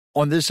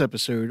On this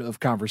episode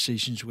of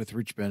Conversations with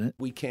Rich Bennett,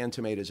 We can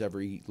tomatoes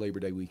every Labor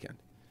Day weekend.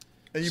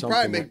 And you Something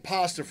probably make like-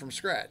 pasta from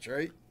scratch,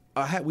 right?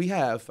 We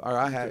have, or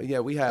I have,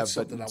 yeah, we have, That's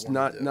but something I it's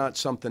wanna do. not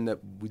something that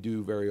we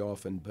do very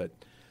often. But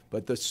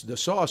the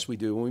sauce we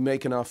do when we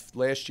make enough.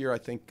 Last year, I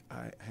think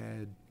I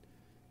had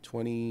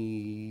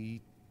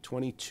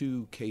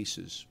 22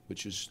 cases,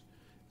 which is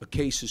a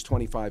case is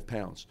 25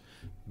 pounds.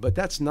 But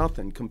that's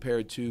nothing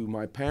compared to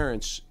my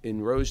parents in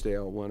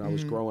Rosedale when I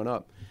was growing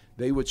up.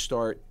 They would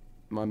start.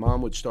 My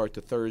mom would start the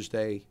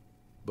Thursday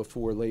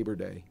before Labor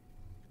Day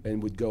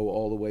and would go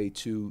all the way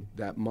to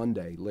that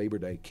Monday, Labor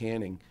Day,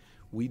 canning.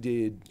 We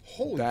did,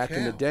 back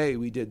in the day,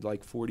 we did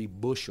like 40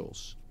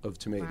 bushels of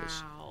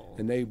tomatoes. Wow.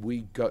 And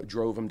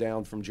drove them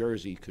down from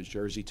Jersey because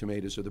Jersey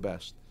tomatoes are the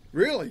best.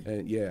 Really?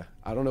 And yeah,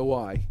 I don't know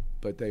why,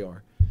 but they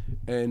are.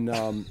 And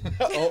talking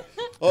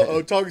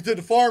to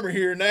the farmer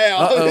here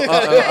now.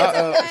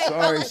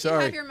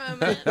 Sorry. Have your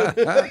moment.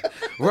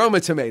 Roma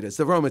tomatoes,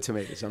 the Roma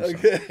tomatoes. I'm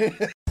sorry.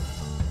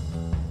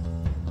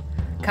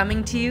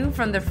 Coming to you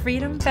from the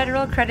Freedom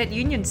Federal Credit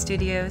Union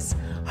Studios,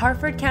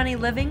 Harford County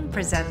Living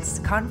presents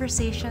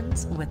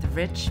Conversations with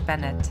Rich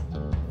Bennett.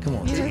 come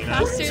on. You're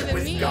faster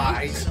than me.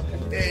 Guys.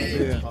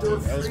 That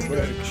was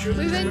quick. We've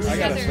been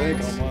together.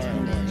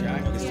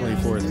 It's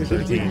 24th and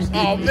 13th.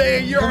 Oh,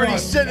 man, you already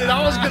said it.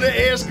 I was going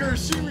to ask her if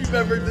she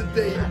remembered the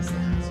date.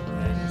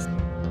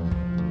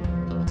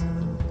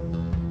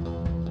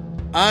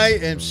 I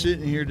am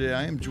sitting here today.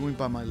 I am joined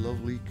by my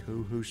lovely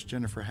co-host,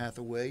 Jennifer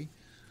Hathaway.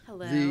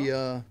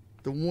 Hello.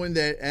 The one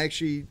that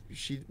actually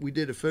we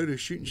did a photo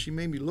shoot and she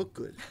made me look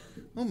good.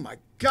 Oh my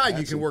God,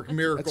 you can work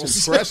miracles.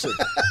 That's impressive.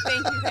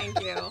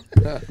 Thank you.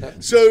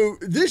 So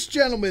this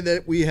gentleman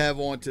that we have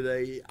on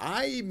today,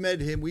 I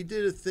met him. We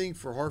did a thing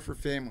for Hartford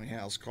Family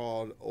House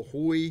called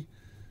Ahoy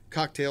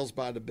Cocktails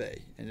by the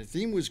Bay, and the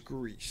theme was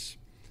Greece.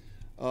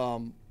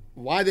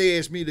 Why they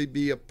asked me to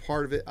be a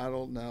part of it, I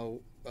don't know.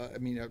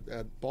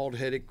 A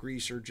bald-headed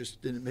greaser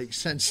just didn't make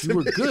sense to me. You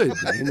were good,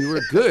 man. You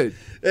were good.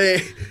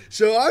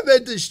 So I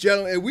met this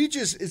gentleman, and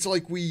it's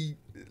like we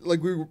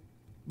were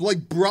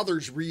like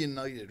brothers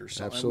reunited or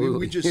something. Absolutely.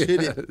 We just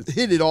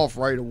hit it off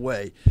right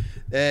away.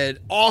 And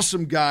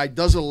awesome guy,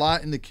 does a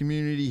lot in the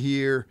community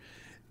here.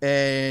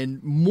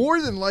 And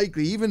more than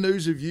likely, even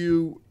those of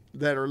you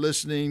that are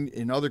listening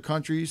in other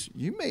countries,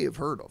 you may have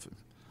heard of him.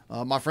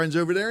 My friends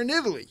over there in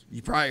Italy,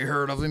 you probably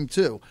heard of him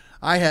too.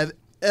 I have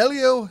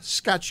Elio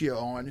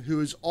Scaccio on, who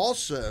is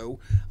also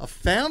a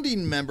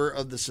founding member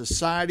of the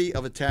Society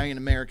of Italian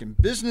American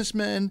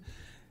Businessmen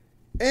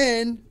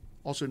and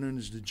also known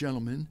as the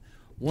Gentleman,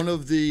 one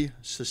of the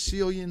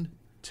Sicilian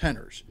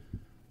Tenors.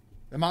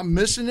 Am I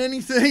missing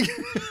anything?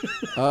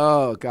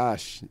 Oh,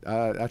 gosh.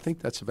 I think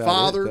that's about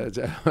Father. it.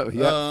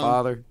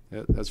 Father.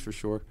 Yeah, that's for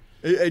sure.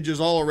 Just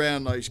all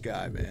around nice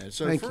guy, man.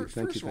 So Thank first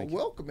you. of all,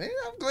 welcome, man.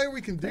 I'm glad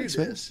we can do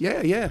this.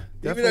 Yeah. Even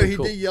Definitely though he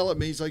cool. did yell at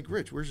me, he's like,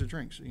 "Rich, where's the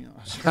drinks?" You know.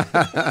 Just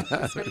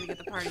ready to get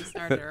the party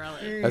started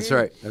early. That's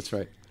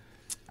right.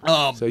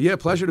 So, yeah,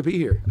 pleasure to be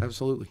here.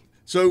 Absolutely.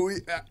 So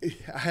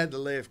I had to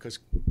laugh because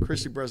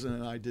Christy Breslin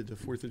and I did the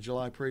 4th of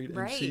July parade and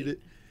Right. seen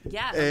it.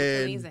 Yeah, that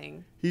And was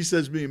amazing. he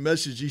sends me a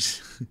message.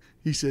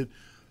 He said,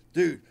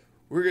 "Dude,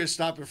 we're going to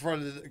stop in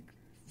front of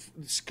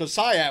because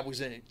Syad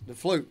was in it, the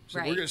float. So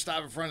Right. we're going to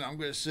stop in front of it. I'm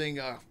going to sing,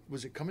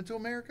 was it Coming to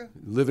America?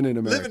 Living in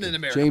America. Living in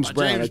America James by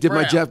Brown. James I did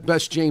my Brown.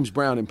 best James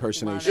Brown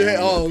impersonation.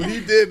 Yeah, he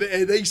did.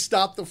 And they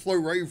stopped the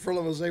float right in front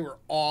of us. They were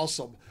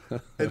awesome.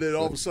 And then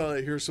all of a sudden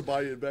I hear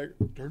somebody in the back,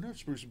 they're not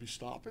supposed to be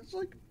stopping. It's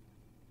like,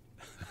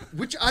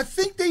 which I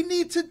think they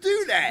need to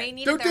do that. They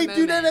needed Don't their they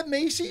do that moment. at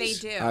Macy's?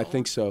 They do. I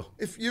think so.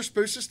 If you're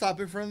supposed to stop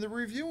in front of the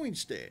reviewing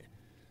stand.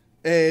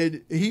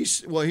 And he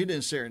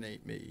didn't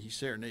serenade me. He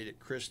serenaded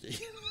Christy.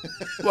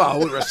 Well,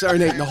 we were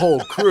serenading the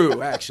whole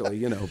crew, actually,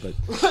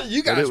 but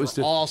You but guys it was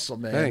were awesome,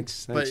 man.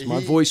 Thanks. But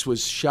My voice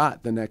was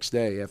shot the next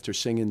day after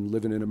singing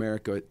 "Living in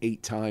America"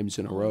 8 times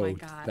in a row. my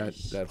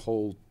gosh. That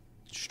whole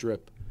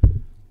strip.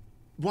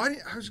 I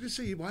was going to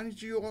say, why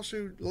did you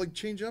also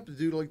change up to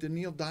do the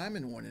Neil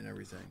Diamond one and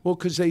everything? Well,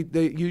 because they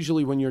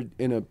usually, when you're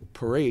in a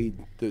parade,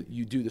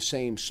 you do the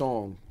same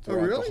song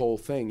throughout really? the whole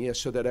thing. Yeah,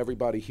 so that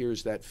everybody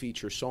hears that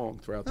feature song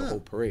throughout the whole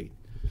parade.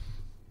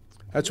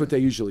 That's what they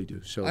usually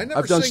do. So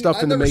I've done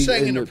stuff in the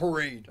sang in a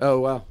parade.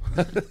 Oh, wow.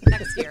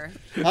 Next year.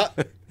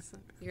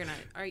 You're not.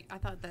 I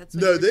thought that's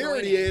what No, you were they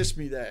already joining. asked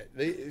me that.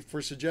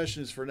 For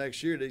suggestions for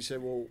next year. They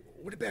said, well,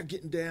 what about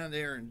getting down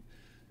there and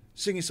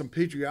singing some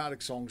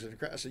patriotic songs in the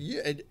crowd? I said,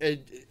 yeah, and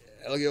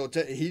Elio will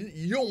tell you,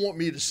 you don't want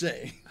me to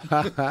sing.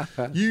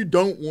 You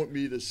don't want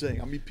me to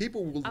sing. I mean,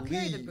 people will I'll leave.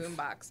 carry the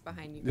boombox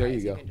behind you guys. There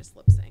you go. You can just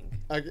lip sync.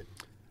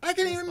 I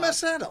can even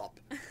mess that up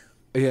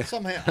Yeah.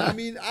 somehow. I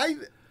mean,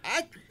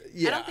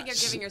 yeah. I don't think you're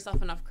giving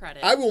yourself enough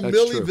credit. I will That's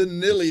Milli true.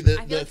 Vanilli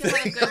I feel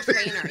like you're a good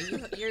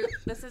trainer.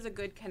 This is a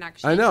good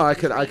connection. I know. I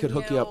can could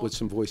hook you up train with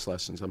some voice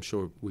lessons. I'm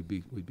sure we'd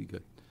be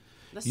good.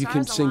 The You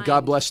can stars sing aligned.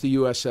 "God Bless the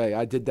USA."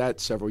 I did that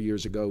several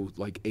years ago,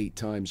 8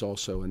 times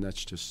also, and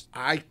that's just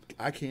I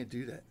can't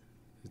do that.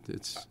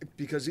 It's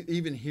because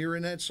even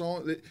hearing that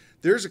song,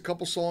 there's a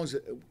couple songs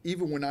that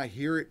even when I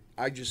hear it,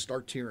 I just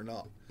start tearing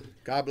up.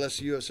 God Bless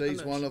the USA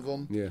is one of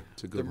them. yeah,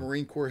 it's a good The one.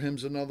 Marine Corps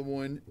hymn's another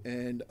one,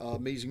 and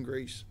Amazing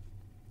Grace.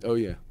 Oh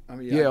yeah, I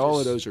mean, yeah, all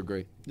of those are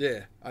great.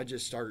 Yeah, I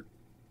just start.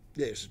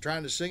 Yeah, so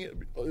trying to sing it.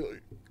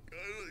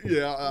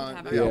 Yeah,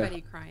 Have yeah.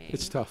 everybody crying.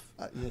 It's tough.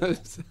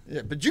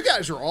 Yeah, but you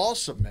guys are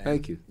awesome, man.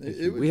 Thank you.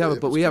 It We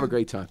have was we have a good.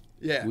 great time.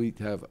 Yeah. we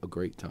have a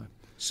great time.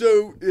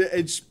 So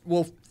it's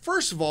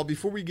first of all,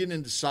 before we get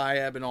into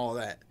SIAB and all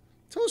that,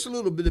 tell us a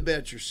little bit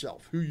about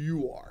yourself, who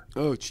you are.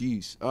 Oh,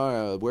 geez.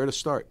 Where to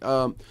start?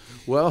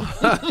 Well,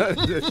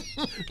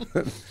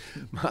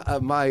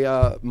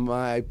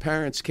 my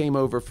parents came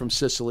over from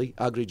Sicily,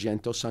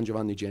 Agrigento, San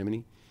Giovanni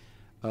Gemini,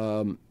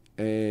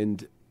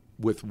 and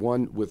with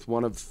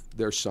one of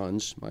their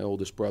sons, my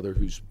oldest brother,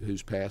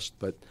 who's passed.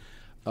 But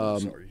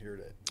I'm sorry to hear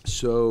that.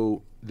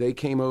 so they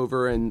came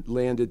over and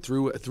landed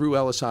through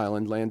Ellis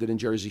Island, landed in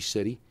Jersey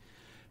City.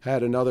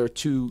 Had another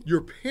two.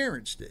 Your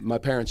parents did. My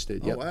parents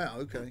did. Oh Yep. wow.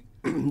 Okay.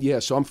 Yeah,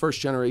 so I'm first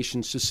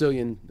generation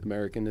Sicilian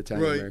American,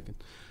 Italian American.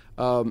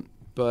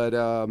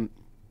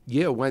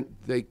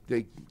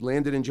 They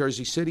landed in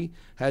Jersey City,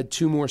 had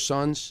two more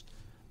sons,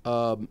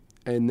 and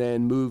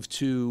then moved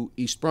to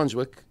East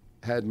Brunswick,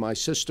 had my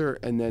sister,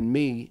 and then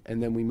me,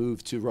 and then we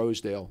moved to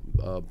Rosedale,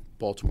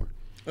 Baltimore,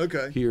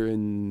 Okay. here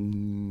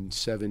in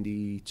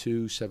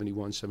 72,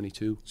 71,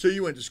 72. So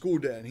you went to school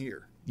down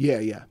here.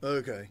 Yeah.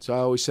 Okay. So I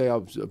always say I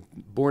was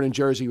born in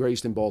Jersey,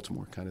 raised in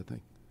Baltimore kind of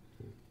thing.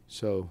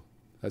 So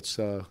that's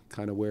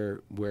kind of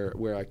where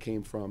I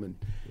came from,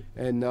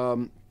 and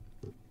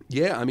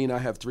yeah, I mean I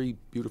have three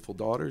beautiful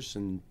daughters,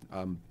 and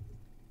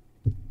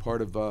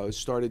part of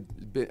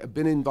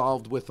been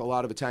involved with a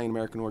lot of Italian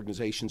American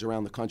organizations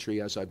around the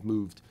country as I've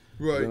moved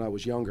when I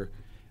was younger,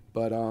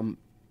 but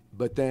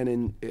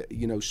then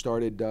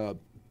started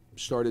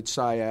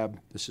SIAB,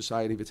 the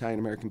Society of Italian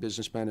American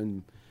Businessmen,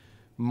 in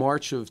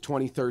March of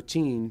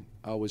 2013.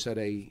 I was at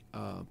a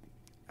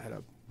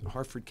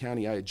Harford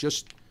County. I had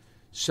just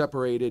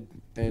separated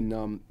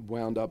and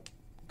wound up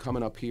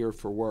coming up here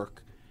for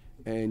work,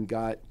 and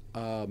got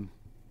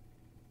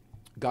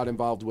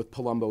involved with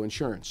Palumbo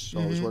Insurance. So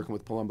I was working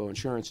with Palumbo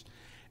Insurance,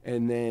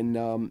 and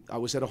then I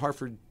was at a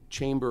Hartford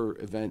Chamber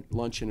event,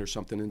 luncheon or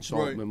something, and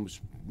saw him and was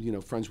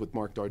friends with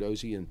Mark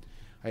Dardozzi, and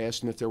I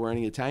asked him if there were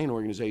any Italian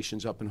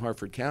organizations up in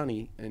Harford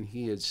County, and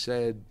he had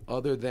said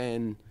other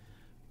than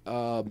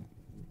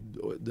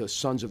the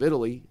Sons of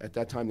Italy. At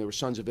that time, they were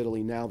Sons of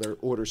Italy. Now they're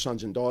Order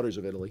Sons and Daughters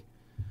of Italy.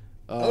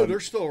 They're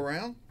still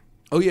around?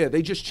 Oh yeah,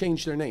 they just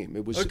changed their name.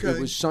 It was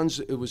Sons.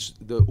 It was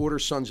the Order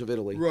Sons of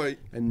Italy. Right.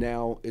 And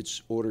now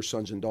it's Order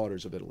Sons and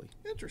Daughters of Italy.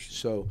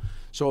 Interesting.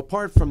 So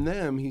apart from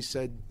them, he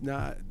said,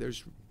 "Nah,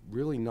 there's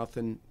really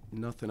nothing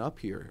up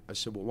here." I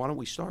said, "Well, why don't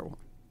we start one?"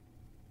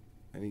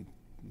 And he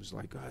was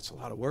like, "Oh, it's a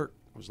lot of work."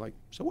 I was like,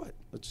 "So what?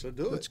 Let's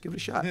give it a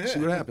shot. See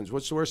what happens.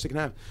 What's the worst that can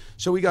happen?"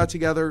 So we got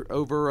together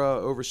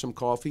over some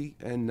coffee,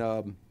 and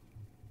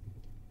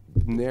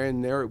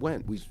there it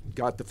went. We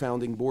got the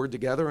founding board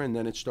together, and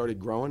then it started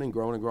growing and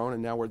growing and growing,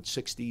 and now we're at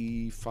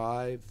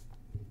 65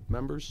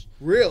 members.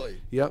 Really?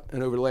 Yep.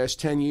 And over the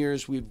last 10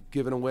 years, we've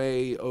given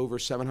away over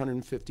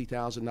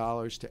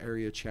 $750,000 to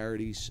area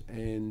charities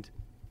and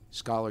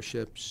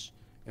scholarships,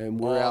 and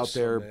we're out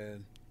there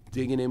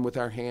digging in with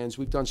our hands.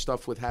 We've done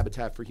stuff with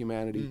Habitat for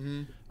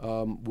Humanity.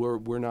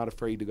 We're not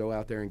afraid to go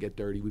out there and get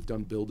dirty. We've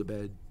done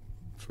Build-A-Bed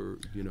for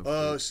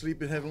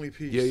Sleep in Heavenly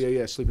Peace.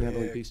 Yeah. Sleep in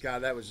Heavenly Peace.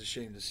 God, that was a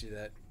shame to see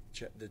that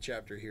the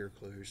chapter here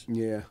close.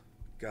 Yeah.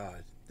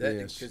 God,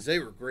 because they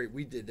were great.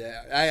 We did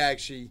that. I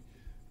actually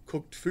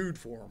cooked food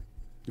for them.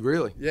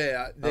 Really?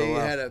 Yeah, they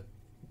had a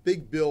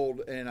big build,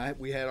 and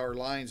we had our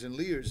Lions and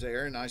Leos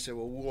there, and I said,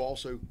 well, we'll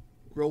also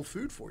grill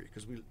food for you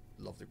because we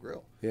love to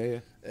grill. Yeah.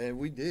 And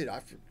we did.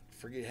 I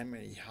forget how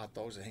many hot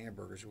dogs and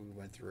hamburgers we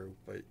went through,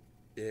 but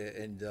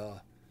and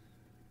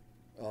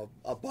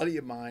a buddy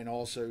of mine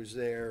also is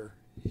there.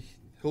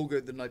 He'll go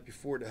the night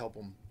before to help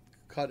him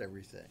cut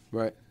everything.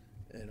 Right.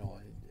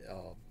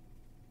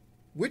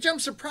 Which I'm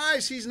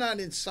surprised he's not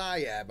in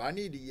SIAB. I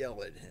need to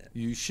yell at him.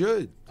 You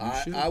should.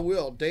 I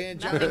will. Dan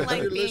John. Nothing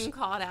like being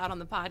called out on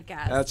the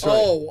podcast. That's right.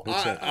 Oh,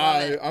 That's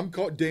right. I'm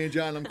called Dan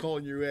John. I'm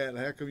calling you out.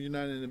 How come you're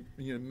not a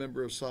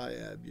member of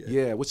SIAB yet?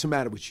 Yeah. What's the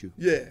matter with you?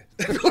 Yeah.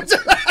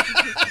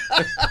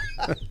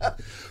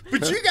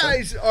 But you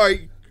guys, all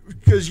right,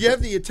 because you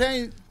have the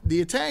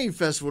Italian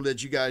festival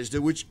that you guys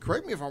do, which,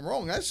 correct me if I'm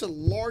wrong, that's the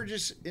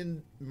largest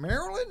in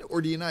Maryland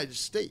or the United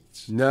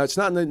States? No, it's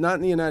not in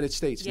the United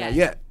States now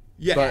yet.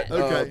 Yeah. But,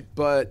 Okay.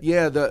 But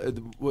yeah,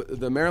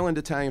 the Maryland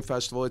Italian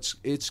Festival, it's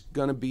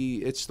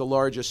the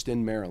largest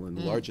in Maryland,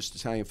 the largest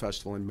Italian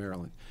festival in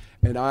Maryland.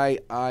 And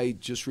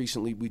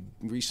we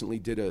recently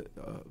did a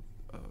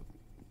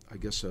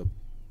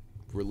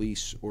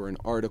release or an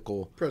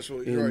article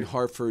in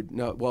Hartford.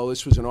 No, well,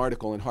 this was an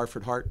article in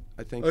Hartford Heart,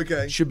 I think.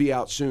 Okay. Should be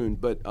out soon,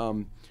 but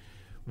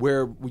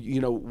where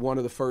one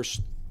of the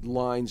first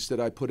lines that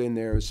I put in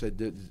there said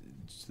that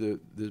the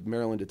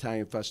Maryland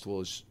Italian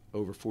Festival is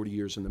over 40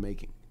 years in the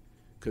making,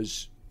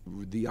 because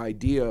the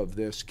idea of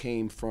this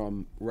came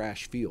from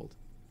Rash Field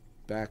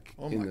back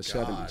in the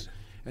 70s.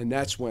 And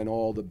that's when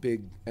all the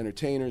big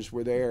entertainers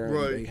were there,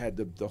 and they had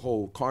the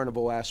whole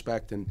carnival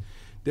aspect. And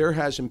there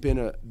hasn't been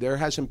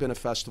a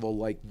festival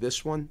like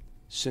this one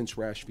since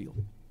Rash Field.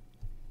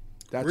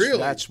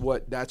 That's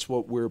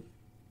what we're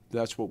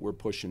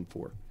pushing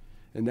for,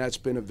 and that's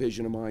been a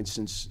vision of mine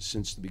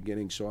since the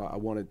beginning. So I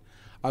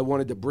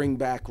wanted to bring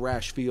back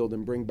Rash Field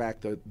and bring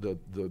back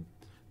the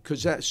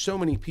because so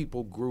many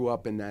people grew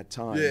up in that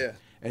time. Yeah.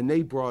 And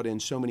they brought in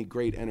so many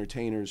great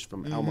entertainers,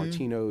 from Al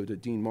Martino to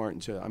Dean Martin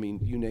to, I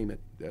mean, you name it.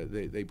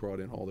 They brought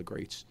in all the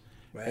greats.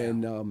 Wow.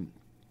 And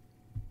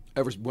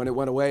when it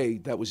went away,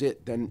 that was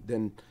it.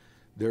 Then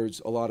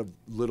there's a lot of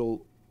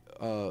little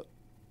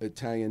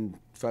Italian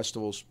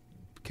festivals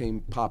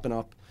came popping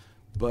up,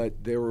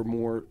 but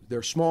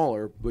they're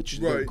smaller, which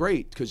they're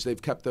great because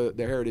they've kept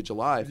their heritage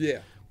alive. Yeah.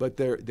 But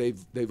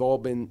they've all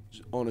been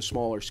on a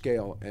smaller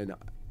scale, and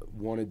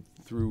wanted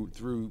through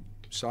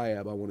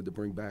SIAB, I wanted to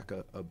bring back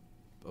a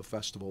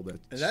festival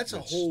that's a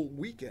whole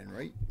weekend,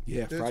 right?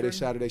 Yeah, Friday,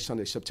 Saturday,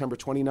 Sunday, September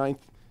 29th,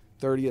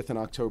 30th, and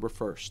October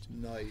 1st.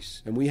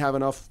 Nice. And we have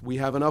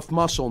enough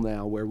muscle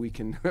now where we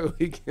can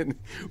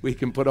we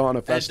can put on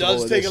a festival. It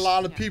does take a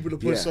lot of people to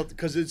put something,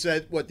 because it's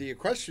at the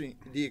equestrian.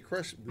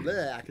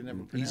 Blah, I can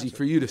never pronounce Easy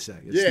for you to say.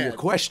 It's the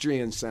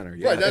Equestrian Center.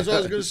 Yeah. Right, that's what I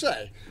was going to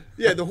say.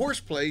 Yeah, the horse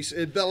place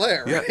in Bel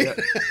Air, right? Yeah.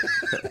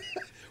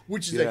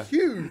 Which is a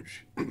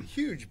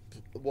huge.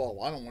 Well,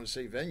 I don't want to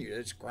say venue.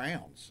 It's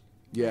grounds.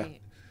 Yeah.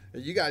 Right.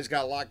 You guys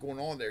got a lot going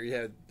on there. You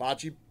had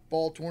bocce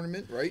ball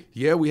tournament, right?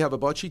 Yeah, we have a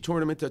bocce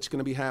tournament that's going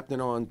to be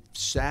happening on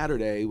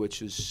Saturday,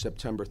 which is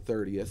September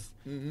 30th.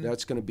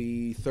 That's going to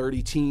be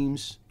 30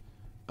 teams.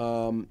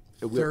 30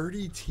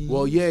 teams?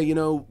 Well,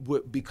 yeah,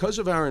 because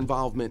of our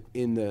involvement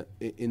in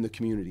the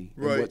community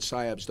and what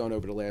SIAB's done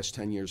over the last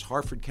 10 years,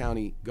 Harford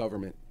County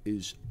government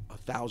is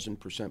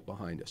 1,000%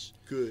 behind us.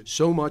 Good.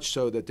 So much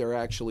so that they're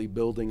actually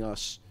building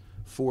us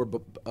four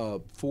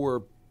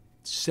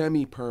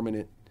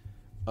semi-permanent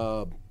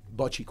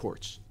bocce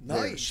courts.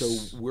 Nice. There.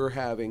 So we're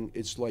having,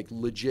 it's like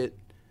legit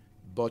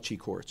bocce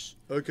courts.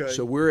 Okay.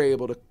 So we're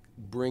able to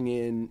bring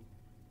in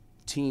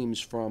teams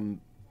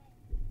from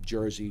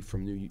Jersey,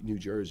 from New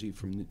Jersey,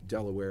 from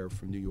Delaware,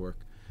 from New York.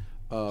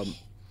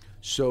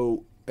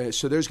 So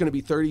there's going to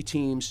be 30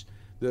 teams.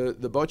 The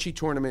bocce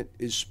tournament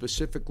is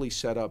specifically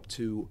set up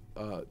to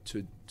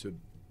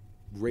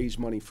raise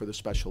money for the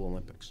Special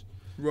Olympics.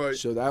 Right.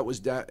 So that was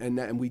that,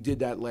 and we did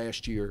that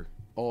last year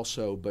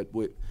also, but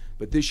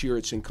this year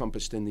it's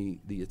encompassed in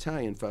the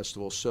Italian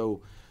festival.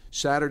 So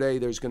Saturday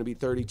there's going to be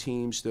 30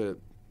 teams.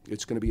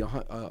 It's going to be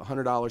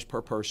 $100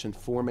 per person,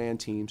 4-man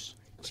teams.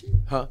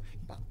 Huh?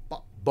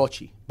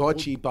 Bocce.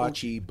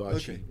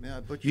 Okay. Yeah,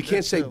 you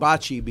can't say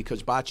bocce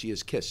because bocce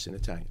is kiss in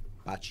Italian.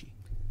 Bocce.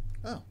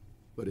 Oh.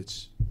 But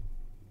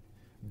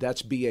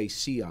that's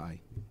BACI,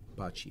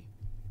 bocce.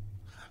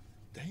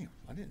 Damn,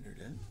 I didn't know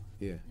that.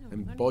 Yeah,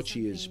 and learning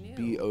bocce is something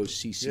new.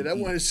 BOCCE. Yeah, that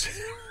one is.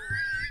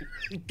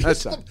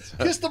 Kiss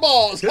the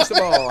balls. Kiss the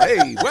ball.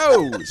 Hey,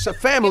 whoa! It's a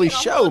family Giving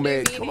a show, whole new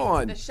man. meaning Come to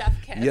on. the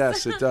chef kiss.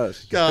 Yes, it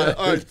does. God,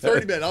 all right,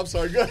 30 minutes. I'm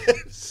sorry. Go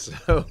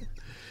ahead.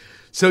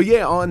 So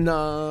yeah,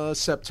 on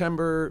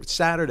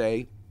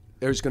Saturday,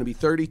 there's going to be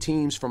 30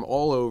 teams from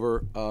all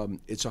over.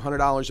 It's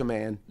 $100 a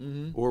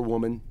man or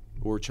woman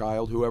or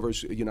child,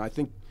 whoever's. I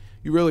think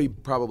you really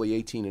probably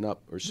 18 and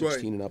up or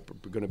 16 and up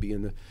are going to be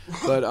in the.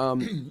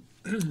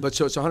 But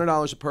so it's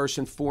 $100 a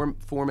person,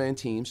 4-man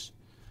teams,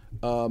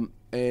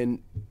 and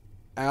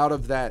out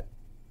of that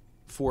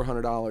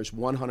 $400,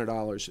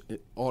 $100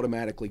 it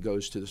automatically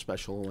goes to the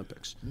Special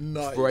Olympics.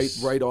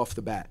 Nice. Right off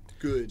the bat.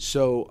 Good.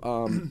 So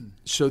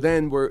so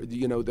then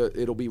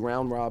it'll be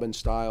round robin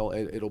style.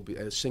 It'll be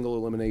a single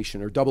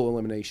elimination or double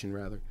elimination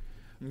rather.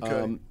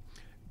 Okay.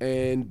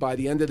 And by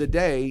the end of the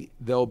day,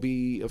 there'll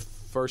be a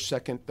first,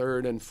 second,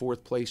 third, and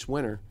fourth place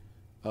winner.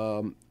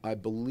 I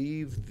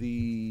believe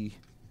the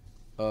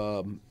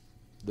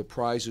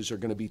prizes are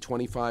going to be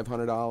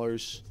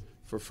 $2,500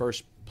 for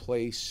first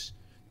place,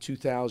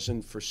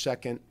 $2,000 for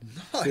second,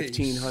 Nice.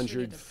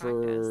 $1,500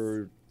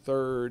 for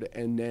third,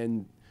 and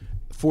then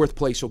fourth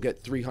place will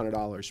get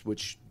 $300,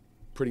 which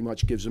pretty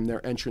much gives them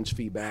their entrance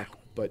fee back,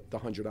 but the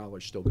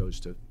 $100 still goes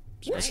to.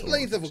 What's the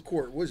length of a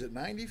court? Was it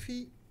 90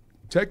 feet?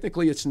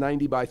 Technically, it's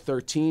 90 by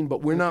 13,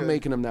 but we're not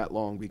making them that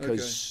long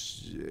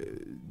because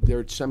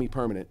they're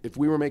semi-permanent. If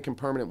we were making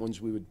permanent ones,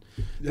 we would.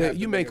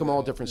 You make them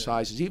all different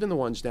sizes. Even the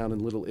ones down in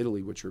Little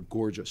Italy, which are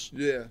gorgeous.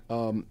 Yeah.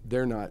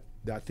 They're not.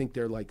 I think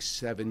they're like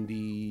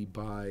 70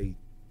 by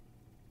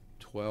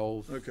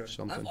 12. Okay.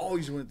 Something. I've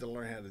always wanted to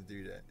learn how to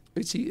do that.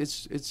 It's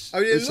I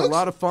mean, a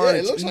lot of fun. Yeah, it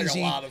it's looks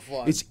easy. like a lot of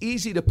fun. It's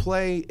easy to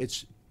play.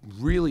 It's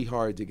really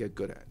hard to get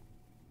good at.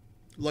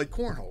 Like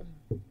cornhole.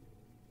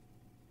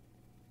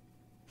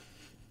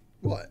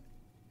 What?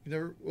 You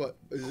never what?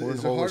 Is it Cornhole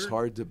is harder?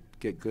 hard to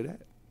get good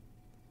at.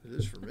 It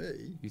is for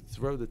me. You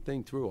throw the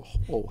thing through a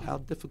hole. How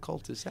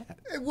difficult is that?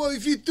 Well,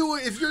 if you're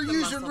using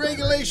muscle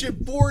regulation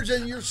boards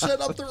and you're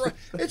set up the right,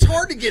 it's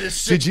hard to get a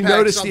six. Did you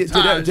notice?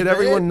 Sometimes, Did man.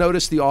 everyone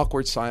notice the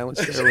awkward silence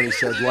there when he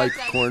said like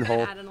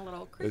cornhole? Add in a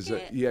little Is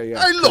cricket. it?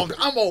 Yeah. Hey, look,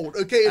 I'm old.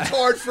 Okay, it's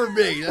hard for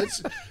me.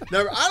 That's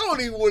never. I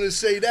don't even want to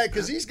say that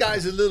because these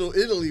guys in Little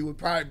Italy would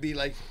probably be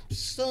like,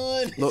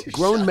 "Son, Look, shut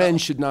grown men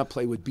up." should not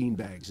play with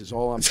beanbags. Is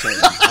all I'm saying.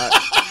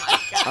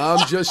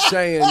 I'm just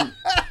saying.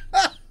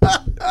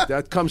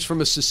 That comes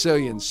from a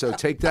Sicilian, so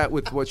take that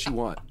with what you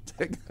want.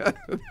 I'm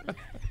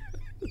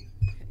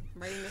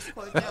writing this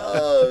quote down.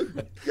 Oh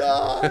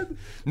God.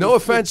 No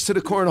offense to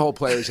the cornhole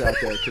players out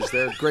there, because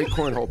they're great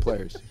cornhole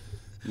players,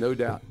 no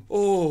doubt.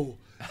 Oh.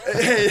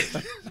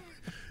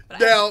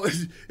 Now,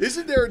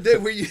 isn't there a day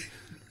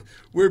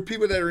where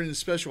people that are in the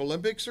Special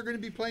Olympics are going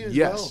to be playing as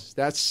well? Yes,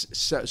 that's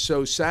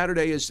so.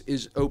 Saturday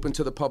is open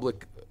to the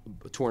public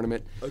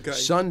tournament. Okay.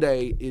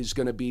 Sunday is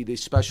going to be the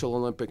Special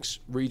Olympics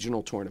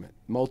regional tournament,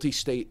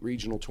 multi-state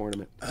regional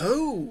tournament.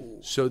 Oh.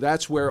 So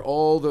that's where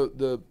all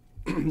the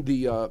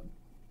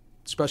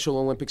Special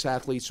Olympics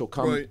athletes will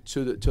come Right.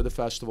 to the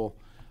festival.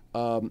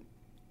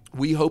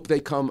 We hope they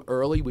come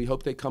early. We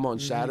hope they come on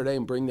Saturday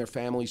and bring their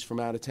families from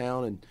out of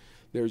town. And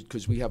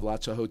because we have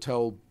lots of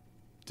hotel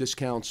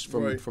discounts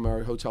from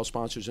our hotel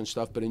sponsors and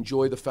stuff. But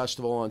enjoy the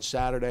festival on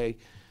Saturday,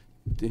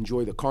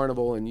 enjoy the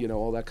carnival and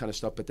all that kind of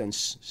stuff. But then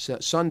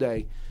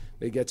Sunday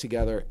they get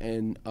together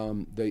and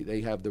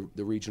they have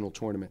the regional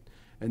tournament.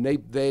 And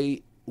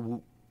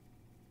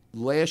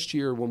last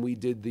year when we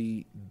did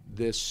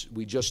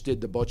we just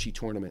did the bocce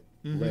tournament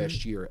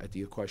last year at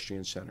the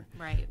Equestrian Center.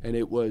 Right. And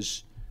it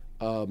was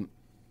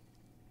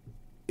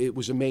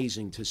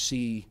amazing to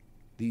see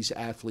these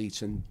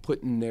athletes and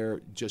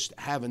just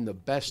having the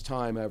best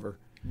time ever.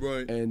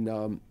 Right.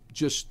 And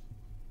just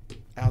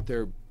out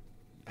there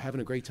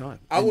having a great time.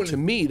 I And wouldn't- to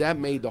me, that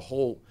made the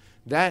whole.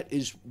 That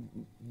is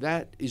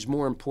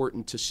more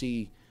important to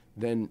see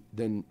than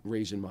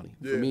raising money.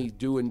 Yeah. For me,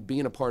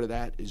 being a part of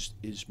that is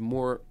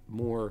more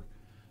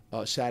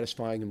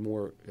satisfying and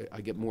more.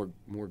 I get more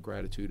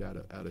gratitude out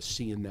of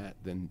seeing that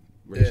than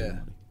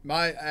raising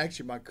money.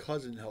 My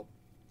cousin helped.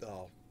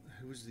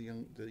 Who was the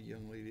young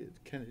lady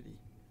at Kennedy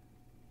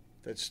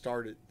that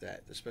started the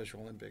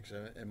Special Olympics,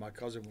 and my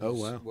cousin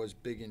was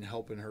big in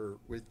helping her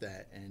with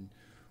that. And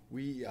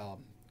we,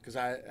 because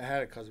I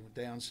had a cousin with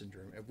Down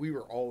syndrome, and we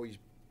were always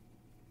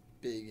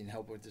big in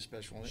helping with the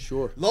Special Olympics.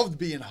 Sure. Loved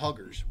being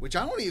huggers, which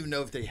I don't even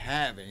know if they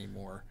have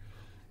anymore.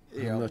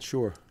 I'm not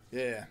sure.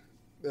 Yeah,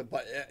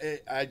 but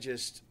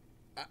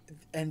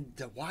and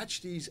to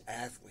watch these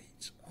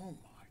athletes, oh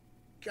my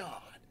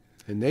God.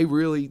 And they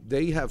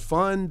have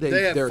fun.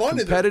 They're fun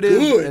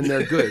competitive and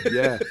they're good.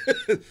 Yeah,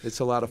 it's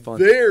a lot of fun.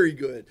 Very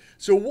good.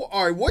 So,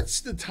 all right,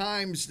 what's the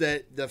times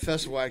that the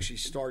festival actually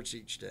starts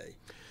each day?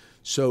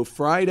 So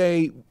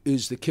Friday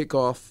is the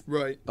kickoff,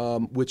 Right.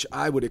 Which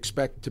I would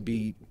expect to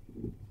be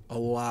a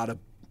lot of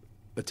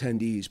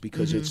attendees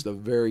because it's the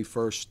very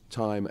first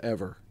time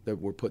ever that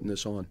we're putting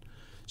this on.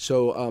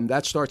 So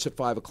that starts at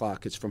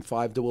 5:00. It's from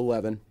 5 to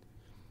 11.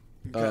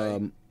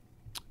 Okay.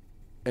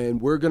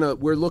 And we're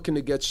looking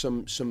to get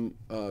some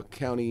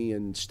county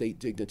and state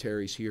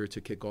dignitaries here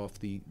to kick off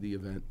the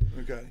event.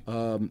 Okay.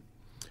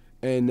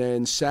 And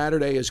then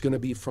Saturday is going to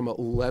be from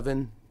 11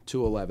 a.m.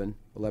 to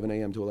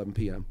 11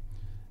 p.m.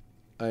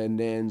 And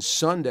then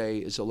Sunday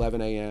is 11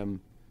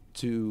 a.m.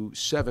 to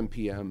 7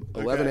 p.m.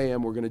 11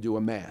 a.m. we're going to do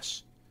a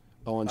mass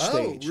on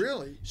stage. Oh,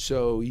 really?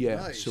 So yeah,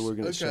 Nice. so we're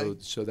going to Okay.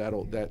 so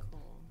that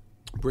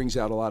brings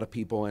out a lot of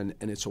people and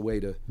it's a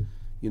way to,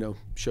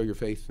 show your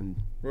faith and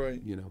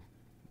Right. and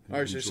All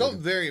right, so enjoy something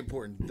it. very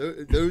important.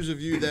 Those of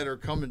you that are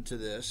coming to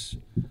this,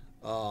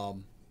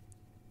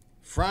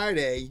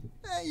 Friday,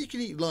 you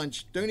can eat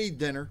lunch. Don't eat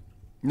dinner.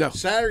 No.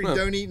 Saturday, Huh.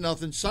 don't eat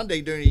nothing.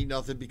 Sunday, don't eat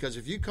nothing because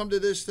if you come to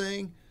this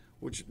thing,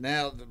 which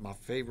now my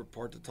favorite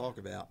part to talk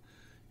about,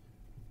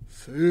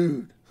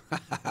 food.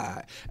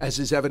 As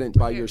is evident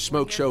by We're your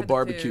smoke here show for the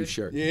barbecue food.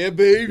 shirt. Yeah,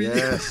 baby.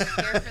 Yes.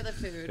 Here for the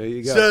food. There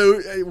you go.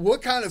 So,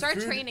 what kind of Start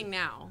food? training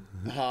now.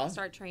 Huh?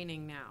 Start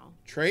training now.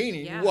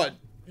 Training? Yeah. What?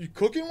 You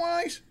cooking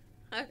wise?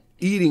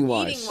 Eating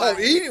wise. Eating Oh, wise.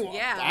 eating wise.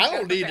 Yeah. I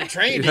don't need to Okay.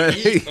 train to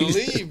eat.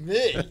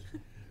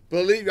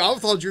 Believe me. I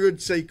thought you were going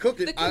to say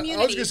cooking. The I was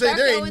community. going to say Start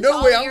there going ain't to no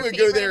all way your I'm going to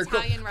go favorite there and cook.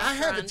 Italian I have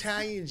restaurants.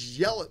 Italians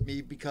yell at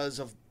me because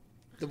of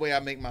the way I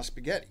make my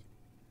spaghetti.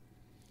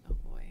 Oh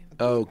boy.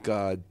 Oh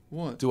God.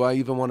 What? Do I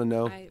even want to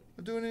know? I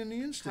I'm doing it in the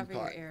instant cover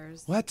pot. your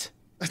ears. What?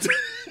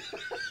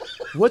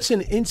 What's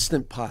an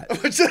instant pot?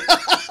 It's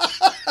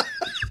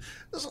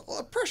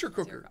a pressure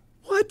cooker.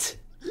 What?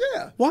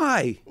 Yeah.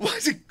 Why? Why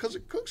is it? Because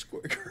it cooks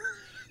quicker.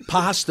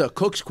 Pasta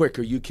cooks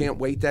quicker. You can't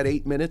wait that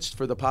 8 minutes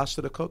for the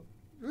pasta to cook?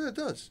 Yeah, it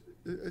does.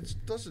 It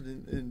does it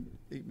in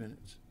 8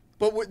 minutes.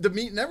 But with the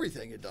meat and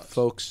everything, it does.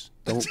 Folks,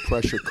 don't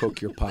pressure cook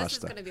your This is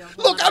pasta. going to be a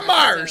whole Look, nother I'm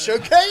Irish,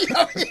 episode.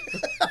 okay?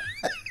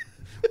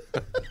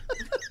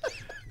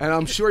 And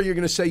I'm sure you're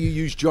going to say you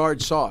use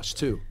jarred sauce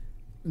too.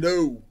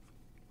 No.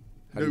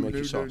 How do you make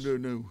your sauce?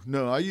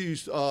 No. I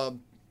used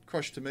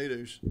crushed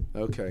tomatoes,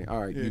 Okay,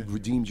 all right. Yeah. You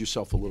redeemed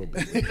yourself a little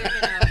bit. Getting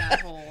out of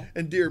that hole.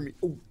 and deer meat.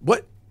 Oh,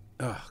 What?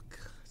 Oh, God.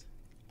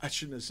 I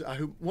shouldn't have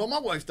said. Well, my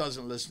wife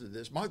doesn't listen to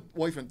this. My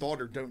wife and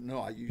daughter don't know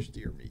I use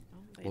deer meat.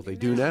 Well, they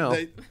do now.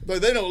 They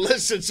don't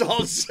listen, so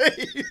I'm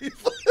safe.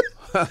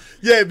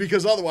 Yeah,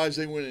 because otherwise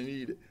they wouldn't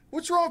eat it.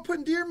 What's wrong with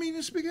putting deer meat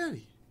in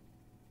spaghetti?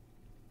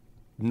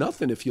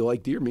 Nothing if you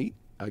like deer meat,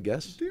 I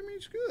guess. Deer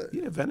meat's good.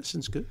 Yeah,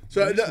 venison's good.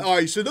 So, all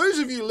right. So those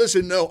of you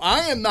listen, know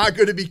I am not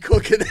going to be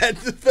cooking at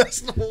the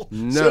festival.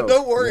 No, So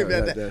don't worry no,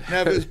 about that.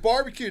 Now, if it's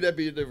barbecue, that'd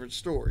be a different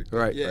story.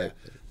 Right, Yeah. right.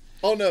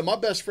 Oh no, my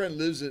best friend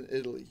lives in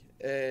Italy,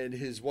 and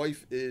his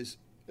wife is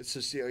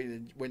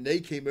Sicilian. When they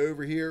came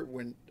over here,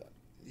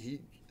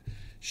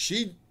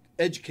 she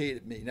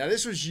educated me. Now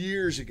this was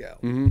years ago,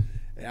 and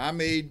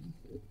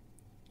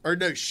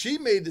she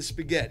made the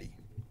spaghetti.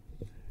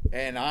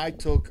 And I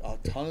took a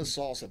ton of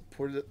sauce and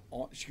put it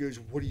on. She goes,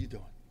 "What are you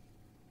doing?"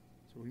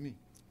 I said, "What do you mean?"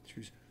 She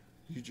goes,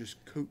 "You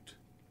just coat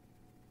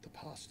the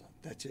pasta.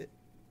 That's it.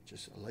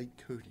 Just a light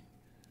coating."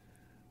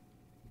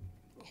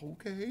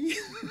 Okay.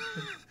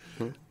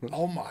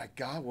 Oh my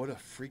God, what a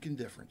freaking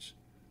difference.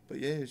 But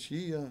yeah,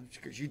 she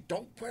goes, "You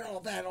don't put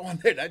all that on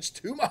there. That's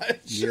too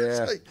much."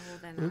 Yeah. Like, Well,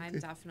 then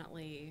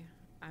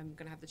I'm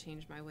gonna have to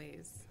change my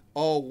ways.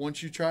 oh,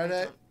 once you try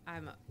that?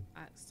 I'm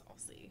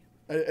saucy.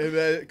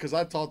 Because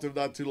I talked to him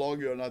not too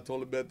long ago, and I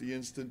told him about the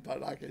Instant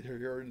Pot. I could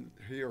hear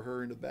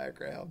her in the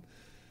background.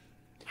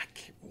 I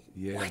can't.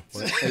 Yeah.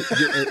 What?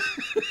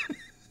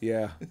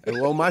 Yeah.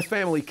 Well, my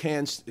family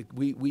cans.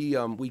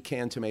 We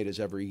can tomatoes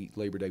every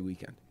Labor Day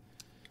weekend.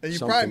 And you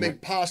Something probably make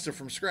like- pasta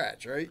from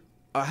scratch, right?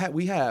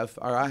 We have.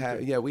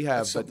 Yeah, we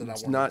have. That's But something I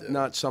it's wanna do.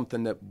 not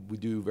something that we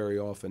do very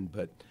often.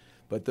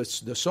 But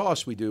the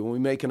sauce we do when we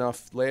make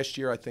enough. Last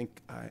year, I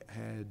think I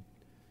had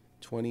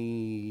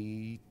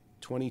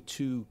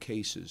 22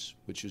 cases,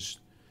 which is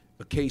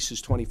a case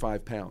is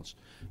 25 pounds.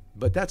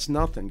 But that's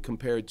nothing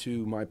compared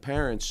to my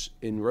parents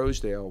in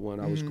Rosedale when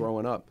I was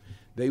growing up.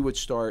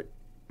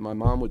 My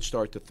mom would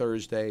start the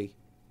Thursday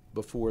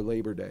before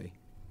Labor Day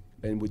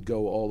and would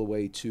go all the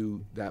way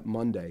to that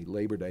Monday,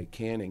 Labor Day,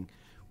 canning.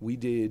 We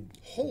did,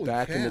 Holy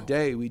back in the cow.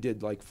 day, we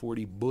did like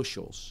 40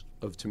 bushels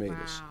of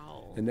tomatoes.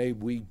 Wow. And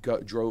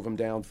drove them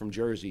down from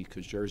Jersey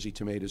because Jersey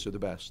tomatoes are the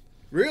best.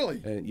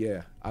 Really? And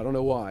yeah, I don't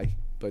know why,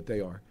 but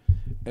they are.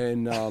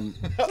 And Talking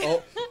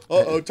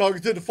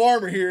to the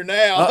farmer here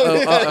now.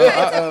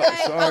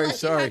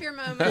 sorry. Have your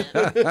moment.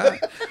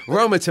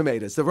 Roma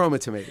tomatoes, the Roma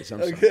tomatoes.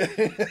 I'm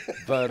sorry.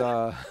 But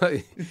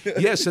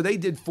yeah, so they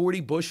did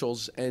 40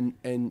 bushels, and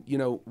you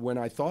know, when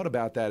I thought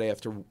about that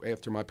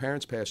after my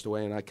parents passed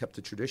away, and I kept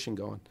the tradition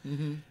going,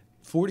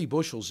 40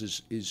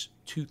 bushels is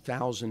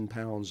 2,000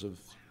 pounds of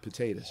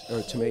potatoes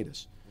or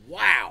tomatoes.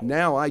 Wow.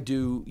 Now I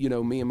do, you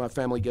know, me and my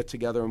family get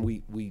together and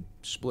we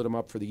split them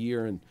up for the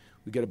year, and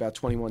we get about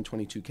 21,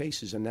 22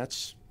 cases, and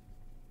that's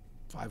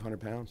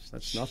 500 pounds.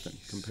 That's nothing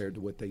compared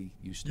to what they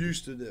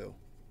used to do.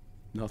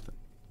 Nothing.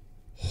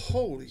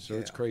 Holy So cow.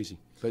 it's crazy.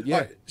 But All yeah.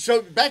 right,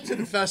 so back to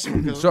the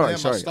festival. 'cause Sorry. my I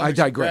stomach's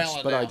digress.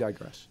 growling But I now.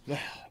 digress.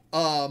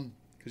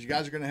 Because you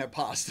guys are going to have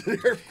pasta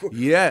there.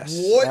 Yes,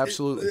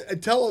 absolutely.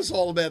 Tell us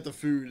all about the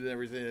food and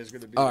everything that's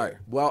going to be All there. right.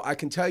 Well, I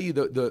can tell you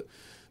the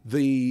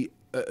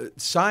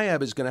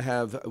SIAB is going to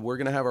have. We're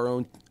going to have our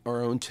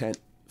own tent,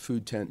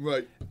 food tent.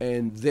 Right.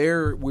 And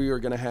there we are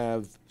going to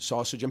have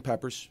sausage and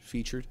peppers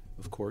featured,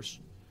 of course,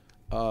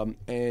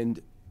 and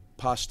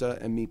pasta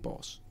and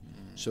meatballs.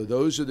 So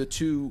those are the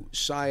two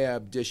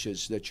SIAB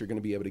dishes that you're going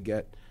to be able to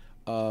get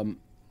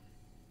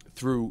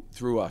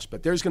through us.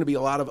 But there's going to be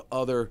a lot of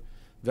other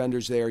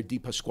vendors there. Di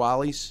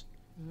Pasquale's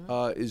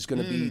is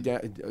going to be,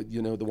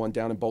 the one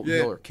down in Bolton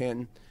Hill or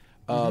Canton.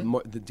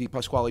 The Di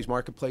Pasquale's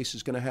Marketplace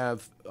is going to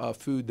have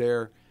food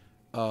there.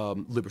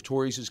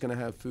 Libertori's is going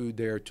to have food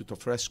there. Tutto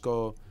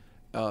Fresco.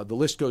 The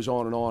list goes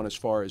on as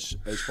far as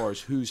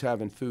who's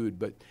having food.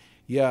 But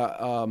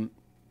yeah,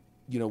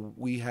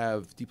 we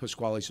have Di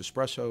Pasquale's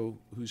Espresso,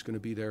 who's going to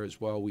be there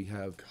as well. We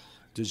have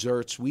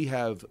desserts. We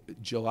have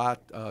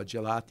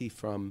gelati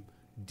from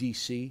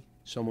D.C.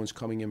 Someone's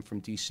coming in from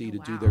D.C. to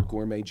do their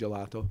gourmet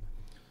gelato.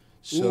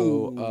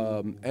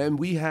 So, and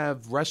we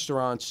have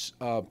restaurants,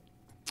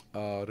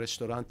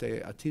 Ristorante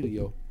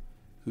Attilio,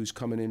 who's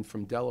coming in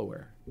from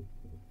Delaware.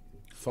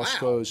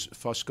 Fusco's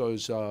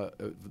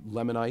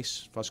lemon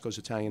ice, Fusco's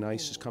Italian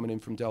ice is coming in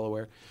from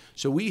Delaware.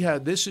 So we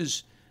have,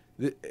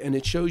 and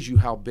it shows you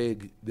how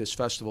big this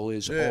festival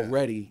is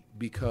already,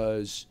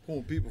 because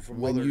Pulling people from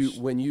when others.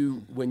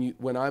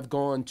 when I've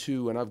gone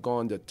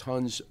to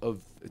tons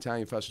of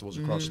Italian festivals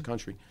across the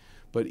country,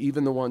 but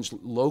even the ones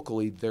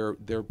locally, they're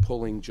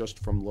pulling just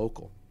from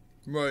local.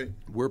 Right.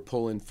 We're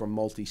pulling from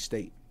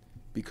multi-state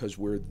because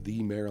we're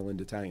the Maryland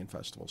Italian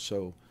Festival.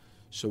 So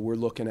we're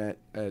looking at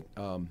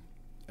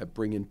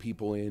bringing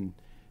people in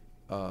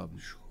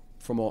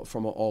from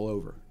all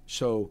over.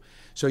 So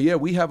yeah,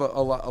 we have a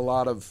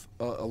lot of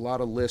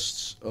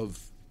lists of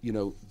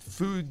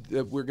food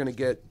that we're going to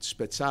get.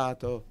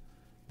 Spezzato,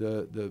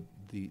 the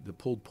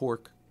pulled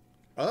pork.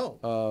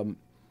 Oh.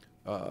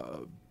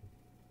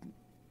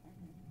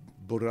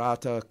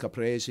 burrata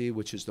caprese,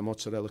 which is the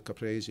mozzarella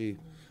caprese.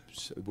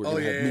 We're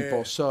going to have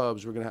meatball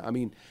subs. We're going to,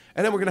 and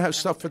then we're going to have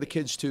stuff for the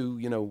kids too.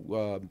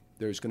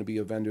 There's going to be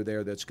a vendor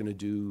there that's going to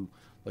do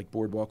like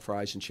boardwalk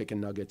fries and chicken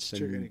nuggets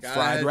and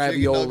fried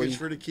ravioli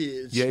for the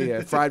kids.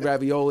 Yeah, fried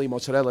ravioli,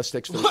 mozzarella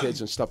sticks for the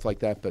kids and stuff like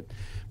that.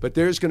 But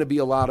there's going to be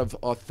a lot of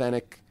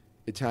authentic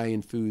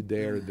Italian food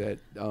there that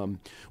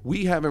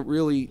we haven't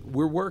really.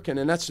 We're working,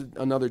 and that's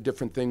another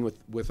different thing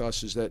with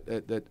us is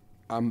that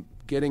I'm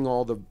getting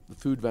all the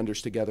food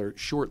vendors together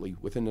shortly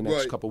within the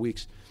next couple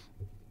weeks,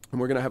 and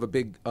we're going to have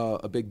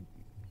a big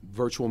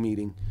virtual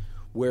meeting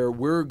where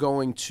we're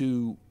going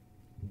to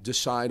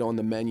decide on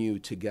the menu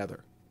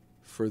together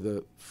for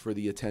the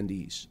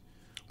attendees.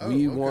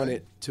 We want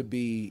it to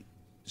be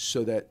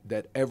so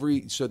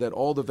that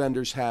all the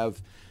vendors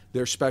have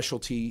their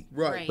specialty,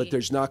 right? But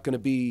there's not going to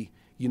be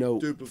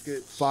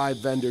duplicates. 5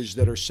 vendors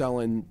that are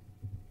selling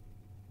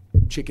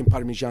chicken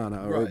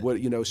parmigiana or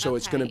what So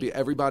it's going to be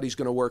everybody's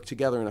going to work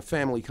together in a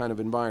family kind of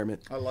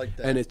environment. I like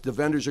that. And the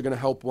vendors are going to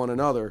help one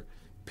another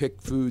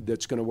pick food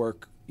that's going to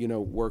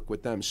work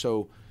with them.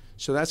 So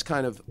that's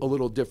kind of a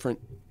little different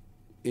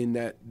in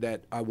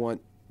that I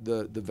want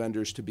the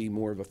vendors to be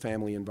more of a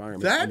family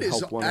environment. That is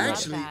help one another.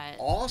 actually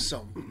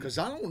awesome, because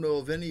I don't know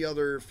of any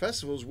other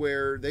festivals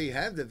where they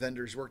have the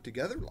vendors work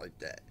together like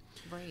that.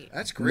 Right.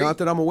 That's great. Not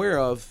that I'm aware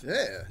of.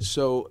 Yeah.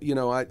 So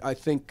I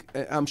think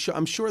I'm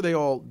sure they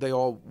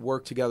all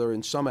work together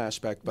in some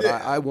aspect, but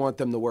I want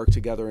them to work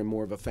together in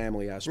more of a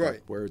family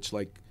aspect, where it's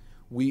like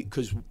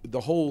because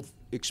the whole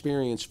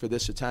experience for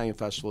this Italian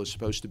festival is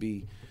supposed to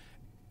be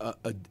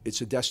it's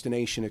a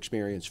destination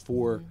experience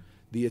for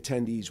the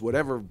attendees,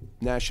 whatever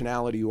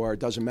nationality you are, it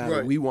doesn't matter.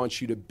 Right. We want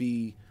you to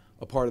be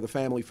a part of the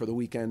family for the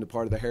weekend, a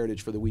part of the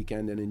heritage for the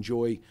weekend, and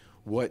enjoy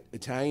what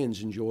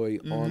Italians enjoy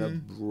on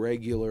a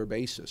regular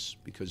basis,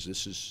 because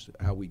this is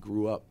how we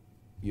grew up.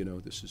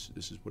 This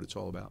is what it's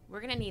all about.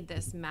 We're going to need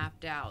this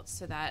mapped out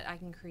so that I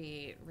can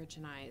create Rich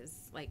and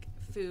I's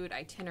food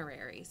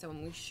itinerary. So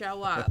when we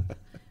show up,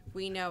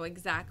 we know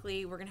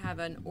exactly, we're going to have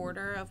an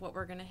order of what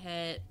we're going to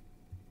hit.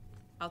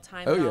 I'll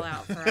time it all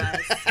out for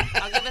us.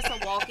 I'll give us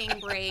a walking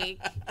break.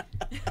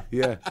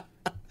 Yeah.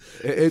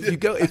 If you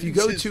go to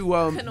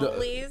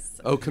cannolis.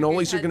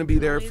 Cannolis are going to be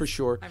there for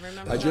sure. I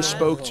remember. I just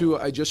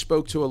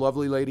spoke to a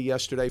lovely lady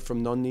yesterday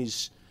from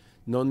Nonni's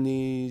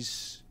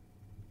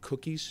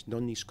Cookies.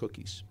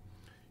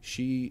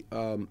 She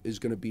is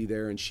going to be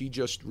there, and she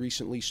just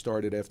recently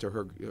started after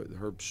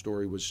her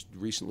story was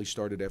recently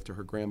started after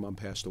her grandmom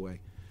passed away.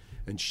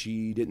 And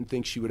she didn't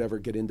think she would ever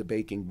get into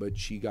baking, but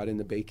she got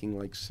into baking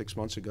like 6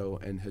 months ago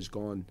and has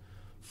gone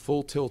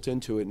full tilt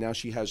into it. Now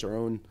she has her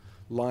own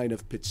line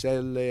of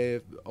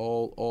pizzelle,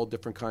 all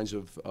different kinds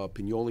of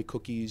pignoli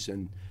cookies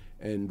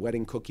and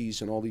wedding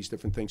cookies and all these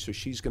different things. So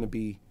she's going to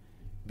be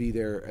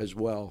there as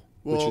well,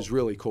 which is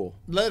really cool.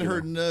 Let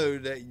her know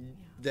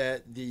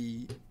that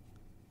the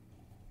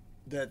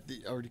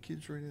are the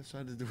kids right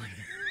outside the door?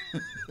 I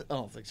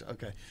don't think so.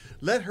 Okay,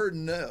 let her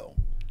know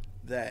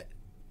that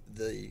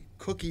the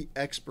cookie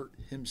expert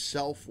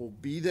himself will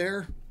be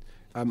there.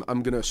 I'm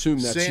going to assume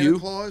that's Santa you.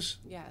 Claus?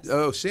 Yes.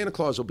 Oh, Santa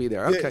Claus will be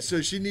there. Okay. Yeah,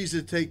 so she needs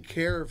to take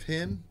care of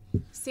him.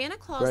 Santa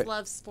Claus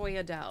loves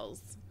sfogliatelles.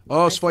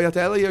 Oh,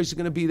 sfogliatelli is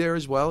going to be there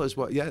as well.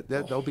 Yeah,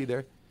 they'll be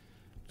there.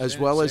 As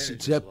well as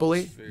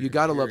zeppoli. You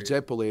got to love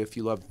zeppoli if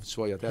you love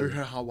sfogliatelli.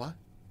 How what?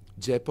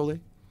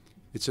 Zeppoli.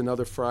 It's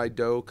another fried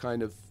dough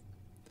kind of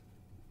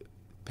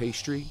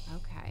pastry.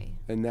 Okay.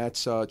 And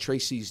that's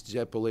Tracy's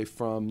Zeppoli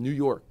from New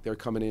York. They're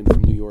coming in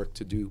from New York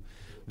to do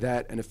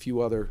that and a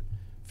few other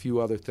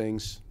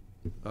things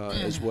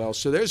as well.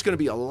 So there's going to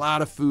be a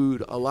lot of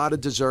food, a lot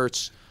of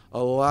desserts,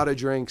 a lot of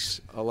drinks,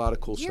 a lot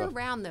of cool stuff.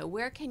 Year-round, though,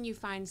 where can you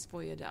find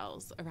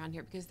sfogliatelles around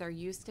here? Because there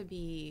used to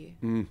be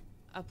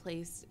a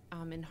place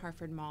in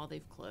Hartford Mall.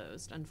 They've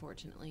closed,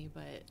 unfortunately,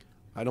 but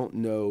I don't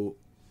know.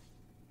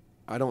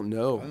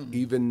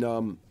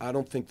 Even I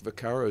don't think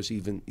Vaccaro's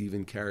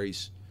even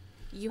carries.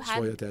 You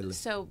had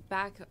so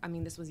back. I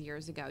mean, this was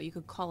years ago. You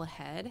could call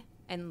ahead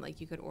and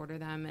you could order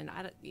them, and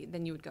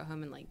then you would go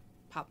home and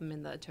pop them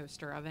in the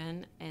toaster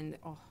oven, and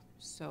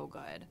so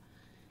good.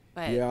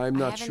 But yeah, I'm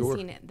not sure. I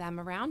haven't seen them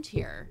around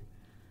here.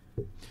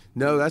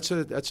 No, that's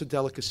a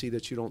delicacy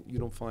that you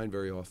don't find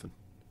very often.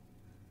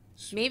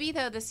 Maybe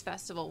though, this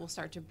festival will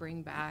start to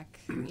bring back.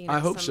 I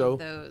hope some so. Of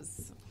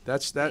those.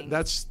 That's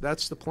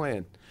the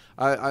plan.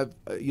 I've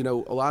a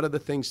lot of the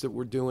things that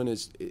we're doing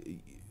is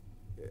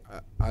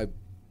I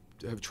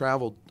have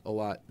traveled a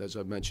lot, as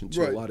I've mentioned,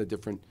 to a lot of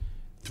different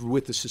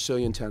with the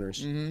Sicilian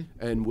Tenors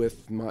and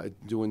with my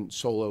doing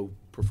solo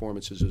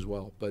performances as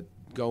well. But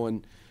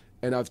going,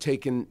 and I've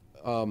taken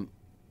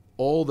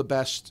all the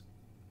best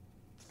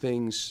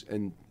things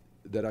and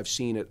that I've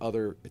seen at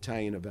other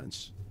Italian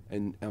events,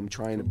 and I'm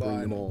trying to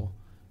bring them all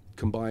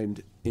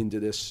combined into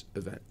this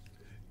event.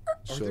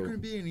 Are there going to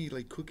be any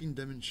cooking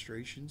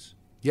demonstrations?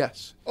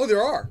 Yes. Oh,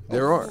 there are.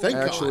 There are. Thank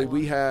Actually, God.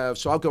 we have.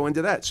 So I'll go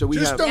into that. So we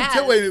Just have. don't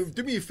tell. Wait,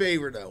 do me a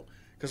favor though,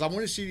 because I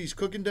want to see these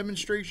cooking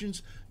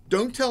demonstrations.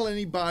 Don't tell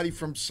anybody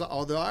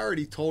although I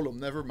already told them,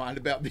 never mind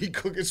about me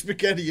cooking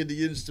spaghetti in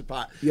the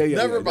Instapot.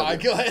 Never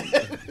mind. Go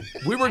ahead.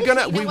 We were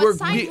gonna.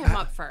 Sign him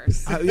up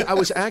first. I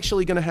was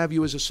actually gonna have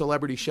you as a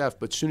celebrity chef,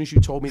 but as soon as you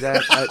told me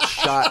that, I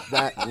shot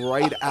that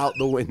right out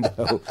the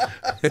window.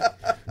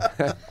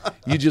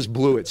 You just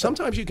blew it.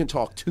 Sometimes you can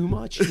talk too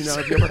much. You know,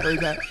 have you ever heard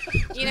that?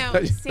 You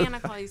know, Santa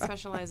Claus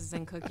specializes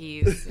in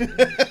cookies.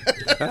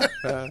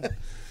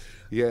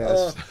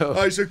 Yes. All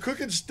right, so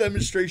cooking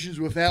demonstrations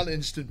without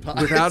Instant Pot.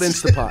 Without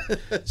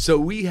Instapot. So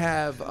we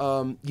have,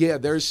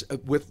 there's,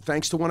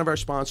 thanks to one of our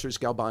sponsors,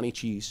 Galbani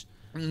Cheese.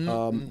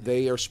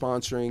 They are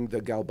sponsoring the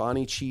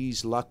Galbani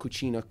Cheese La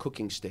Cucina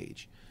cooking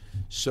stage.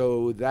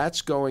 So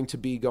that's going to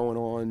be going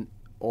on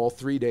all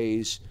 3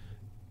 days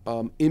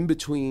in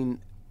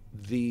between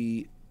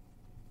the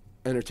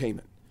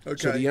entertainment.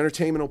 Okay. So the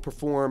entertainment will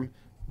perform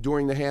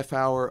during the half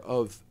hour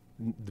of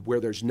where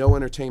there's no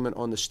entertainment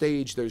on the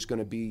stage. There's going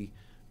to be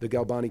the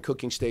Galbani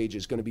cooking stage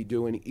is going to be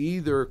doing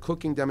either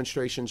cooking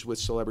demonstrations with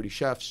celebrity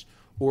chefs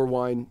or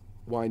wine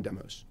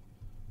demos.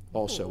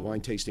 Also, wine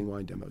tasting,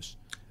 wine demos.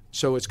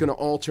 So it's going to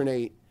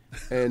alternate.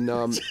 And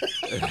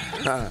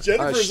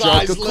Jennifer's struck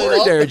eyes a lit chord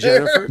up there,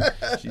 Jennifer.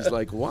 She's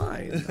like,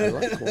 wine. I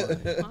like wine.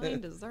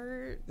 Wine,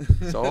 dessert.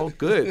 It's all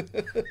good.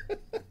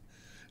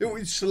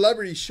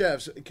 Celebrity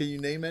chefs, can you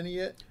name any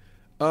yet?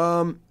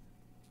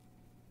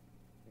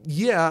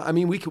 Yeah, I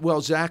mean, we could.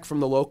 Well, Zach from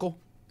the local.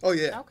 Oh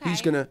yeah. Okay.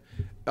 He's gonna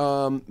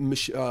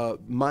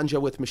Manja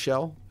with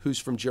Michelle, who's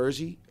from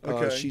Jersey.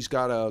 Okay. She's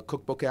got a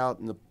cookbook out,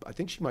 and I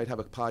think she might have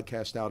a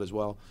podcast out as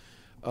well.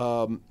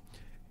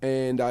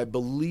 And I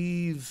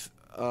believe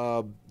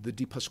the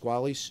Di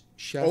Pasquale's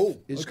chef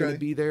is going to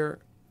be there.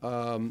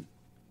 And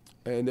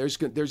there's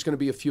going to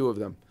be a few of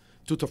them.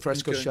 Tutto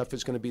Fresco chef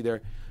is going to be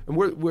there,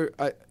 and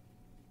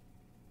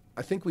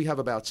I think we have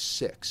about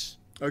 6.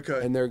 Okay.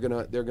 And they're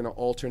gonna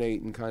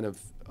alternate and kind of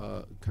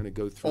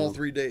go through all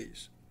 3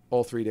 days.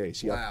 All 3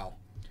 days. Yeah. Wow.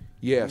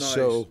 Yeah. Nice.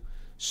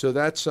 So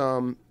that's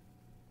kind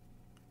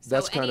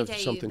any of day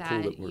something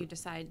cool that you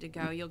decide to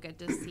go, you'll get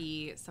to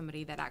see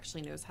somebody that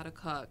actually knows how to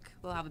cook.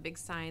 We'll have a big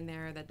sign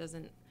there that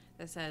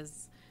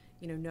says,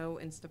 no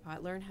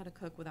Instapot. Learn how to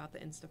cook without the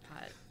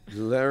Instapot.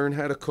 Learn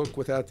how to cook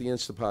without the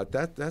Instapot.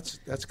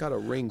 That's got a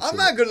ring to it. I'm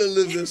not going to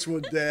live this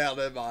one down,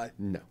 am I?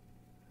 No.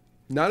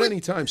 Not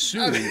anytime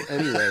soon,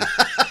 anyway.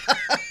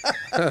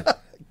 I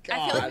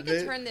feel like we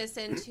could turn this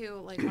into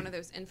like one of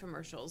those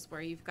infomercials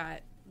where you've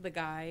got the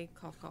guy,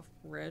 cough, cough,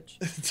 rich,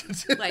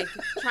 like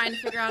trying to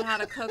figure out how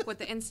to cook with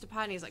the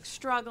Instapot, and he's like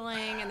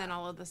struggling, and then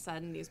all of a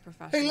sudden these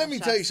professional Hey, let me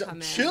chefs tell you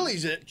come something. in.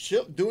 Chili's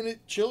doing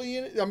it chili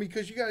in it. I mean,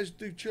 because you guys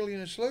do chili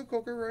in a slow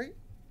cooker, right?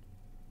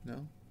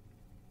 No.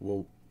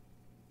 Well,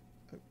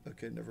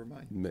 Okay, never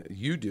mind.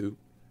 you do.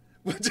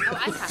 Oh,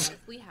 I have.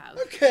 We have.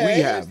 Okay.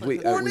 We have.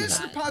 Or an we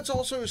Instapot's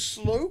also a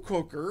slow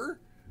cooker.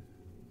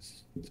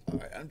 All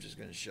right, I'm just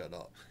going to shut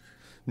up.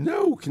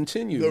 No,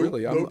 continue. Nope,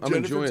 really, nope, I'm Jennifer,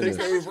 enjoying take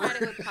this. over. I've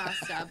tried it with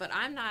pasta, but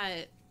I'm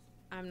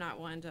not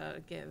one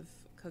to give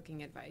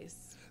cooking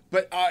advice.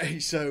 But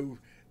so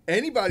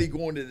anybody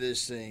going to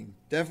this thing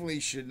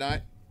definitely should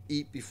not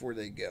eat before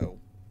they go.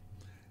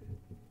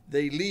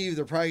 They leave,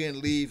 they're probably going to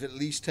leave at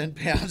least 10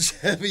 pounds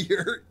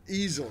heavier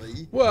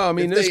easily. Well, I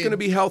mean, If there's they- going to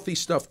be healthy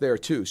stuff there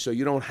too, so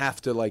you don't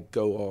have to like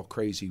go all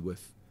crazy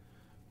with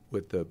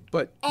the.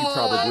 But you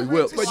probably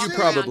will. But you Walk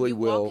probably around, you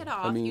will. Walk it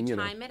off, I mean, you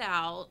know. time it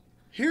out.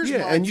 Here's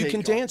Yeah, my and you take can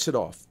on it. dance it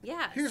off.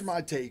 Yeah. Here's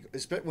my take.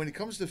 When it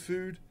comes to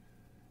food,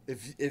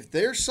 if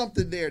there's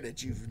something there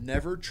that you've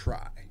never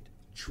tried,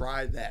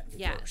 try that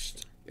Yes.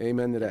 first.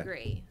 Amen to that.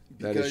 Agree.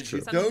 That is Because true.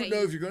 you Something don't that know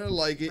you- if you're going to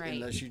like it Right.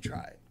 unless you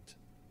try it.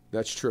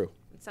 That's true.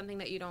 It's something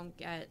that you don't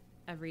get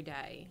every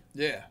day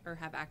Yeah. or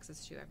have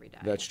access to every day.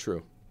 That's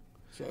true.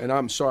 So, And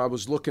I'm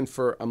looking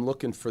for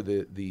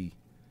the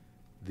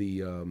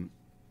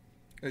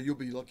you'll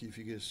be lucky if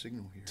you get a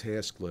signal here.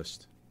 task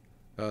list.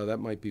 That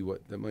might be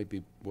what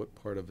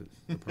part of it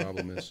the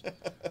problem is,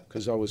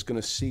 because I was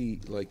going to see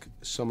like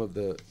some of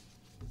the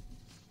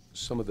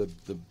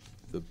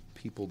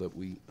people that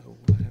we. Oh,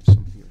 I have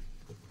some here.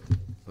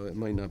 It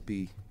might not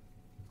be.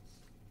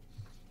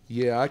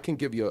 Yeah, I can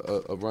give you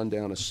a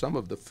rundown of some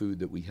of the food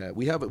that we have.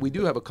 We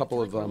do have a couple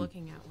Like of. we're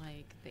looking at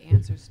like the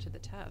answers to the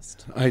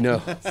test. I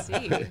know. Let's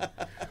see.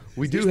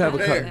 We do have a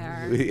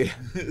There.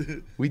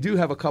 couple. We do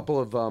have a couple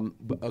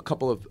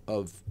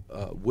of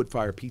wood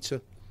fire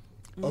pizza.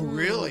 Oh,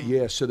 really?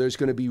 Yeah, so there's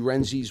going to be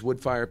Renzi's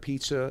wood fire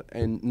pizza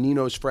and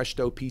Nino's fresh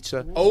dough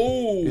pizza.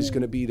 Oh. Is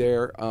going to be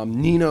there.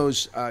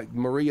 Nino's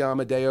Maria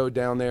Amadeo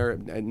down there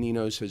at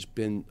Nino's has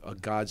been a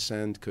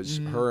godsend because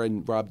her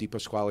and Rob Di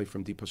Pasquale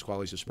from Di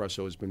Pasquale's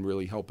Espresso has been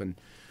really helping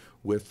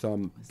with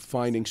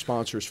finding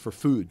sponsors for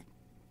food.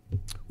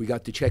 We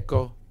got the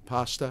Checo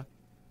pasta,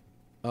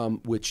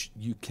 which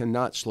you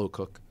cannot slow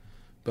cook,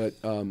 but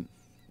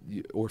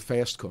or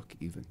fast cook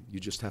even. You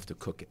just have to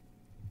cook it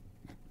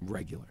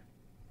regular.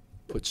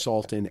 Put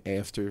salt in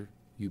after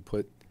you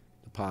put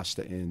the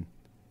pasta in,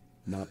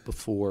 not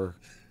before.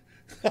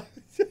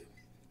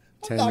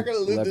 I'm not going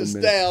to live 11 this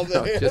minutes.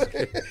 down. No, just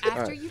kidding.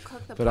 After you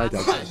cook the But I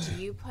pasta, digress.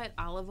 do you put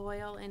olive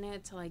oil in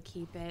it to like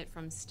keep it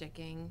from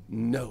sticking?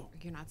 No.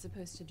 You're not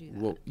supposed to do that.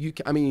 Well, you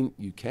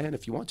can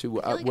if you want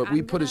to. I feel like What we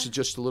I'm put is gonna-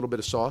 just a little bit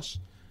of sauce.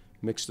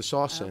 Mix the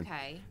sauce in,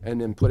 Okay.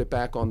 and then put it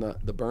back on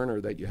the burner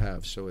that you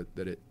have so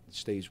that it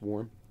stays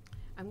warm.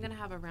 I'm gonna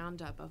have a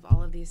roundup of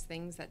all of these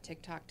things that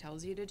TikTok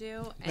tells you to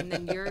do, and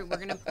then we're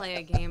gonna play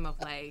a game of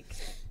like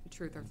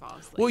truth or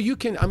false. Like, Well, you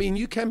can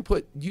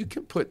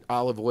put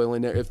olive oil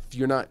in there if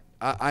you're not.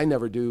 I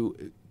never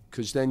do,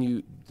 because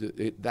then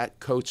that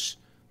coats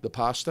the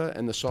pasta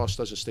and the sauce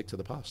doesn't stick to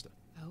the pasta.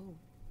 oh,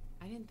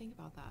 I didn't think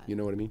about that. You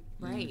know what I mean?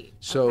 Right.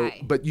 So,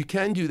 okay. but you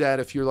can do that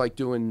if you're like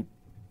doing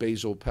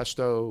basil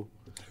pesto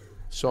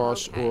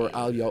sauce or Okay.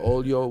 aglio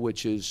olio,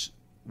 which is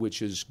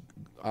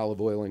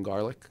olive oil and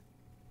garlic.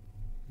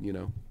 You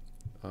know,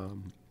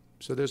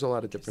 so there's a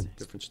lot of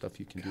different stuff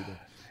you can do there.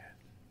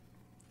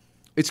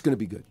 It's going to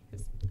be good.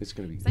 It's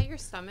going to be Is good. that your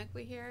stomach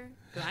we hear?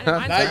 'Cause I know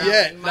mine's Not yet.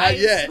 growling. Not My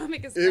yet.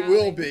 stomach is It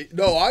will growling. be.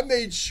 No, I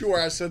made sure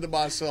I said to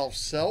myself,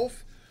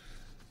 self,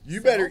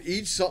 you better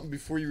eat something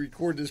before you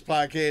record this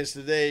podcast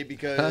today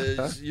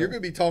because you're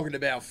going to be talking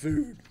about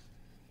food.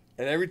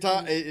 And every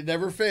time, it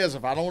never fails.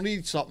 If I don't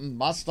eat something,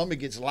 my stomach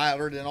gets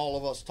louder than all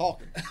of us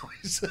talking.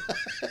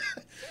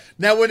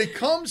 Now, when it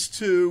comes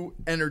to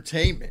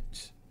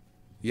entertainment,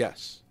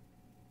 Yes.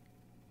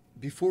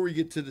 before we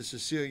get to the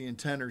Sicilian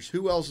Tenors,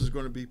 who else is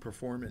going to be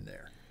performing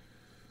there?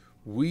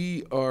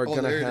 We are Oh,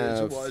 going there to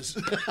have. it is.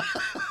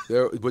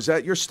 It was. Was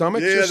that your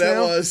stomach Yeah, just that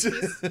now? was.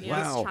 Yes,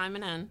 Wow.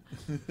 chiming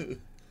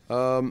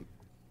in.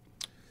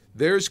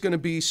 There's going to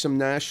be some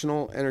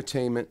national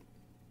entertainment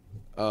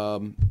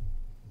and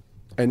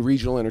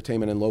regional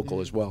entertainment and local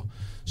as well.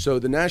 So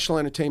the national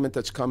entertainment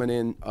that's coming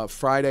in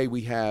Friday,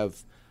 we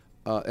have,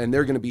 and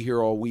they're going to be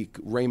here all week.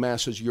 Ray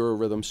Massa's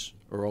Eurorhythms,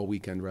 or all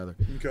weekend rather.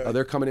 Okay.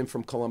 They're coming in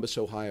from Columbus,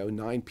 Ohio.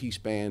 9-piece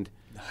band.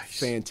 Nice.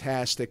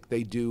 Fantastic.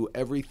 They do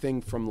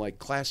everything from like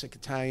classic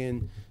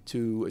Italian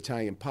to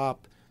Italian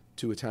pop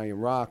to Italian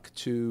rock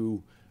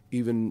to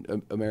even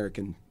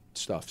American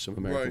stuff, some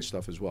American Right.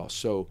 stuff as well.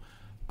 So,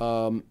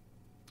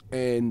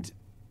 and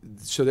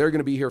so they're going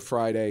to be here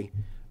Friday.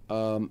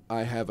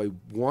 I have a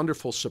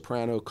wonderful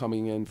soprano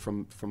coming in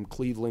from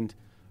Cleveland,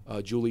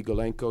 Julie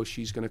Golenko.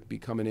 She's going to be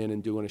coming in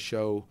and doing a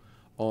show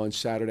on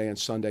Saturday and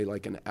Sunday,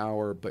 like an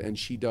hour. And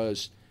she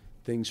does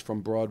things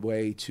from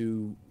Broadway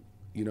to,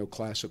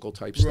 classical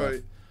type stuff.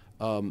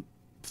 Right.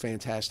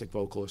 Fantastic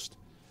vocalist.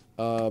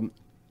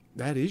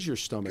 That is your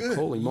stomach. Good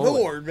Holy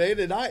moly! Lord, man,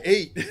 and I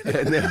ate.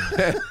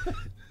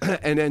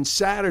 And then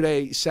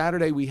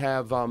Saturday we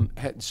have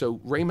so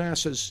Ray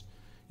Massa's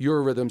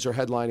Eurorhythms are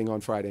headlining on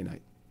Friday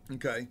night.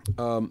 Okay.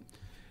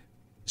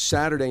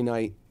 Saturday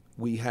night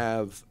we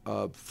have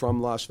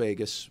from Las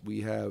Vegas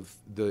we have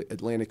the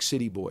Atlantic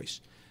City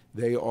Boys.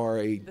 They are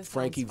a This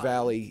Frankie sounds fun.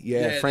 Valley,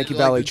 Yeah, Frankie like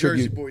Valley the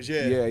Jersey tribute. Boys,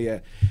 yeah. yeah.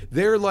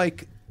 They're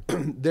like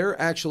they're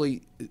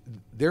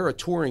a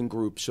touring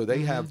group. So they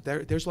have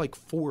there's like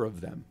 4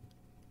 of them.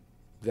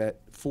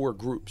 4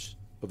 groups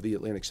of the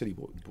Atlantic City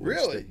Boys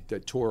Really?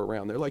 that tour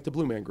around. They're like the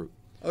Blue Man Group.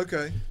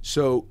 Okay.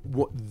 So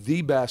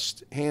the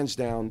best, hands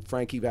down,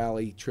 Frankie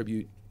Valley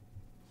tribute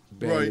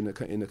band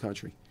Right. in the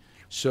country.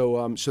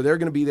 So so they're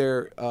going to be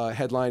there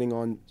headlining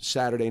on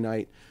Saturday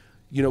night.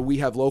 We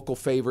have local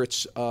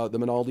favorites. The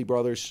Minaldi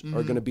brothers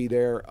are going to be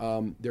there.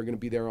 They're going to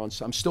be there on.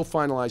 I'm still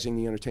finalizing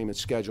the entertainment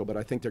schedule, but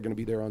I think they're going to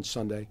be there on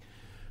Sunday.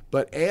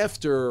 But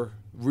after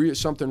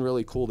something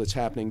really cool that's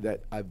happening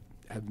that I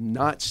have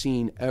not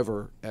seen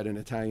ever at an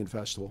Italian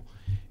festival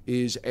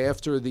is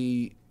after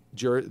the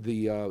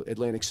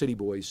Atlantic City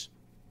Boys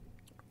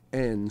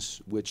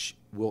ends, which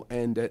will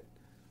end at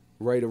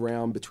right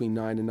around between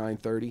 9 and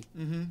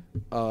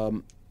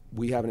 9:30.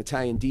 We have an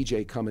Italian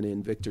DJ coming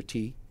in, Victor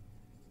T.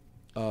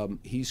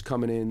 He's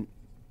coming in,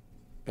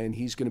 and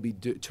he's going to be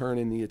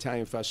turning the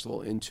Italian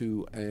festival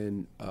into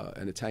an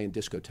Italian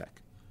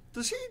discotheque.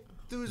 Does he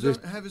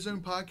have his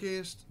own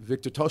podcast?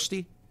 Victor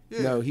Tosti?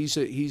 Yeah. No, he's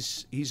a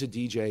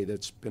DJ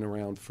that's been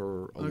around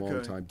for a long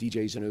Okay. time.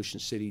 DJs in Ocean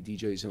City,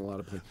 DJs in a lot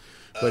of places.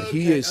 But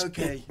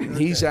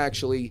he's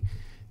actually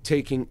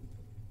taking,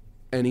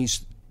 and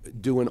he's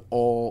doing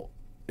all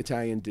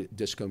Italian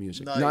disco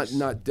music, Nice.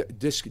 not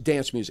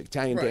dance music,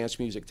 Italian Right. dance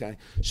music.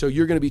 So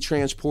you're going to be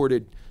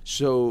transported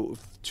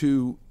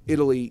to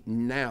Italy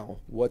now,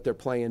 what they're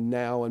playing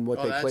now and what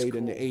Oh, they that's played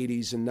in the cool.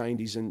 80s and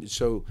 90s, and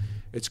so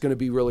it's going to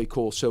be really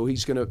cool. So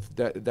he's going to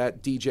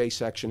that DJ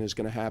section is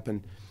going to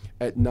happen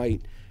at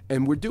night,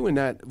 and we're doing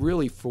that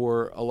really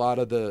for a lot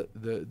of the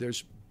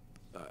there's.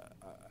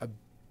 I've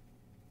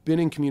been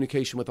in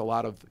communication with a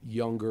lot of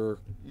younger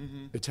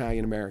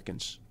Italian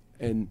Americans,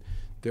 and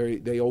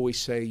they always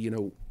say,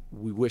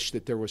 we wish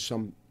that there was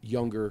some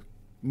younger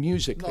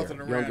music Nothing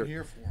there. around Younger.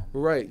 here for him.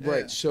 Right, Yeah.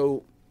 right.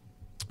 So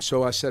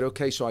I said,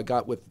 okay. So I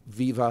got with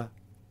Viva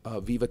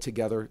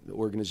Together, the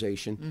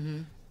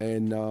organization,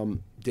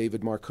 and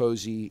David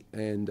Marcosi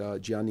and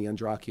Gianni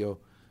Andracchio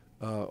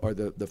are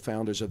the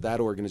founders of that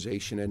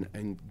organization,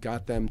 and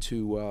got them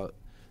to.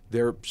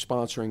 They're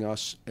sponsoring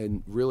us,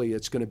 and really,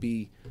 it's going to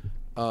be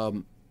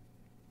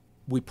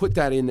we put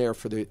that in there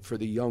for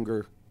the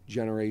younger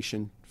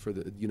generation, for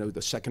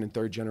the second and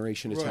third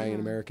generation Italian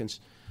Americans,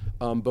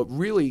 but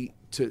really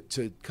to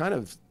kind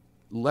of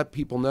let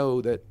people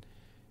know that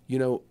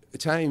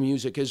Italian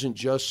music isn't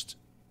just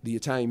the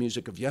Italian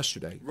music of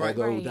yesterday,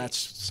 although that's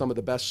some of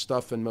the best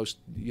stuff and most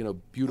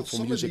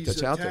beautiful music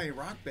that's out there. Italian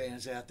rock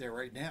bands out there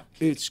right now.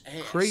 It's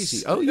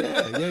crazy. Oh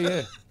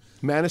yeah.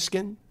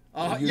 Maneskin.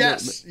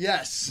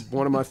 Yes.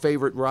 One of my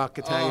favorite rock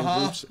Italian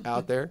groups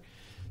out there.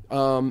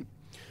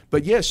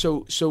 But yeah,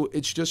 so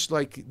it's just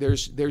like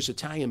there's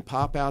Italian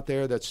pop out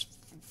there that's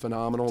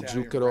phenomenal,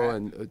 Zucchero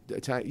and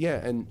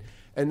Italian,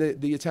 and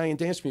the Italian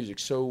dance music.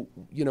 So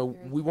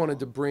we wanted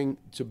to bring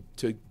to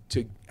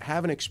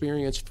have an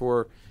experience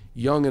for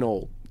young and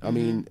old. I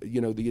mean,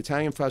 the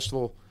Italian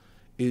festival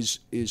is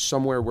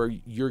somewhere where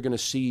you're going to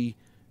see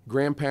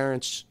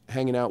grandparents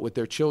hanging out with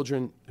their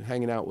children,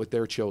 hanging out with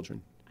their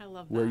children. I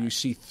love that. Where you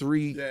see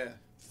three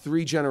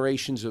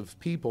generations of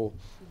people,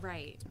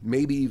 right?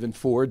 Maybe even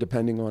four,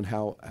 depending on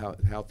how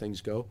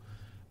things go.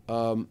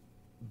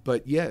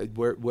 But yeah,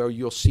 where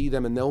you'll see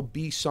them, and there'll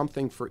be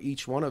something for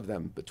each one of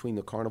them, between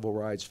the carnival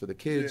rides for the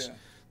kids,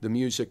 the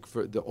music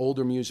for the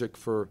older music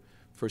for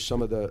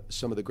some of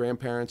the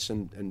grandparents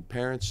and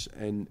parents,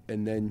 and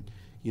then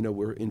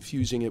we're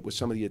infusing it with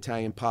some of the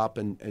Italian pop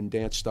and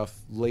dance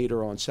stuff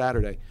later on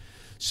Saturday.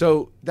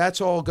 So that's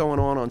all going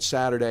on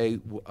Saturday,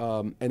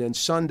 and then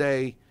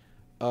Sunday,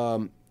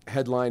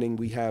 headlining,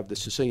 we have the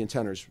Sicilian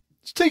Tenors.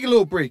 Let's take a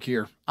little break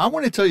here. I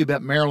want to tell you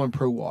about Maryland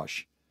Pro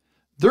Wash.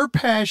 Their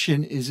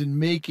passion is in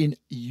making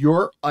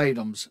your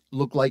items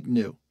look like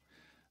new.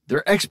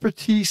 Their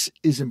expertise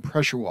is in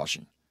pressure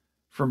washing.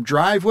 From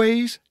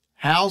driveways,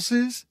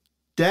 houses,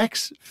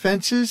 decks,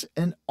 fences,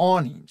 and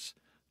awnings,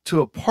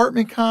 to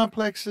apartment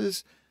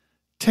complexes,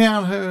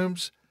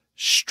 townhomes,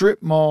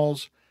 strip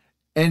malls,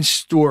 and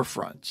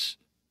storefronts.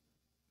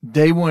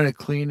 They want to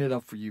clean it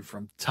up for you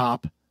from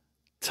top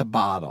to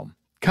bottom.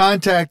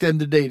 Contact them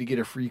today to get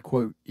a free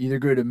quote. Either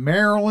go to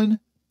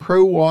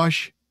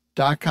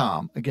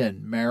MarylandProWash.com.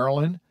 Again,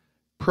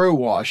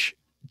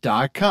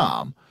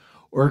 MarylandProWash.com,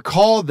 or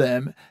call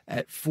them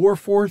at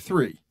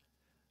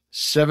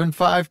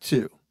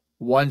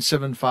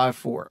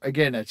 443-752-1754.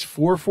 Again, that's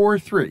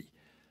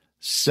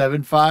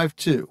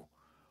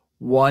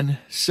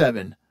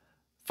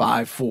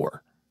 443-752-1754.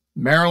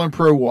 Maryland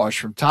Pro Wash,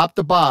 from top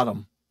to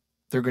bottom,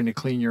 they're going to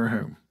clean your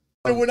home.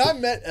 When I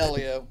met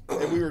Elio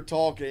and we were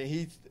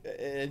talking,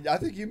 and I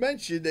think you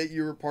mentioned that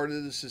you were part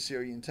of the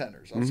Sicilian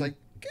Tenors. I was like,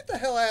 get the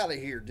hell out of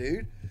here,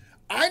 dude.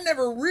 I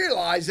never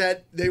realized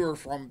that they were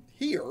from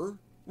here.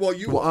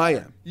 Well, I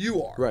am.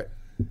 You are. Right.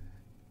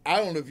 I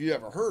don't know if you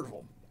ever heard of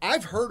them.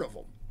 I've heard of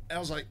them. And I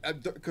was like,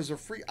 because they're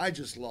free. I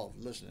just love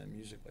listening to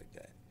music like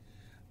that.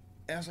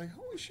 And I was like,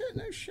 holy shit,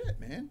 no shit,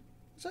 man.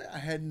 It's like, I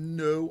had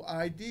no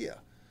idea.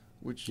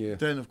 Which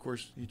then, of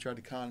course, he tried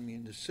to con me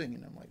into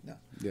singing. I'm like, no.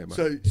 Yeah.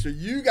 So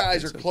you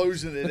guys are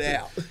closing it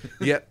out.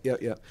 Yeah.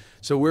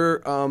 So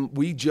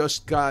we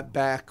just got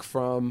back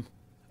from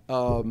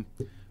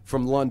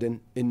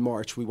London in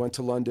March. We went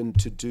to London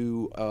to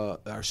do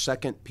our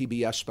second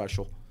PBS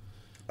special.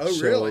 Oh,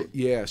 really?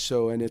 Yeah.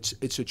 So, and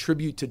it's a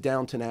tribute to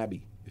Downton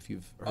Abbey. If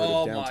you've heard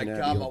of Downton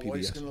Abbey on PBS. My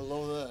wife's gonna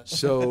love that.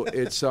 So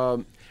it's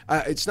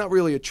not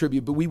really a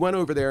tribute, but we went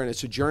over there, and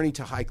it's a journey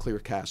to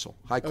Highclere Castle.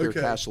 Highclere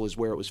Castle is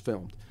where it was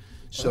filmed.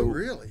 So,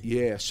 really?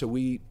 Yeah. So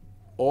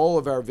all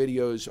of our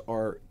videos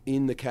are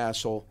in the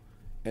castle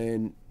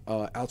and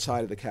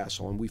outside of the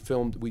castle, and we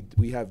filmed.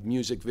 We have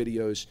music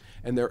videos,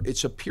 and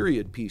it's a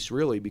period piece,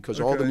 really, because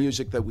all the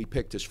music that we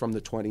picked is from the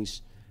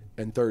 20s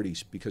and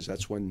 30s, because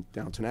that's when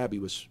Downton Abbey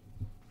was.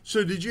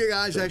 So did you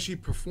guys actually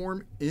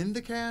perform in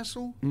the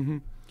castle? Mm-hmm.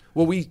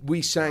 Well,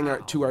 we sang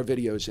to our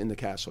videos in the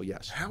castle.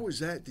 Yes. How was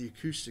that? The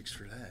acoustics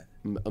for that?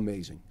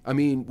 Amazing. I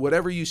mean,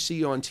 whatever you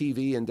see on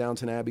TV in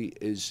Downton Abbey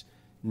is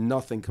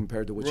nothing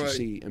compared to what you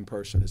see in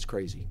person. It's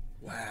crazy.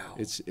 Wow.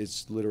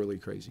 It's literally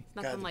crazy.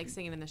 It's nothing like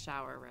singing in the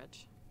shower,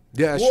 Rich.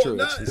 Yeah, it's true.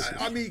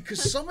 I mean,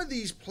 because some of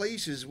these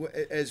places,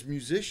 as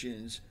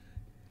musicians,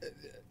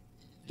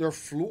 they're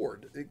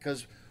floored.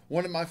 Because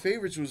one of my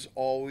favorites was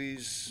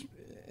always,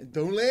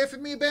 don't laugh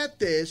at me about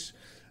this,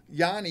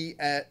 Yanni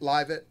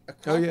live at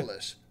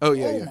Acropolis. Oh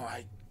yeah. Oh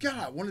my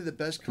God, one of the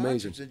best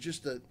concerts. Amazing. And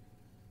just the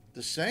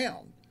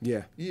sound.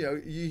 Yeah.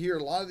 You hear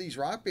a lot of these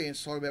rock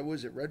bands talk about, what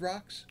is it, Red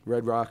Rocks?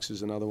 Red Rocks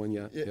is another one,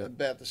 yeah.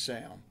 About the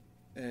sound.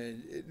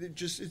 And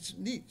it's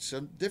neat.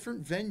 Some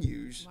different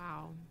venues.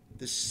 Wow.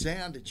 The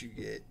sound that you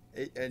get.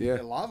 And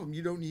a lot of them,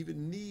 you don't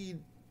even need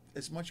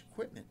as much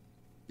equipment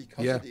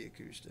because of the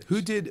acoustics.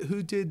 Who did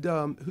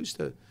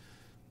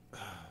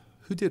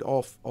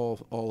all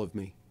of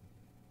me?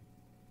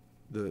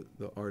 The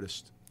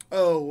artist.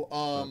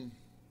 John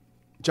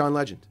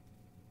Legend.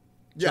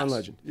 Yes. John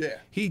Legend. Yeah.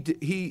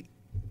 He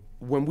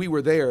when we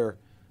were there,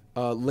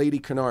 Lady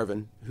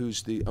Carnarvon,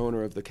 who's the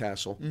owner of the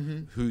castle,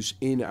 who's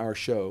in our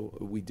show,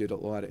 we did a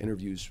lot of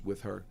interviews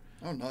with her.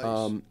 Oh,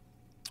 nice.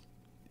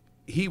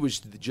 He was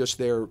just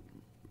there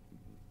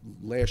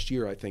last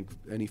year, I think,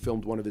 and he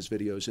filmed one of his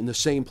videos in the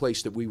same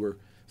place that we were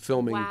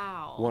filming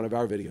Wow. one of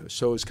our videos.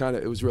 So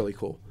it was really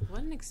cool.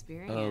 What an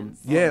experience.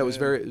 Yeah, it was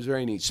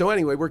very neat. So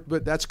anyway,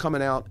 but that's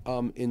coming out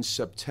in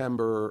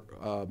September.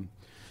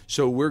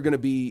 So we're going to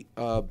be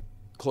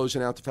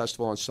closing out the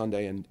festival on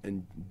Sunday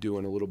and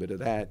doing a little bit of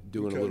that,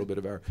 doing a little bit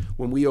of our.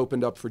 When we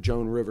opened up for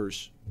Joan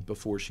Rivers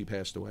before she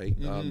passed away,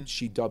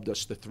 she dubbed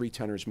us the Three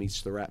Tenors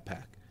meets the Rat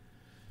Pack.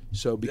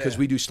 So because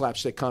we do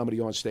slapstick comedy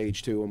on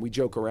stage too, and we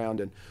joke around,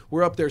 and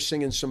we're up there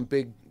singing some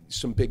big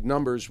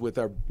numbers with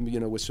our,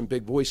 with some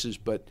big voices,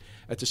 but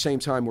at the same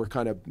time we're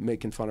kind of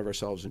making fun of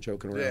ourselves and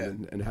joking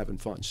around and having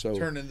fun. So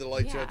turning the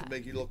lights out to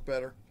make you look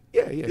better.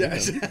 Yeah.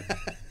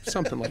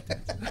 Something like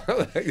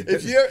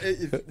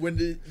that.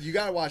 You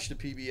got to watch the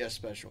PBS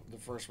special, the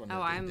first one.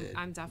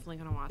 I'm definitely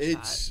gonna watch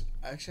that.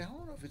 Actually, I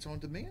don't know if it's on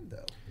demand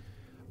though.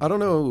 I don't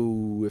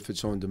know if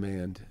it's on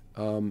demand,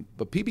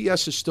 but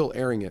PBS is still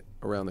airing it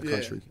around the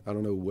country. I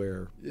don't know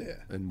where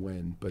and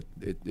when, but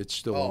it's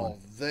still on.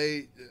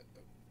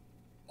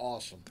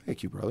 Awesome.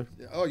 Thank you, brother.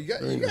 Oh, you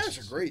guys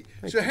are great.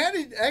 So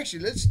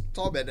let's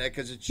talk about that,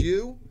 because it's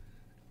you,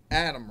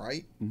 Adam,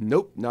 right?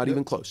 Nope, not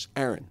even close.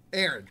 Aaron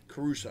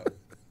Caruso.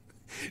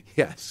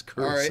 Yes,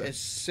 Caruso. All right, and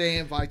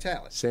Sam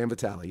Vitale.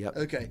 Yep.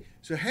 Okay,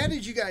 so how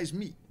did you guys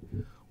meet?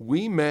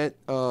 We met,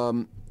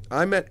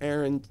 I met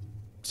Aaron.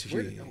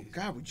 Oh,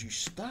 God, would you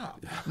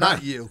stop?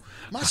 Not you.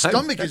 My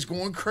stomach is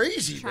going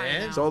crazy,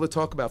 man. It's all the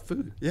talk about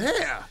food.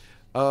 Yeah.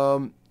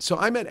 So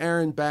I met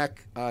Aaron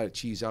back, I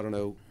don't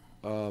know,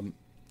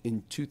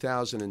 in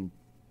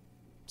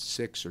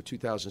 2006 or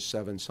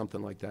 2007,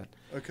 something like that.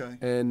 Okay.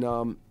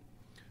 And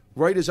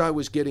right as I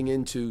was getting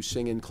into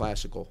singing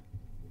classical,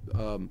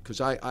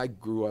 because I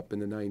grew up in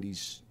the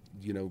 90s,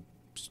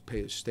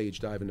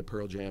 stage diving to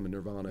Pearl Jam and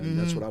Nirvana, and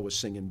that's what I was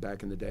singing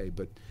back in the day.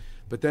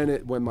 But then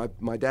when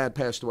my dad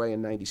passed away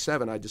in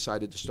 97, I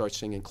decided to start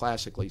singing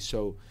classically.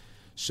 So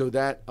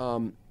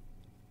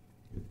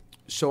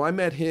I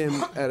met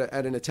him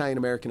at an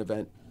Italian-American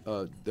event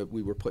that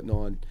we were putting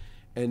on.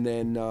 And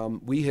then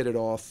we hit it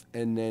off,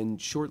 and then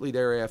shortly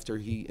thereafter,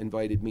 he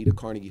invited me to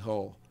Carnegie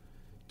Hall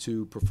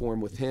to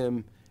perform with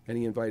him, and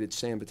he invited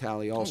Sam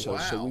Vitale also. Oh, wow.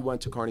 So we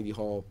went to Carnegie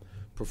Hall,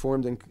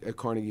 performed at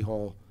Carnegie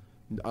Hall.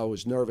 I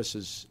was nervous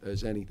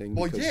as anything.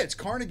 Well, it's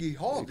Carnegie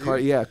Hall,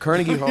 dude.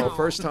 Carnegie Hall.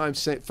 First time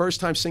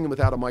singing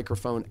without a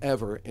microphone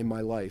ever in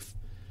my life,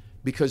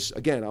 because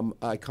again,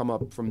 I come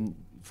up from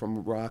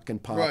rock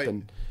and pop, right.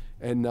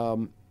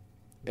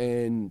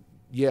 and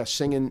yeah,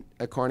 singing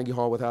at Carnegie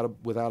Hall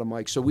without a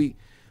mic. So we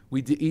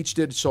each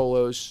did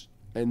solos,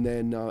 and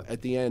then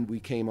at the end we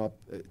came up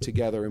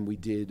together and we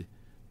did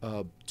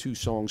 2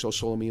 songs, O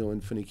Sole Mio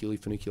and Funiculi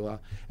Funicula,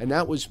 and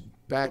that was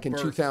back in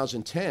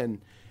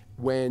 2010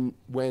 when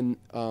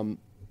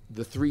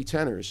the Three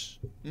Tenors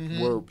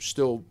were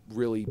still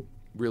really,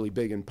 really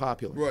big and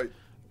popular. Right.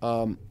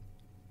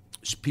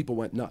 People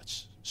went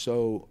nuts.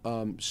 So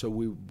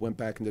we went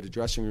back into the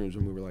dressing rooms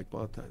and we were like,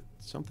 well,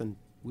 something.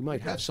 We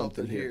might have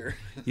something here.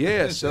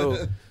 Yeah, so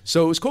it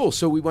was cool.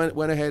 So we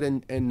went ahead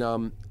and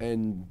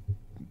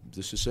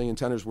the Sicilian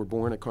Tenors were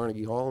born at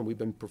Carnegie Hall, and we've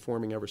been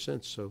performing ever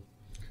since. So,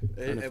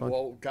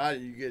 well, God,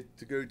 you get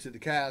to go to the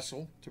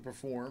castle to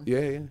perform.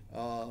 Yeah.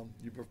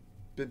 You've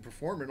been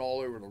performing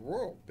all over the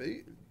world,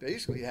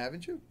 basically,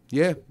 haven't you?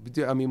 Yeah, we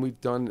did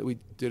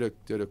a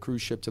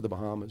cruise ship to the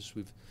Bahamas.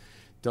 We've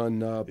done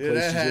places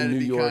that had in New to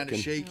be York. Kind of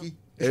shaky.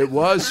 It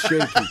was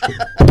shaky.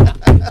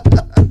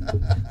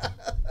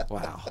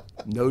 Wow.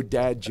 No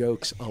dad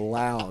jokes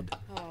allowed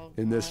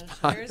in this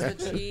podcast. There's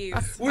the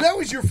cheese. Well, that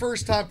was your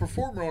first time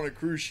performing on a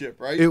cruise ship,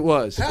 right? It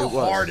was. How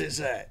hard is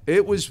that?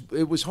 It was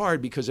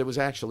hard because it was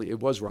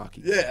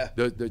rocky. Yeah.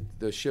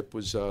 The ship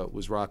was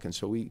rocking.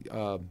 So we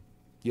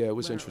it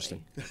was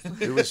interesting.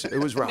 It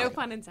was rocking. No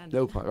pun intended.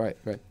 No pun. Right.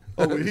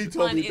 Oh, when he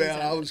told me Pun about it, I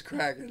intended. was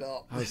cracking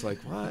up. I was like,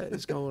 what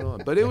is going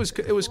on? But it was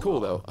cool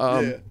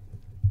though.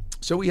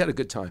 So we had a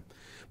good time.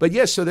 But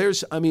yes, so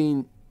there's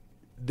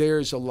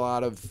a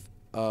lot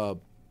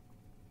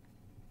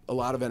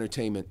of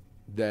entertainment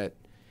that's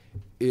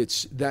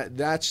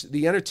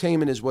the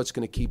entertainment is what's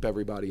going to keep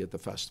everybody at the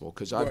festival,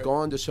 because I've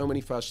gone to so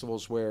many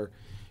festivals where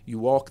you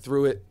walk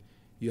through it,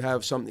 you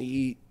have something to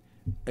eat,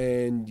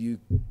 and you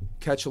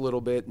catch a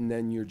little bit, and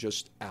then you're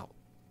just out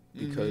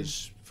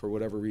because for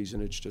whatever reason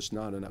it's just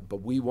not enough.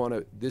 But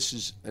this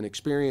is an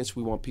experience.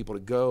 We want people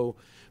to go,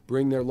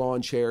 bring their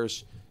lawn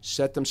chairs,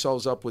 set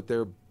themselves up with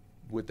their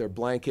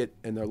blanket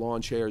and their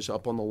lawn chairs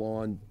up on the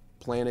lawn,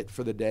 plan it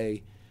for the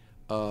day.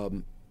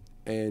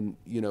 And,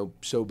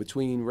 so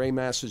between Ray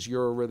Mass's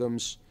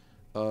Eurorhythms,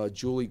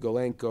 Julie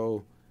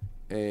Golenko,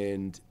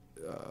 and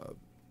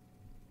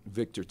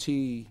Victor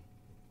T.,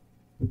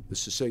 the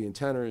Sicilian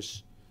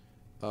Tenors,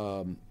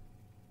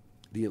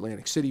 the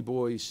Atlantic City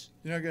Boys,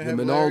 You're not gonna the have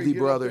Minaldi Larry get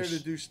brothers. up there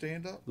to do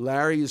stand-up?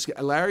 Larry's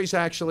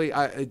actually.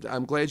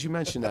 I'm glad you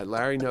mentioned that.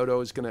 Larry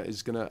Noto is gonna.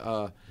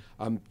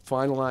 I'm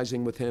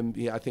finalizing with him.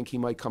 Yeah, I think he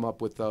might come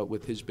up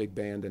with his big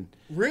band and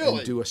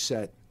do a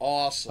set.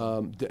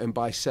 Awesome. And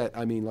by set,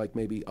 I mean like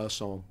maybe a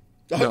song.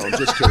 No, I'm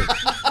just kidding.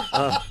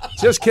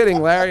 Just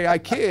kidding, Larry. I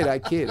kid.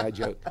 I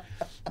joke.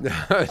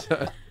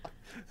 God.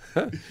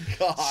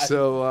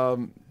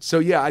 So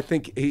yeah, I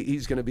think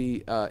he's going to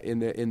be in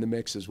the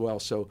mix as well.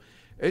 So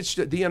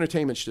the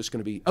entertainment's just going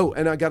to be. Oh,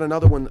 and I got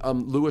another one.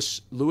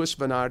 Louis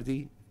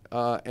Venardi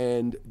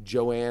and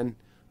Joanne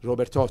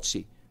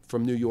Robertozzi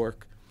from New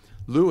York.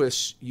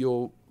 Louis,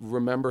 you'll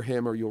remember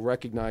him or you'll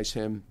recognize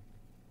him.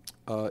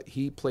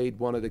 He played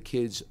one of the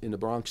kids in The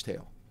Bronx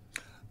Tale.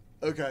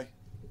 Okay.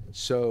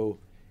 So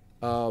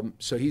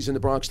he's in The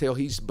Bronx Tale.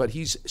 But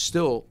he's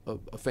still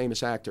a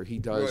famous actor. He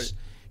does. Right.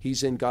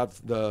 He's in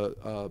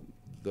the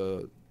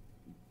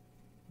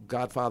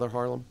Godfather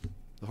Harlem,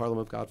 the Harlem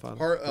of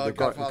Godfather.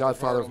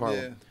 Godfather of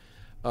Harlem.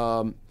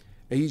 Yeah.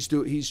 And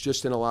he's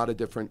just in a lot of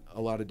different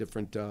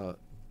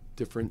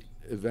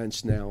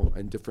events now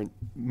and different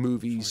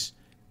movies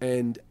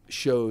and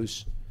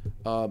shows.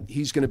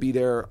 He's going to be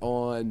there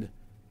on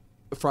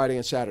Friday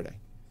and Saturday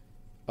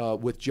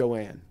with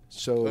Joanne.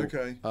 So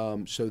okay.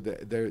 So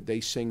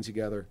they sing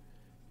together.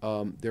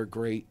 They're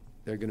great.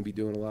 They're going to be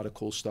doing a lot of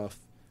cool stuff,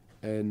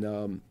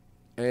 and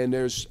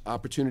there's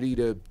opportunity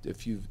to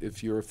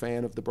if you're a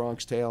fan of The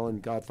Bronx Tale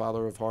and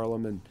Godfather of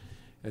Harlem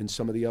and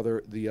some of the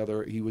other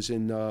he was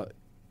in The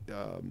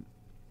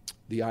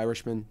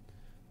Irishman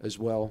as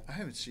well. I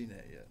haven't seen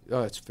that yet.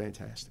 Oh, it's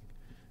fantastic.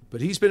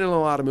 But he's been in a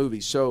lot of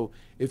movies. So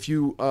if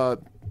you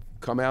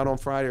come out on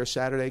Friday or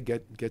Saturday,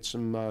 get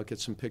some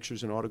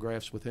pictures and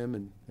autographs with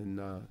him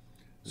and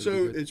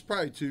so it's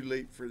probably too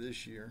late for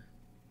this year,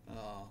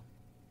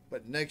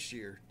 but next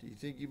year, do you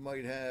think you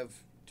might have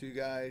two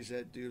guys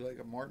that do like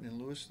a Martin and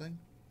Lewis thing?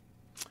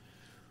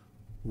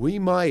 We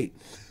might.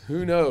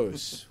 Who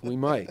knows? We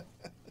might.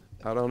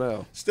 I don't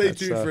know. Stay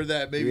tuned for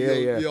that. Maybe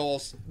you'll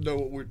know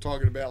what we're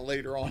talking about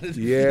later on. In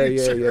the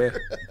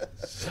future.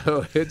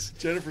 So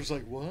Jennifer's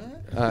like, what?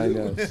 I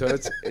know. So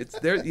it's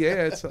there.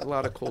 Yeah, it's a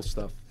lot of cool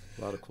stuff.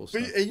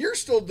 And you're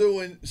still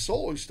doing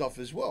solo stuff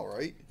as well,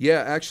 right?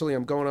 Yeah, actually,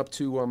 I'm going up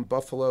to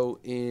Buffalo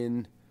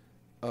in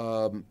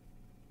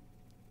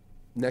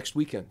next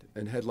weekend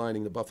and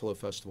headlining the Buffalo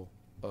Festival.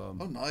 Oh,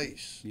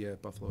 nice. Yeah,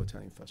 Buffalo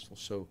Italian Festival.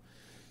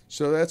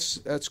 So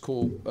that's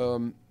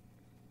cool.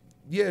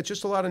 Yeah,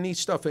 just a lot of neat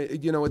stuff.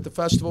 You know, at the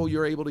festival,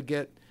 you're able to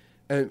get,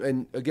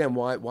 and again,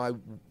 why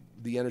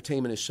the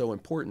entertainment is so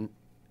important,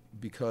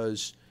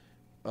 because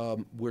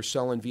we're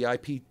selling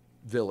VIP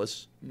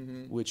villas,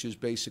 which is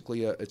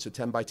basically it's a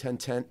 10 by 10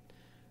 tent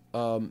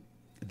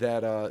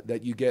that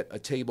you get a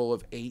table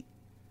of 8.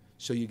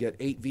 So you get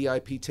 8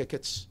 VIP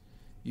tickets.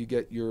 You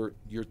get your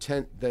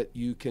tent that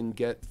you can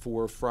get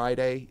for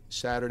Friday,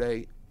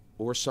 Saturday,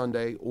 or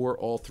Sunday, or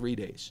all 3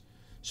 days.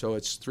 So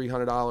it's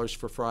 $300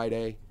 for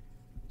Friday,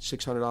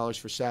 $600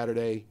 for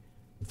Saturday,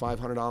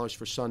 $500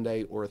 for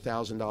Sunday, or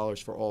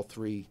 $1,000 for all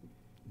 3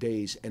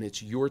 days, and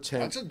it's your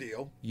tent. That's a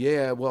deal.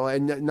 Yeah, well,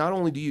 and not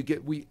only do you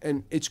get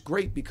and it's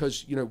great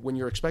because when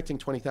you're expecting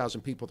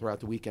 20,000 people throughout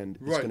the weekend,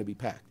 it's going to be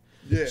packed.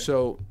 Yeah.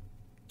 So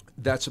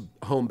that's a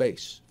home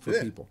base for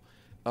people.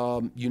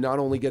 You not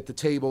only get the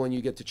table and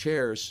you get the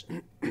chairs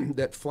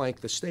that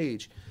flank the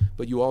stage,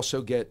 but you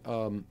also get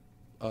a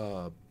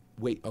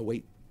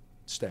wait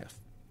staff.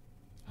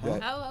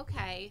 Oh,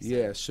 okay.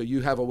 So you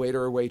have a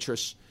waiter or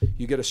waitress.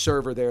 You get a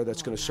server there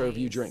that's going to serve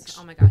you drinks.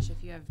 Oh my gosh,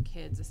 if you have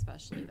kids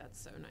especially,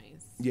 that's so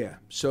nice. Yeah.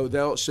 So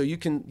you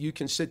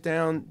can sit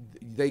down.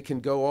 They can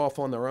go off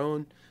on their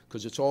own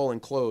because it's all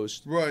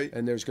enclosed. Right.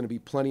 And there's going to be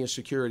plenty of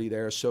security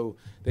there, so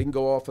they can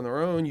go off on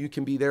their own. You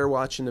can be there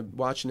watching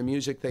the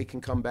music. They can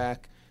come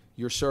back.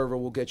 Your server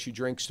will get you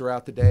drinks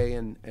throughout the day,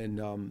 and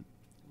wow.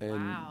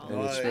 and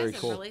it's very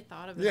cool. Really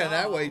thought of it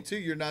that way too.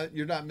 You're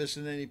not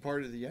missing any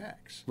part of the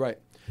acts. Right.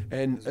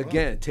 And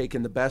again,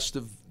 taking the best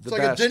of the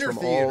like best a dinner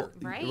from theater.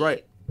 all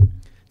right.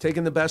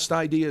 Taking the best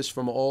ideas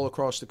from all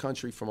across the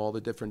country, from all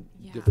the different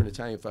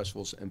Italian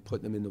festivals, and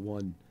putting them into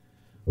one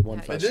festival.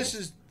 And this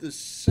is the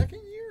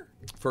second year?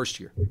 First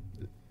year.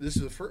 This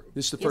is the first.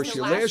 This is the first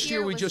year. Last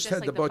year we just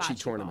had the bocce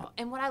tournament.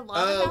 And what I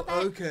love about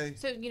that, okay.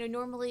 So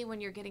normally when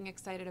you're getting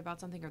excited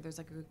about something or there's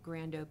like a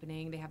grand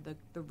opening, they have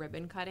the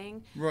ribbon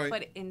cutting. Right.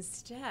 But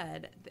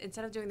instead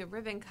of doing the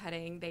ribbon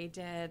cutting, they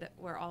did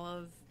where all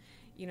of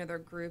their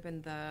group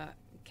and the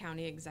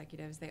county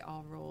executives, they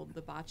all rolled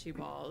the bocce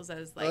balls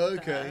as like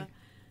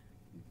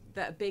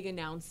the big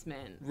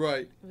announcement.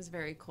 Right. It was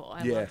very cool.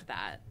 I loved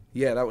that.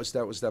 Yeah, that was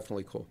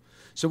definitely cool.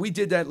 So we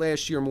did that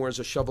last year more as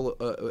a shovel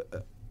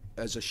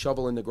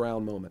in the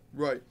ground moment.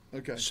 Right.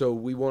 Okay. So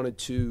we wanted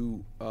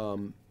to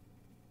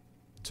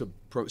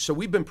so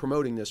we've been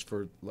promoting this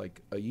for like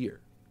a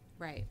year.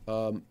 Right.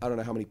 I don't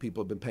know how many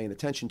people have been paying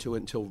attention to it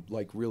until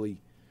like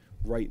really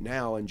right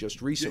now and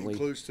just recently.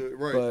 Getting close to it,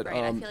 right? But,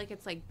 I feel like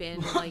it's like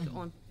been like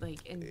on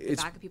like in the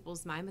back of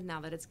people's mind, but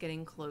now that it's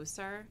getting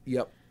closer.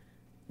 Yep.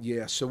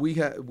 Yeah. So we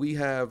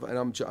have, and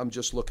I'm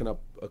just looking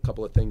up a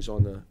couple of things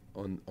on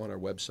our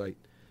website,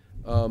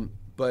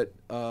 but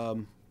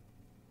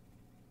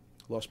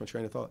lost my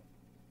train of thought.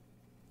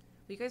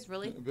 You guys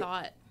really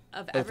thought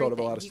of everything. I thought of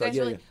a lot of stuff.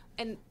 Yeah.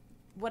 And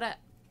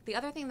the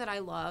other thing that I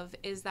love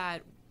is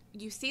that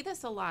you see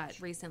this a lot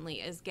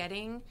recently is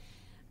getting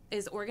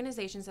is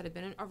organizations that have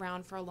been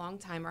around for a long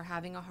time are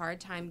having a hard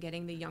time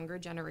getting the younger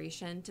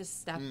generation to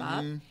step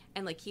up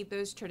and like keep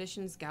those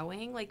traditions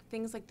going, like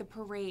things like the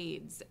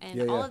parades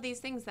and all of these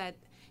things that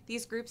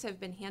these groups have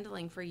been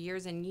handling for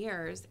years and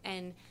years,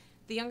 and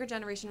the younger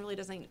generation really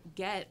doesn't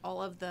get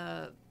all of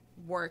the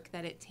work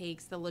that it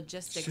takes, the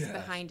logistics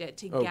behind it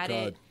to get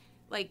it.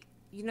 Like,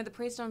 you know, the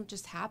parades don't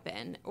just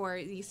happen, or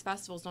these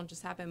festivals don't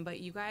just happen, but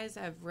you guys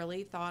have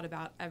really thought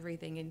about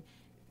everything, and,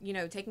 you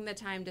know, taking the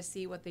time to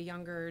see what the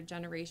younger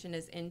generation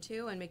is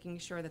into and making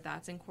sure that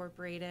that's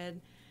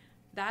incorporated.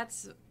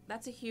 That's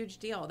a huge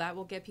deal. That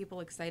will get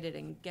people excited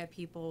and get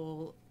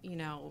people, you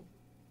know,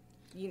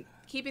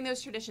 keeping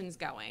those traditions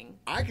going.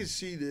 I could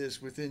see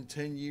this within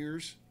 10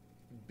 years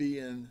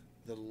being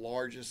the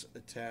largest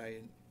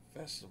Italian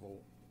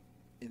festival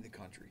in the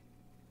country,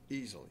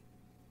 easily.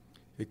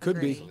 It could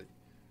be. Easily.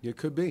 It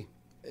could be.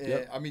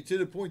 Yep. I mean, to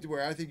the point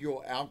where I think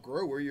you'll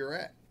outgrow where you're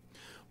at.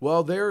 Well,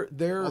 Although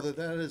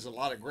that is a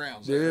lot of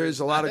grounds. There is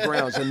a lot of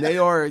grounds, and they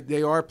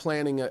are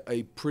planning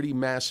a pretty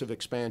massive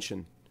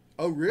expansion.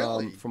 Oh,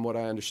 really? From what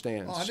I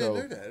understand. Oh, I didn't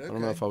know that. Okay. I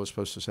don't know if I was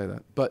supposed to say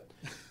that, but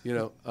you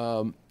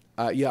know,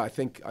 yeah, I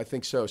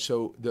think so.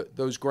 So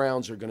those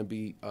grounds are going to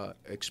be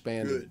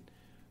expanded.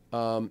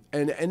 Good.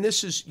 And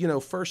this is, you know,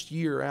 first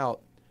year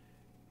out.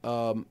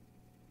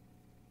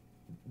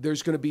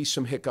 There's going to be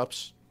some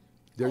hiccups.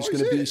 There's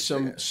going to be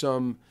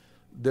some.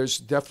 There's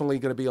definitely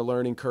going to be a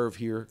learning curve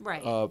here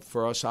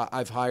for us.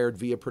 I've hired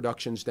Via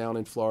Productions down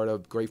in Florida, a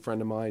great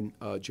friend of mine,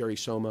 Jerry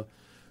Soma,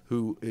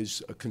 who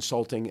is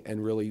consulting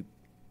and really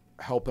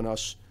helping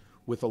us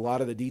with a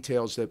lot of the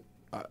details that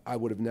I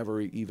would have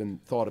never even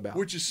thought about.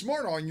 Which is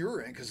smart on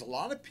your end, because a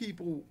lot of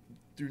people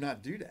do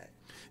not do that.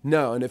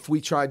 No, and if we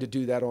tried to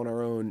do that on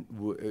our own,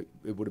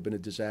 it would have been a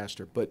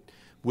disaster. But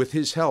with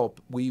his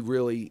help, we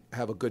really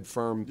have a good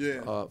firm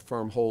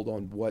hold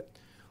on what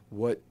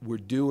we're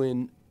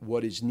doing,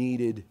 what is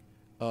needed,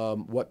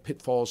 what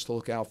pitfalls to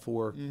look out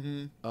for,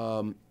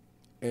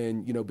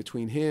 and you know,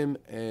 between him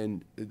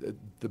and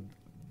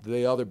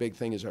the other big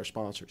thing is our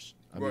sponsors.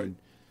 I mean,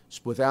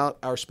 without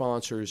our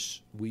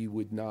sponsors, we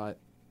would not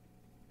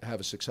have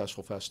a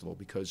successful festival,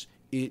 because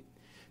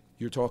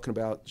you're talking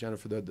about,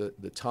 Jennifer,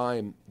 the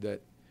time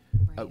that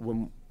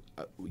when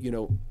you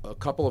know, a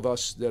couple of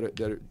us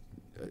that are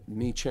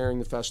me chairing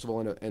the festival,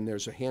 and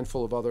there's a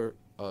handful of other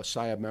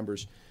SIAB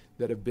members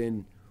that have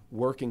been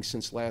working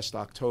since last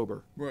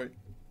October,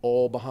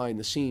 all behind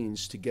the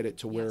scenes to get it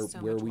to where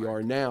we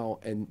are now,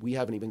 and we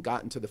haven't even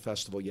gotten to the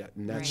festival yet,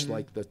 and that's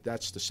like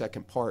that's the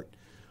second part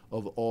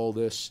of all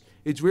this.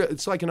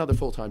 It's like another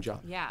full-time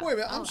job. Yeah. Wait a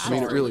minute, I'm sorry. I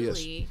mean, it really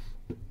is.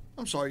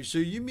 I'm sorry. So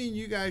you mean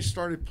you guys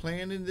started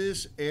planning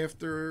this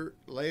after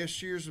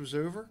last year's was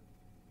over?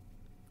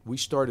 We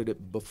started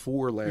it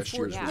before last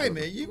year's. Wait a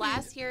minute.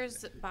 Last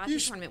year's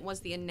bocce tournament was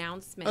the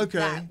announcement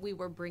that we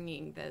were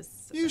bringing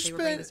this. You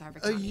spent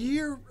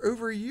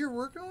over a year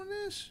working on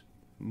this?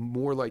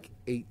 More like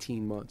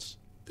 18 months.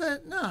 By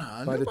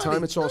the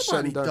time it's all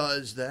said and done. Nobody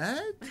does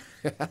that.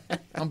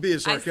 I'm being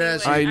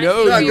sarcastic. I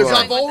know you because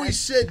are. I've always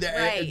said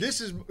that. This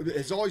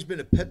has always been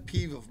a pet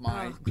peeve of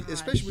mine,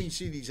 especially when you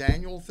see these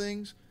annual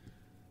things.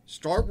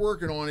 Start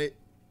working on it.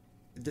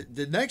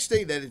 The next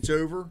day that it's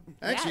over,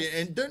 actually,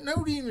 and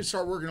don't even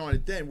start working on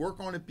it then. Work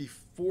on it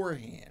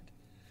beforehand,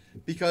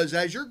 because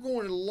as you're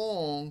going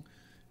along,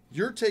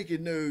 you're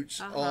taking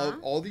notes of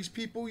all these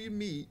people you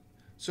meet.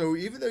 So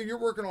even though you're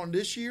working on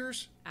this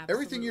year's,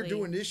 everything you're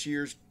doing this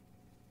year's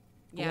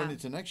going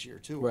into next year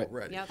too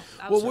already. Yep,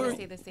 I was going to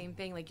say the same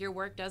thing. Like, your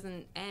work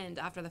doesn't end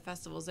after the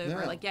festival's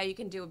over. No. Like, you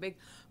can do a big,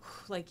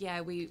 like,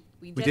 we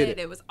did it.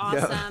 It was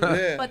awesome.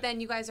 But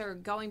then you guys are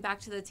going back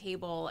to the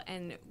table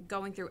and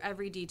going through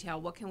every detail.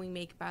 What can we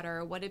make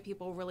better? What did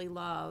people really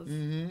love?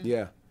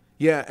 Yeah,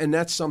 and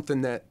that's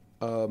something that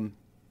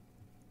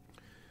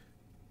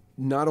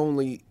not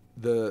only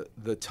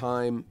the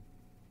time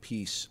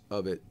piece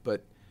of it,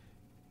 but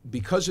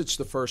because it's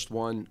the first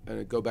one,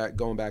 and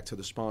going back to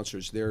the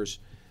sponsors,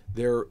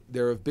 there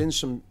have been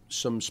some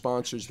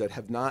sponsors that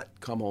have not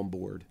come on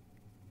board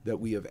that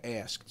we have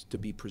asked to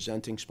be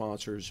presenting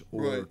sponsors,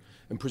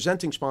 and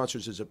presenting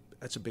sponsors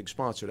that's a big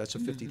sponsor. That's a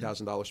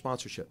 $50,000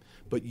 sponsorship.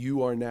 But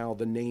you are now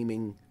the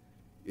naming.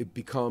 It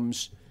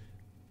becomes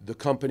the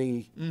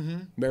company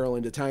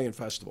Maryland Italian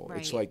Festival.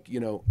 It's like,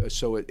 you know,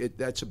 so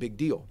that's a big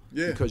deal.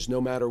 Because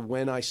no matter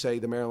when I say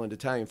the Maryland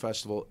Italian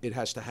Festival, it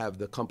has to have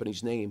the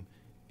company's name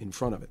in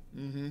front of it,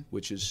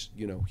 which is,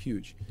 you know,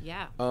 huge.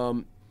 Yeah.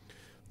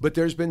 But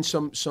there's been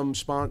some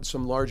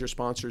larger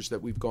sponsors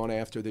that we've gone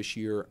after this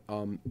year,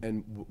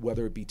 and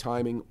whether it be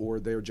timing or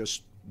they're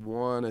just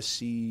want to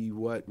see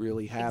what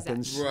really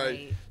happens.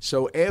 Right.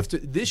 So after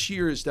this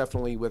year is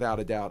definitely, without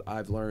a doubt,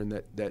 I've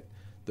learned that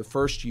the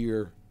first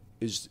year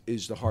is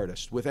the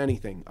hardest with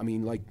anything. I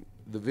mean, like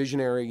the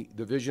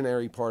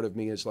visionary part of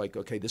me is like,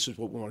 okay, this is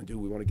what we want to do.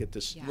 We want to get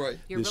this You're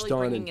this really done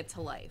bringing it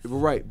to life.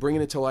 Right,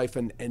 bringing it to life,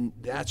 and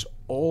that's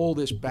all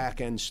this back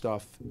end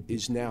stuff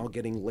is now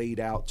getting laid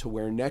out to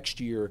where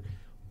next year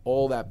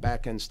all that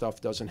back end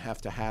stuff doesn't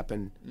have to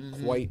happen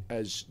quite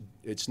as,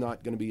 it's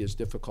not going to be as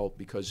difficult,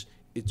 because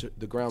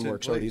the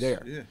groundwork's already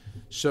there. Yeah.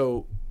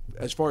 So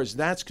as far as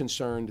that's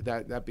concerned,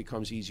 that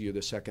becomes easier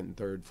the second and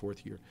third,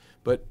 fourth year.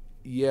 But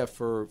yeah,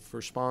 for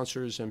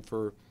sponsors and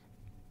for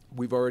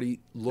we've already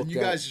looked And you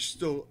at. guys are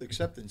still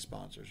accepting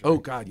sponsors, right? Oh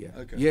God, yeah,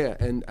 Okay. yeah,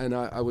 and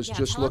I was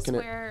just tell looking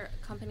us at. where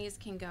companies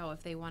can go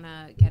if they want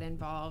to get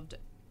involved.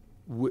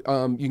 You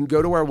can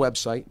go to our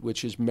website,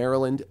 which is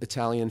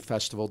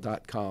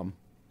MarylandItalianFestival.com.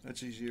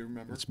 That's easy to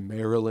remember. It's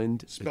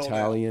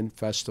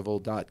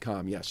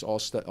MarylandItalianFestival.com. Yes, all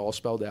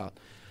spelled out.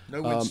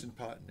 No Instant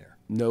Pot in there.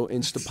 No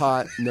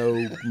Instapot,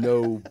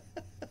 no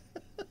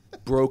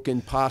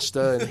broken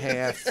pasta in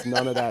half,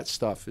 none of that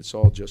stuff. It's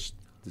all just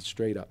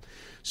straight up.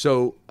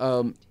 So,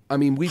 I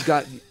mean, we've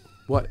got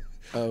what?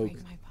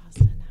 Break my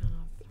pasta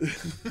in half.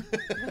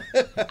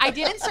 I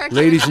didn't start.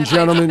 Ladies and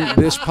gentlemen,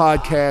 this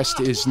podcast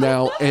is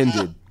now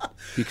ended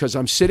because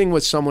I'm sitting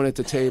with someone at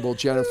the table,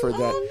 Jennifer,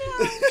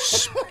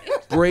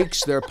 that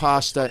breaks their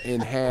pasta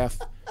in half.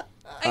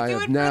 I do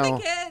have it now. for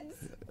the kids.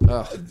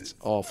 It's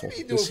awful. What are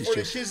you This doing is for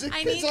the just. kids? The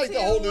I kids need like to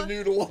to- hold a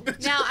noodle up.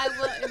 Now I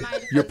will. In my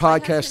Your defense, my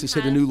podcast has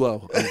hit a husband new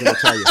low. I'm going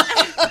to tell you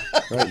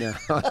right now.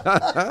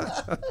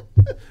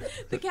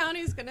 The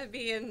county's going to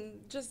be in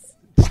just.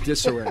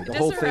 Disarray. The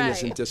whole thing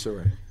is in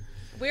Disarray. disarray.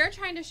 We're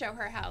trying to show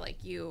her how,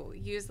 like, you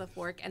use the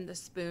fork and the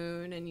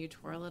spoon, and you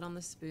twirl it on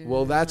the spoon.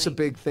 Well, that's a like,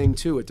 big thing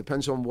too. It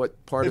depends on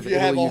what part If of you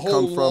have Italy a you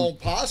whole come long from.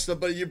 pasta,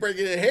 but you break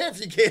it in half,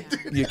 you can't do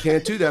that. You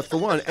can't do that for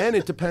one, and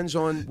it depends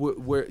on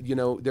where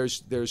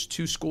there's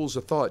two schools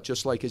of thought.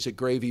 Just like is it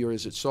gravy or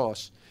is it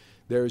sauce?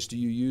 There's do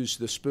you use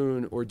the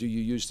spoon or do you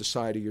use the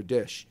side of your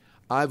dish?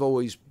 I've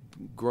always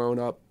grown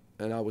up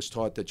and I was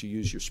taught that you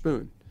use your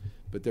spoon,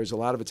 but there's a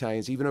lot of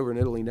Italians, even over in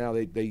Italy now,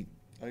 they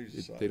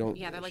don't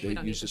Yeah, they're like, they we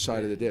don't use need the the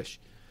side of the spoon. dish.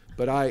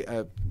 But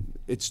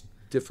it's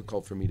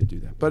difficult for me to do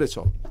that. But it's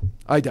all.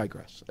 I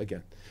digress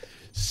again.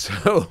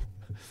 So.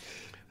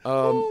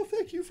 Oh,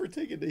 thank you for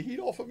taking the heat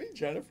off of me,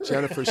 Jennifer.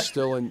 Jennifer's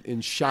still in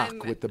shock I'm-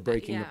 with the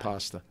breaking the yeah.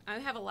 past. I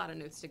have a lot of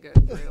notes to go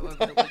through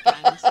over the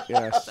weekend.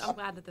 Yes. So I'm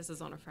glad that this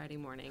is on a Friday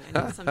morning. I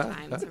know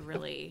sometimes to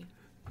really.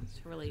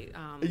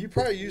 You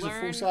probably use a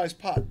learn- full-size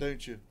pot,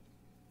 don't you?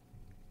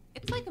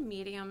 It's like a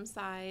medium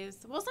size.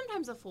 Well,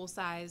 sometimes a full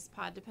size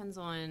pot depends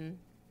on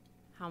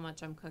how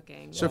much I'm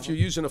cooking. So if you're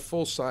using a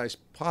full-size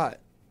pot,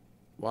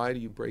 why do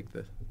you break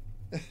the?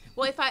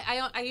 Well, if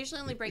I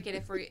usually only break it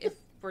if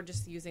we're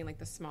just using like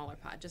the smaller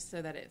pot, just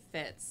so that it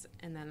fits,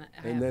 and then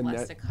I have then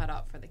less that- to cut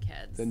up for the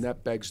kids. Then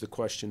that begs the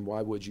question: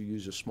 why would you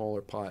use a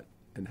smaller pot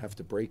and have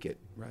to break it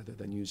rather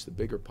than use the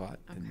bigger pot?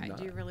 And Okay, not?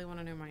 do you really want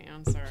to know my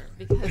answer?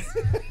 Because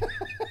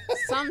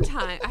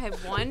sometimes I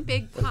have one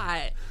big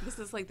pot. This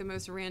is like the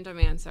most random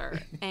answer,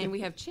 and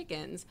we have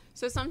chickens.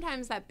 So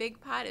sometimes that big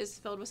pot is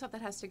filled with stuff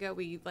that has to go.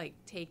 We like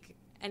take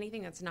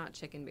anything that's not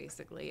chicken,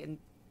 basically, and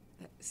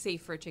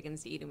safe for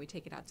chickens to eat, and we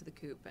take it out to the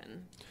coop.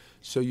 And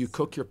So you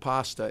cook your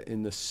pasta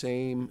in the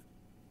same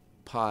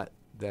pot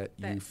that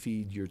you That-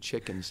 feed your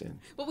chickens in.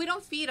 well, we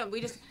don't feed them.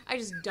 I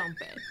just dump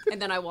it, and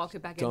then I walk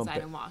it back Dump inside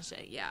it. and wash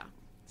it. Yeah,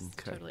 it's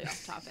Okay. totally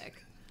off topic.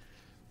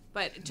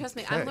 But trust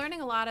me, Okay. I'm learning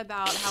a lot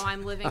about how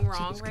I'm living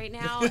wrong right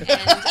now, and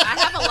I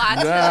have a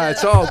lot to. Nah,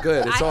 it's all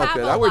good. It's I all have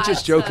good. a We're lot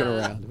just joking to-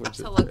 around. We're To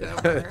just- look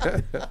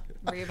over,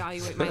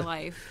 reevaluate my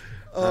life.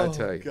 I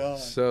tell you. God.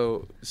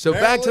 So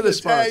back to the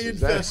sponsors.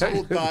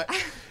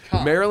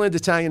 MarylandItalianFestival.com.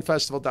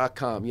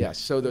 MarylandItalianFestival.com. Yes.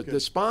 So the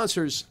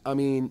sponsors. I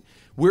mean,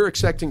 we're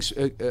accepting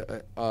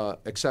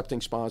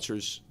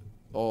sponsors.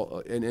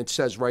 All, and it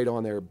says right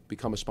on there,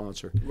 become a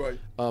sponsor. Right.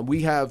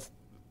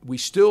 We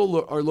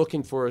still are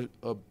looking for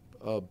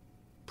a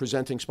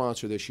presenting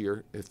sponsor this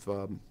year. If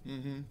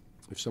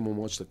someone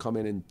wants to come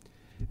in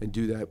and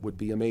do that, would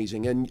be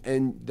amazing.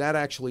 And that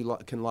actually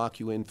can lock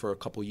you in for a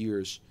couple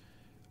years,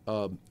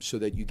 so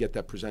that you get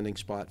that presenting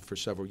spot for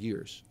several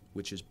years,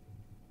 which is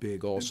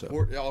big also.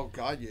 Oh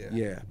God, yeah.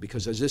 Yeah,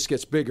 because as this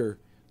gets bigger,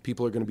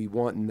 people are going to be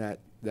wanting that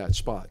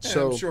spot. Yeah,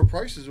 so I'm sure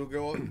prices will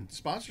go up.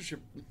 Sponsorship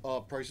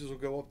prices will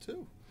go up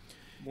too.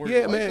 More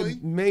yeah, than likely.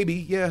 maybe,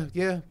 yeah.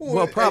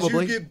 Well, as you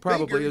probably, get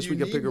as we you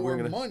get need bigger, more we're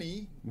gonna.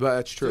 money. But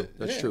that's true.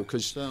 That's yeah, true.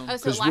 Because so- Oh,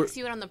 so it locks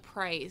you in on the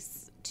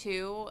price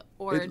too,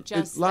 or It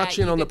just locks that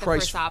you in you on get the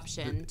price. first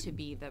option to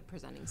be the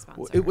presenting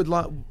sponsor? it would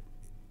lock.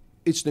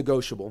 It's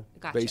negotiable,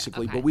 Gotcha,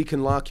 basically, okay. but we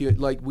can lock you.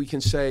 Like we can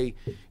say,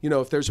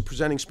 if there's a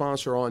presenting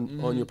sponsor on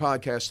your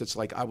podcast that's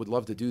like, I would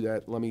love to do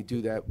that. Let me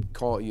do that.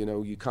 Call.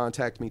 You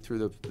contact me through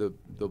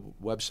the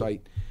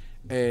website,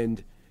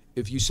 and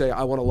if you say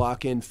I want to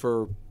lock in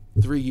for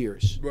 3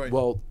 years, Right.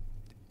 well,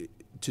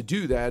 to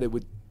do that, it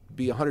would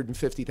be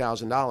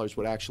 $150,000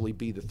 would actually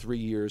be the 3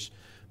 years.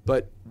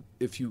 But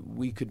if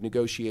we could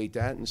negotiate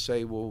that and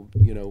say, well,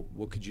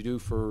 what could you do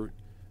for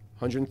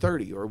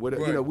 130 or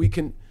whatever?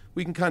 Right.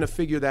 We can kind of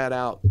figure that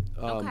out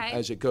Okay.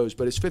 as it goes.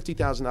 But it's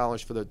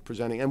 $50,000 for the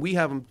presenting, and we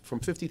have them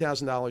from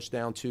 $50,000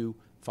 down to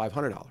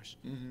 $500,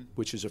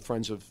 which is a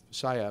Friends of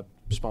SIAB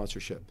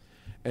sponsorship,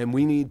 and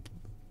we need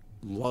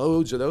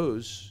loads of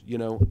those,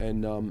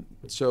 and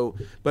so.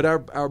 But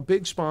our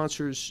big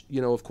sponsors,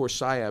 of course,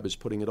 SIAB is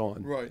putting it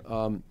on. Right.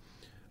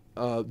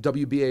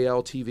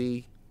 WBAL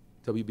TV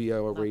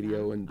WBAL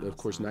Radio, and of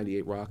course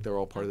 98 Rock. They're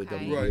all part of the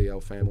Okay.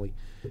 WBAL family.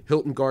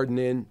 Hilton Garden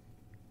Inn,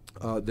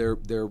 they're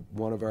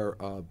one of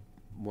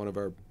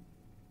our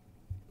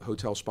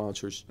hotel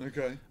sponsors.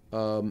 Okay.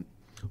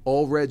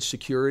 All Red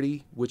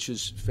Security, which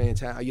is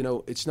fantastic. You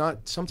know,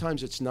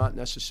 sometimes it's not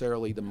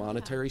necessarily the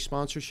monetary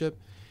sponsorship.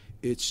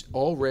 It's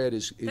All Red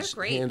is They're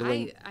great.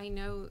 handling. I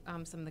know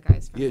some of the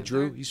guys from Yeah, them.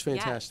 Drew, They're- he's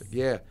fantastic.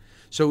 Yes. Yeah.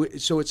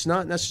 So it's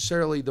not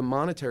necessarily the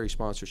monetary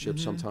sponsorship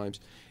sometimes.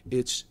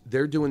 It's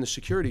they're doing the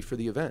security for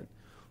the event.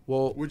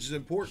 Well, Which is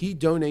important. he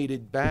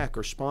donated back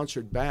or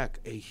sponsored back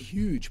a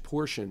huge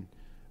portion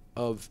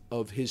of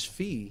his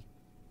fee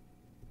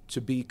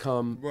to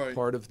become Right.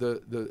 part of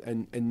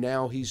and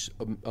now he's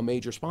a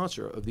major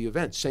sponsor of the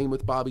event. Same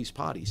with Bobby's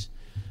Potties.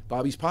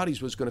 Bobby's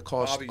Potties was going to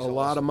cost Bobby's a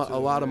lot of awesome a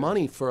too, lot of yeah.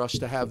 money for us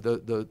to have the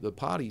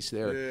potties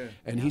there, Yeah.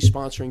 and he's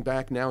sponsoring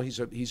back now. He's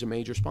a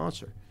major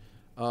sponsor.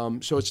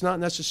 So it's not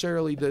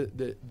necessarily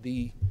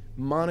the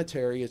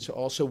monetary. It's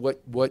also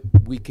what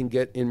we can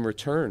get in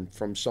return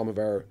from some of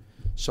our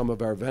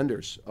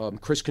vendors.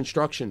 Chris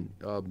Construction,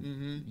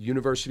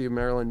 University of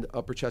Maryland,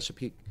 Upper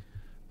Chesapeake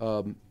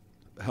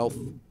Health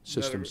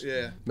Systems,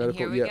 yeah. medical.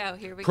 Here we go,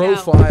 here we go.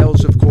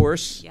 Profiles, of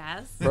course.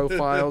 Yes.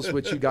 Profiles,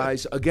 which you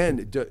guys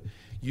again,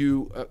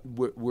 you've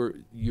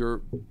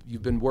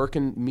been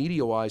working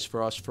media wise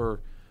for us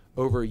for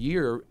over a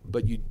year,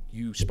 but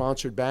you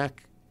sponsored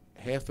back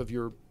half of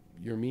your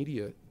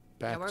media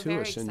back Yeah, we're to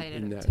very us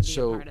excited in that. to be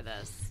So a part of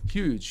this.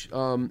 huge.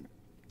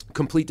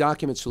 Complete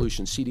Document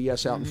Solutions,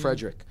 CDS out in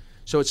Frederick.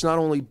 So it's not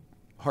only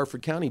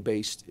Harford County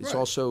based, it's Right.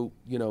 also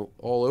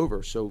all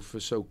over. So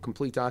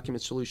Complete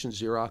Document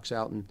Solutions, Xerox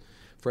out in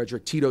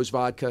Frederick, Tito's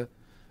Vodka,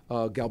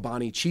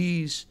 Galbani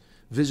Cheese,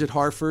 Visit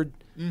Harford.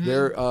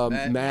 They're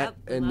Matt Yep,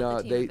 and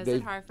love the team at Visit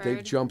they've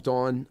Harford. jumped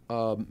on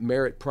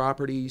Merit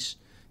Properties,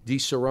 Di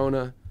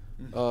Serona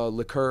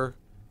Liqueur.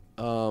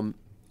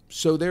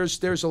 So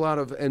there's a lot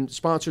of, and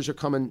sponsors are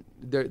coming.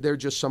 They're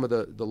just some of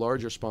the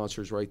larger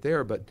sponsors right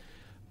there, but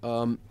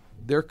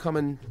they're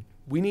coming.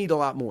 We need a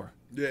lot more.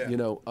 Yeah.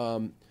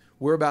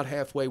 We're about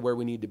halfway where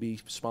we need to be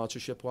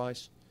sponsorship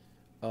wise,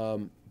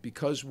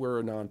 because we're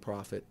a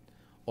nonprofit.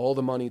 All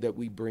the money that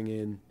we bring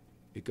in,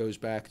 it goes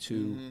back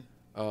to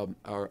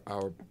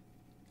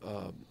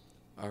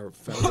our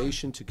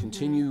foundation to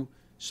continue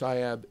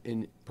SIAB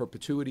in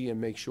perpetuity and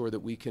make sure that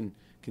we can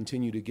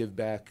continue to give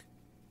back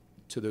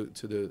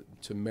to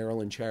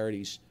Maryland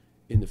charities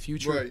in the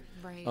future. Right.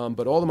 Right.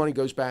 But all the money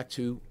goes back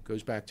to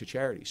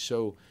charities.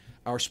 So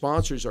our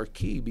sponsors are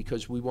key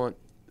because we want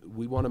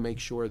to make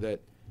sure that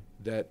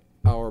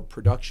our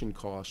production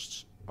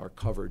costs are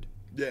covered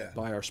Yeah.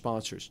 by our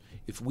sponsors.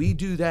 If we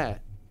do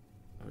that,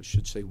 I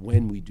should say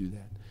when we do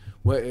that,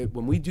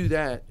 when we do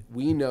that,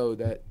 we know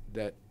that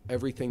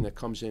everything that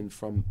comes in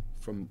from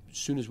as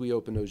soon as we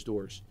open those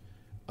doors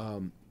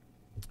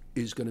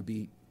is going to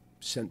be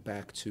sent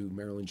back to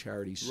Maryland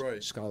charities,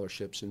 Right.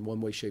 scholarships in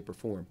one way, shape, or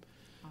form.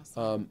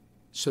 Awesome.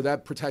 So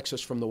that protects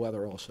us from the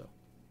weather also.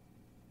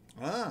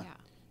 Ah.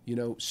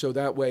 Yeah. So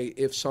that way,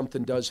 if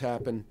something does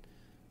happen,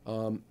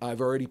 I've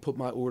already put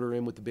my order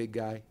in with the big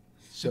guy.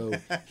 So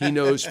he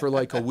knows for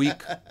like a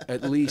week,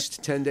 at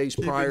least 10 days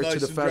it prior nice to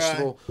the and dry.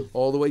 festival,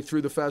 all the way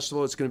through the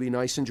festival, it's going to be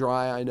nice and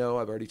dry. I know.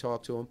 I've already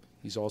talked to him.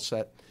 He's all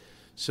set.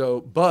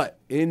 So, but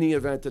in the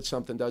event that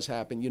something does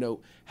happen,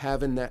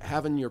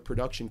 having your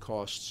production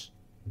costs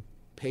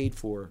paid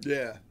for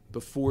Yeah.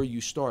 before you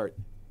start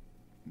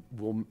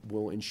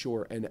will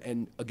ensure.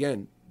 And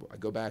again, I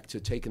go back to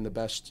taking the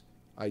best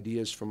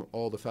ideas from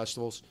all the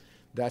festivals.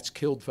 That's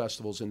killed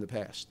festivals in the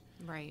past,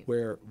 Right.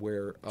 where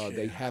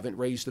they haven't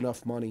raised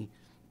enough money,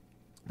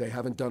 they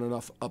haven't done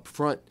enough up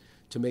front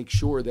to make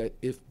sure that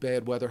if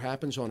bad weather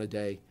happens on a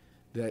day,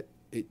 that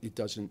it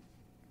doesn't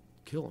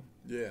kill them.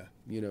 Yeah.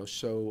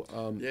 So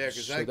Yeah,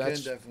 because so that can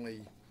that's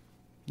definitely.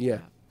 yeah.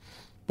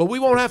 But we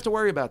won't have to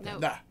worry about that.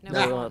 No. Nah. No, No, we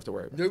we don't won't. have to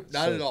worry about Nope, it.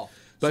 not at all.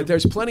 But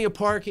there's plenty of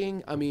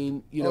parking. I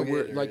mean, Oh, yeah,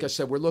 we're there like I is.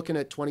 said, we're looking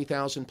at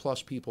 20,000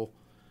 plus people.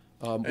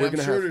 We're And I'm going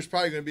to sure have. there's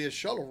probably going to be a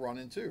shuttle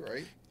running too,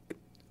 right?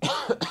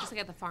 Just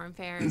like at the farm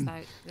fair, is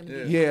that going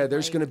to be? Yeah,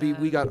 there's like going to be.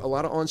 the- We got a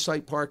lot of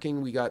on-site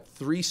parking. We got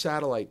 3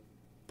 satellite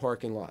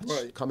parking lots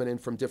Right. coming in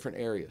from different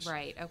areas.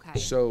 Right. Okay.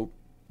 So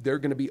they're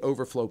going to be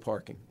overflow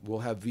parking. We'll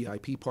have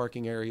VIP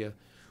parking area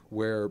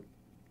where,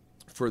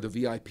 for the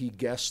VIP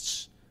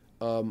guests,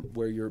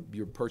 where you're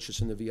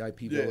purchasing the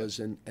VIP Yeah. villas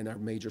and our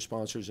major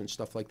sponsors and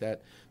stuff like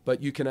that.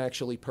 But you can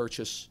actually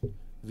purchase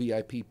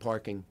VIP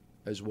parking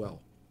as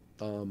well.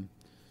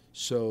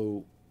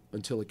 So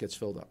until it gets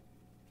filled up.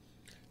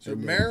 So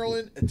And then-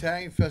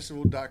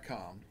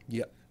 MarylandItalianFestival.com.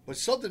 Yep. But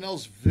something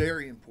else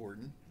very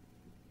important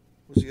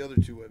was the other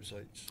two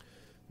websites.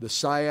 The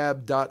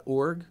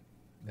SIAB.org.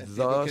 And The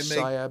people can make-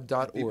 People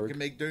SIAB.org. can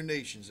make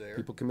donations there.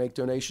 People can make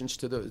donations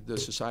to the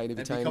Society of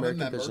And Italian become a American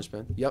member.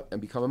 Businessmen. Yep,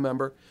 and become a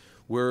member.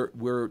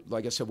 We're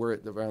like I said, we're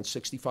at around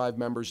 65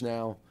 members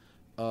now.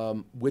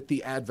 With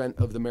the advent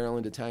of the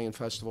Maryland Italian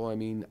Festival, I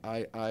mean,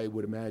 I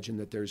would imagine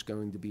that there's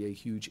going to be a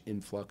huge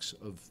influx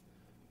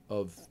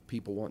of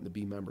people wanting to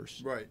be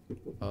members. Right.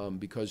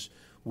 Because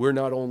we're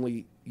not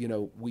only,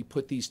 we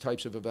put these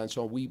types of events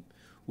on. We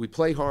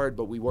play hard,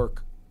 but we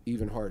work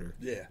even harder.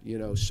 Yeah.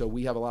 So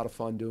we have a lot of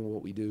fun doing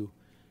what we do,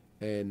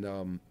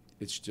 and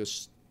it's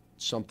just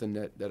something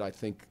that I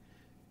think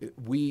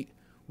we've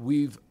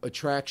done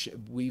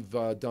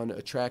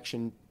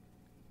attraction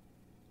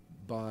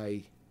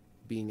by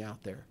being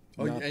out there.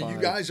 Oh, and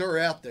you guys are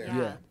out there.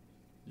 Yeah.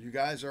 You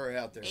guys are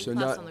out there. A+ on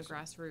the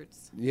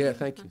grassroots. Yeah,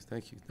 thank you.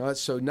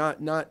 So not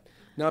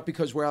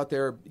because we're out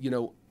there,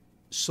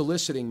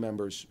 soliciting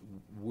members,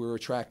 we're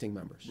attracting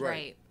members.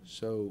 Right.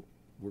 So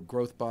we're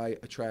growth by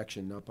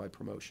attraction, not by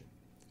promotion.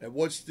 And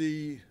what's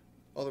the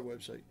other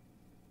website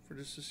for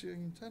the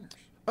Sicilian Tenors?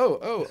 Oh,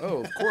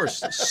 of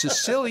course.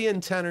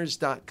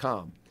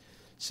 SicilianTenors.com.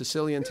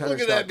 SicilianTenors.com.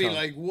 Looking at me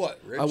like what,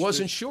 Rich? I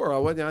wasn't sure.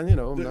 I'm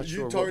not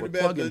sure what we're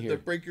plugging here. The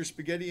Break Your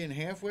Spaghetti in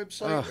Half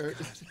website?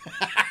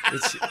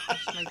 It's Both of our faces are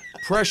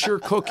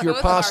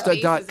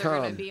pressurecookyourpasta.com.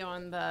 going to be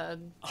on the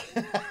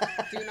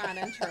do not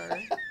enter.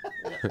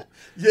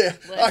 Yeah,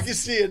 list. I can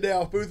see it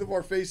now. Both of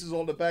our faces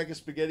on the back of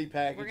spaghetti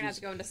packages. We're going to have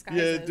to go in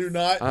disguises. Yeah, do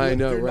not. I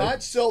know, do right?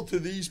 not sell to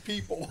these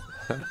people.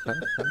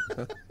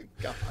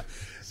 God.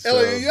 So-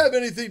 Elliot, you have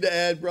anything to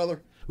add, brother?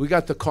 We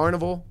got the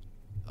carnival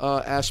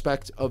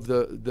aspect of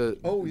the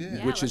Oh, yeah.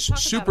 Yeah, which let's is talk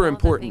about super all the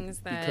important things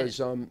that because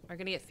are going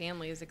to get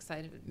families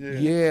excited.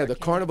 yeah, the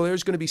carnival.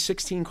 There's going to be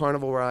 16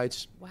 carnival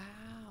rides. Wow.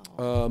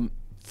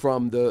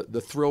 From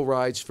the thrill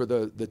rides for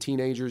the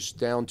teenagers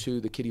down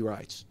to the kiddie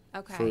rides.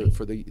 Okay.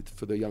 For the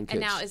young kids. And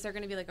now, is there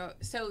going to be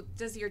so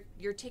does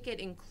your ticket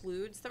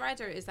includes the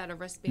rides, or is that a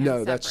wristband?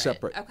 No, that's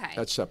separate. Okay.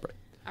 That's separate.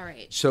 All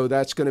right. So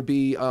that's going to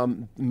be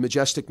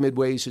Majestic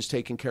Midways is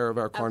taking care of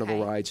our carnival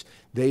Okay. rides.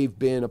 They've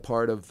been a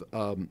part of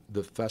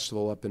the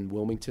festival up in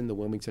Wilmington, the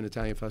Wilmington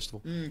Italian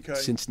Festival,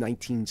 since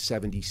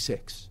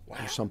 1976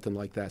 or something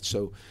like that.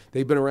 So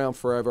they've been around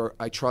forever.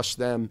 I trust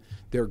them.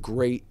 They're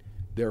great.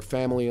 They're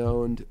family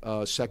owned,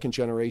 second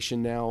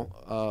generation now,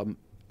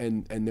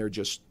 and they're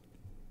just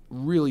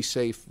really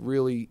safe.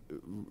 Really,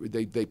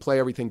 they play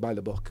everything by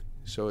the book.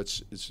 So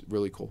it's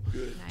really cool.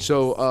 Nice.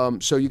 So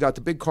you got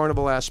the big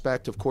carnival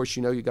aspect. Of course,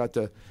 you got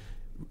the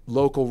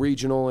local,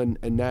 regional, and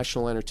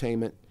national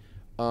entertainment.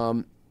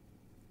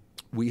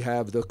 We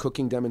have the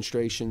cooking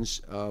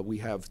demonstrations. We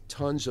have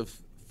tons of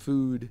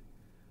food.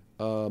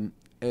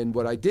 And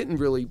what I didn't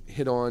really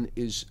hit on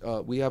is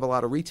we have a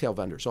lot of retail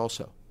vendors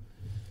also.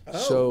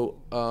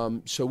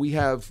 Oh. So we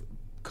have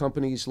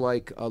companies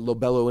like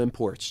Lobello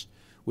Imports,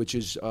 which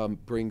is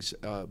brings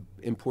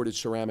imported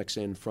ceramics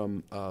in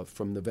from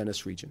the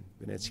Venice region,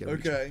 Venezia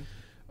region.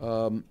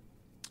 Okay.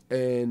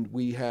 And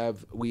we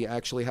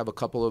actually have a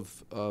couple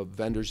of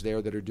vendors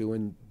there that are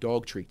doing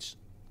dog treats.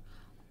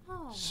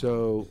 Oh.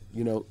 So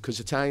because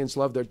Italians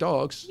love their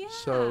dogs. Yeah.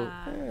 So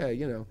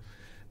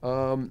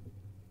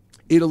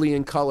Italy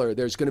in color.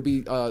 There's going to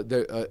be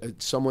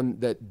someone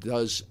that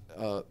does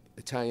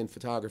Italian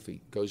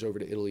photography goes over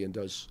to Italy and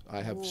does.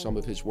 I have some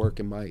of his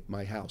work in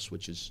my house,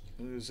 which is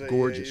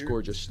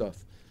gorgeous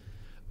stuff.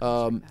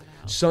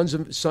 Sons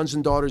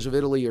and Daughters of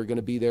Italy are going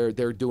to be there.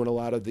 They're doing a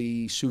lot of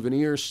the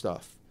souvenir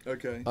stuff.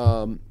 Okay.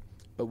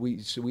 But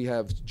we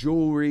have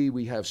jewelry.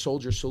 We have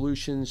Soldier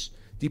Solutions.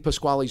 Di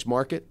Pasquale's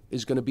Market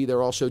is going to be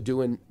there also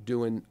doing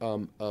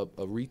a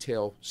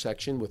retail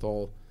section with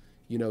all.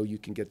 You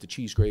can get the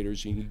cheese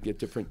graters. You can get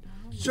different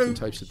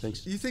types of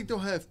things. You think they'll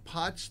have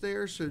pots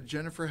there so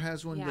Jennifer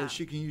has one that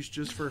she can use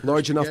just for her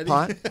large enough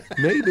spaghetti? pot?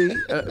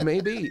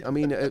 Maybe. I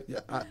mean,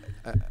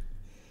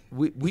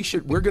 we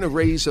should. We're going to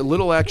raise a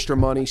little extra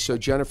money so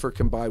Jennifer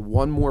can buy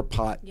one more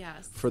pot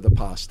for the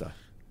pasta.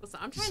 Listen,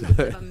 I'm trying to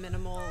live a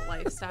minimal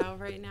lifestyle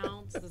right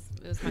now. It was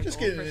my goal for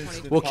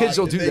 2020. Well, kids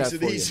will do It makes that it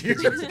for easier.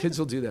 you. Kids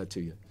will do that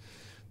to you.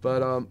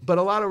 But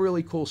a lot of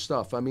really cool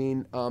stuff. I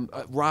mean,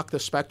 Rock the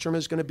Spectrum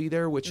is going to be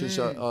there, which is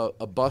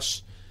a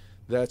bus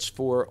that's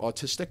for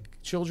autistic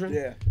children.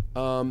 Yeah.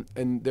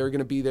 And they're going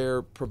to be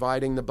there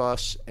providing the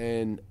bus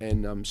and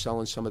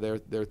selling some of their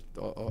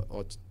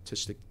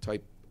autistic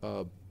type.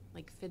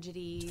 Like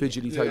fidgety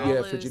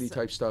type, fidgety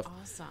type stuff.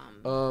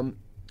 Awesome.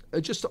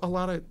 Just a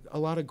lot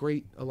of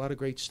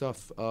great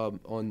stuff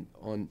on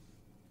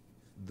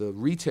the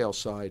retail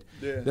side.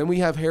 Yeah. Then we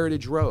have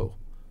Heritage Row.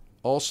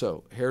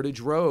 Also, Heritage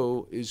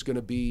Row is going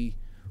to be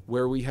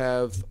where we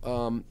have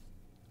a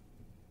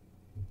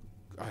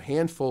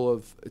handful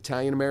of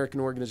Italian-American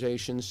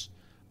organizations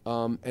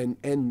and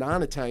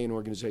non-Italian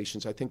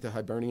organizations. I think the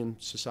Hibernian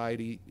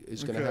Society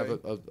is going to have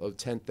a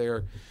tent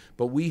there.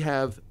 But we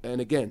have, and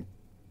again,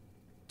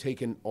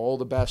 taken all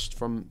the best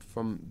from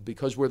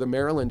because we're the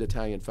Maryland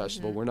Italian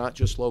Festival. We're not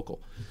just local.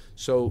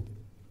 So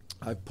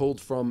I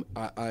pulled from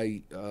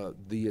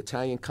the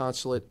Italian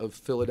Consulate of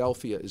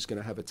Philadelphia is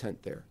going to have a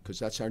tent there because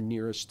that's our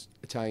nearest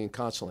Italian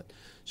consulate.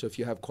 So if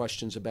you have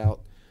questions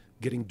about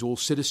getting dual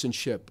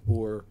citizenship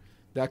or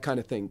that kind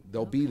of thing,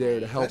 they'll be there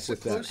to help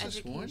with that.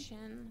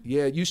 Education.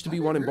 Yeah, it used to be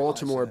one in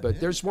Baltimore, but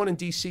yeah. there's one in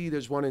D.C.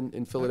 There's one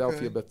in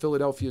Philadelphia, but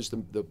Philadelphia is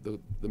the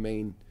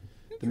main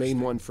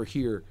one for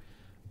here.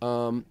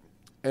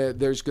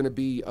 There's going to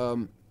be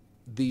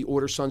the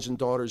Order Sons and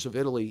Daughters of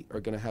Italy are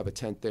going to have a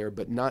tent there,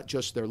 but not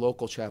just their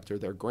local chapter,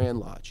 their Grand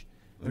Lodge.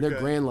 And their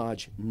Grand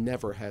Lodge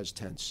never has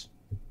tents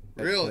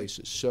at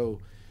places.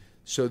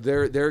 So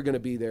they're going to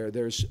be there.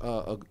 There's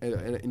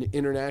an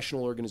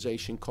international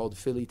organization called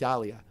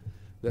Filitalia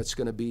that's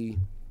going to be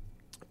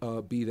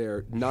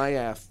there.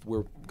 NIAF,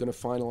 we're going to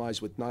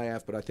finalize with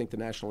NIAF, but I think the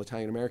National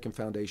Italian American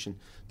Foundation,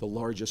 the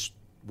largest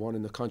one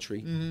in the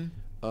country,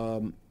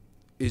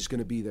 is going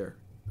to be there.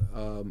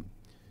 And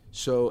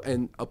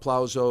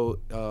Applauso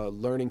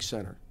Learning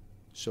Center.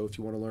 So if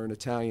you want to learn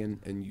Italian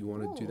and you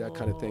want to do that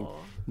kind of thing,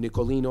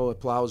 Nicolino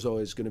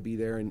Applauso is going to be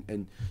there.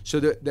 And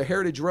so the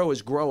Heritage Row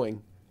is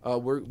growing.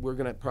 We're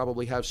going to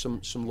probably have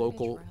some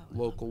local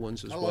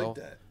ones as well. I like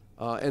that.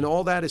 And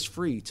all that is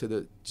free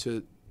to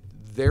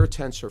their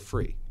tents are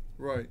free.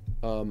 Right.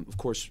 Of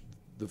course,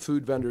 the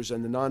food vendors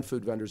and the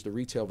non-food vendors, the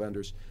retail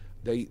vendors,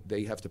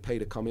 they have to pay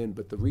to come in.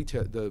 But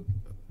the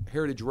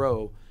Heritage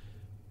Row,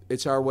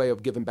 it's our way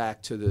of giving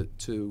back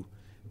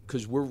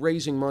because we're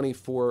raising money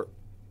for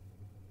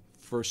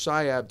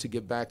SIAB to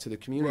give back to the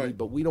community, right.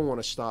 But we don't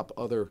want to stop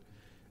other,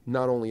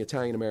 not only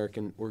Italian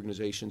American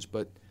organizations,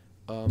 but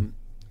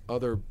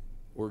other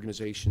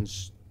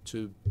organizations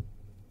to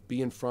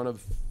be in front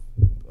of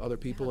other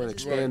people and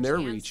expand their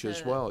reach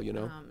as well, you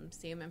know.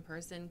 See them in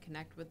person,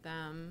 connect with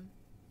them.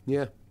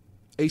 Yeah.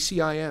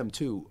 ACIM,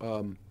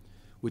 too,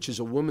 which is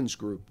a women's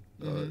group,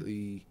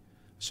 the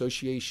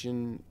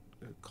Association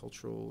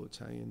Cultural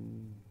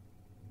Italian...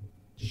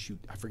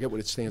 I forget what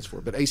it stands for,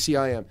 but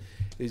ACIM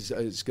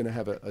is going to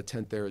have a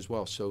tent there as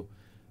well. So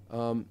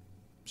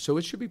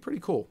it should be pretty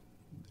cool.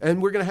 And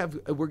we're going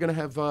to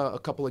have a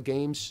couple of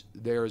games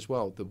there as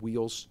well. The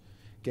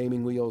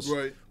gaming wheels.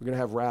 Right. We're going to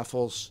have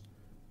raffles.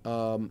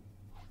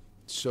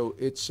 So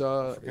it's.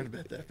 Forgot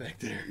about that back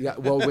there. Yeah.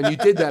 Well, when you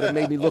did that, it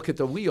made me look at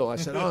the wheel. I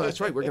said, "Oh,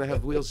 that's right. We're going to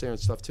have wheels there and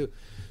stuff too."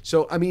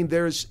 So I mean,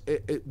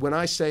 when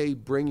I say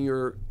bring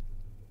your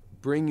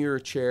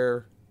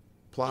chair.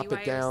 Plop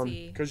BYOC. it down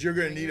because you're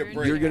going to need a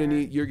break. You're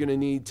going to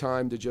need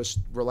time to just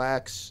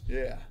relax.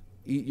 Yeah.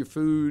 Eat your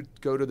food.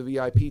 Go to the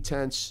VIP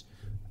tents.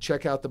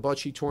 Check out the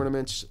bocce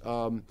tournaments.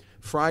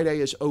 Friday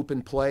is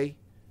open play.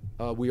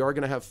 We are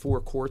going to have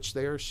 4 courts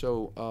there.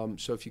 So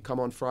if you come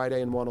on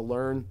Friday and want to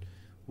learn,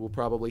 we'll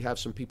probably have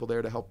some people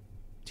there to help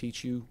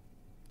teach you.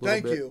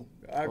 Thank you.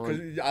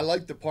 Because I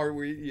like the part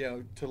where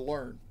to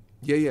learn.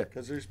 Yeah.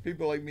 Because there's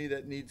people like me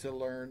that need to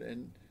learn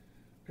and.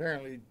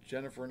 Apparently,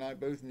 Jennifer and I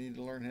both need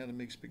to learn how to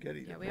make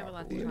spaghetti. Yeah, we have a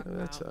lot to talk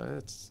about.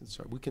 That's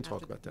right. We can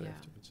talk about that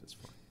afterwards. It's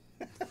fine.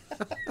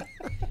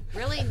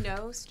 Really,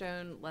 no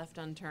stone left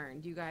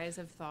unturned. You guys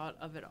have thought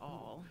of it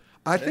all.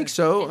 I think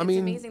so. And I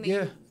mean, it's amazing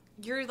that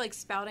you're like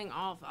spouting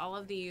off all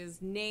of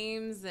these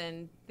names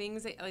and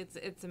things.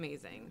 It's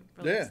amazing.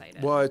 Really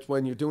excited. Well, it's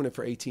when you're doing it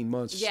for 18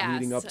 months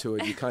leading up to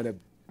it, you kind of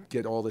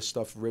get all this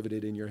stuff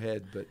riveted in your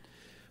head.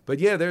 But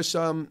yeah, there's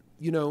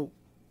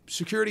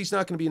security's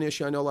not going to be an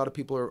issue. I know a lot of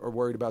people are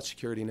worried about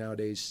security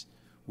nowadays.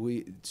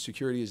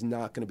 Security is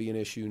not going to be an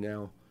issue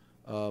now.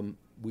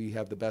 We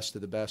have the best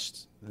of the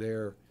best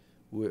there.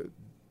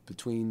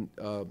 Between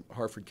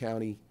Harford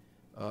County,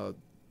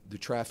 the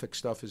traffic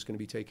stuff is going to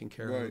be taken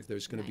care of.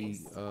 There's going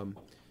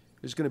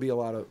to be a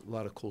lot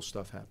of cool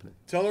stuff happening.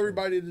 Tell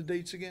everybody the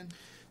dates again.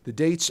 The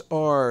dates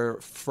are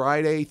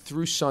Friday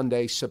through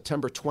Sunday,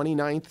 September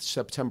 29th,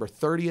 September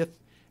 30th,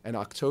 and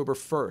October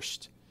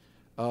 1st.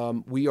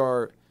 We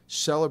are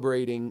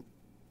celebrating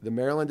the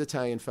Maryland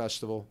Italian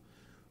Festival.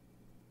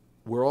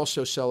 We're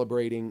also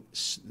celebrating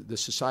the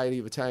Society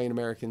of Italian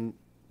American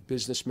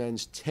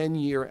Businessmen's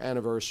 10-year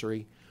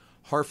anniversary.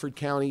 Harford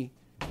County,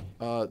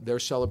 they're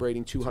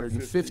celebrating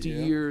 250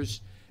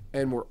 years.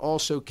 And we're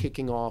also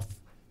kicking off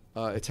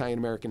Italian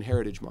American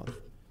Heritage Month,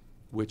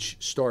 which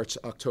starts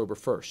October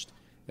 1st.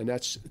 And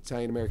that's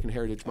Italian American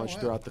Heritage Month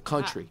throughout the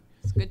country.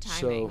 It's good timing.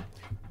 So,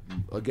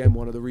 again,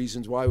 one of the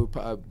reasons why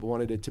I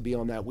wanted it to be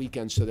on that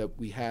weekend so that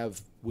we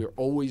are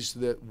always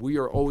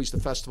the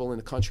festival in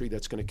the country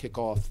that's going to kick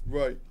off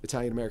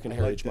Italian American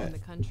Heritage Month. In the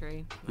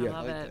country. I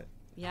love it. That.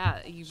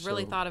 Yeah, you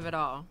really thought of it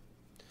all.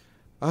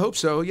 I hope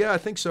so. Yeah, I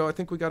think so. I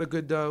think we got a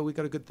good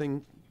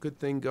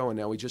thing going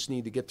now. We just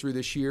need to get through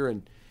this year,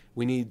 and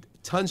we need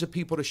tons of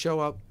people to show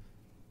up,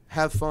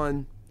 have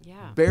fun.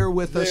 Yeah. Bear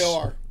with us. They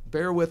are.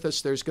 Bear with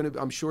us.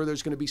 I'm sure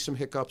there's going to be some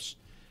hiccups.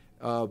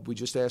 We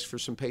just ask for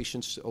some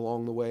patience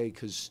along the way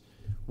because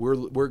we're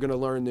going to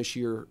learn this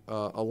year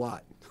a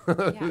lot.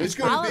 It's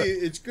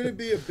going to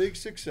be a big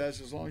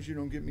success as long as you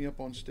don't get me up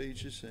on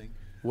stage to sing.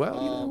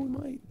 Well, we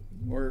might.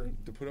 Or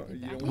to put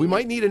on, we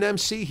might need an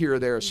MC here or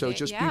there, so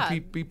just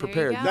be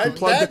prepared. You can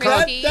plug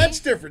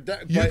that's different.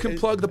 You can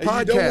plug the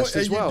podcast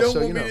as well. You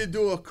don't want me to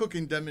do a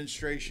cooking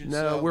demonstration.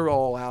 No, we're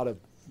all out of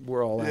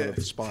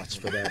spots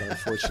for that,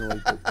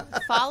 unfortunately.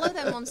 But. Follow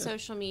them on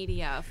social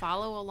media.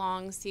 Follow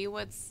along. See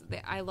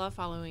I love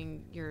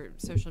following your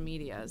social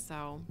media.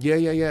 So yeah.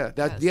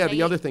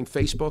 The other thing,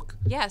 Facebook.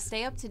 Yeah,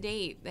 stay up to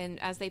date,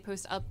 and as they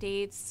post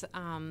updates,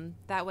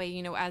 that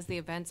way as the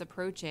event's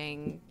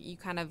approaching, you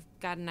kind of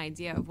got an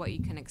idea of what you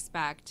can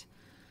expect.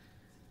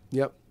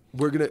 Yep.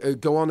 we're going to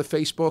go on to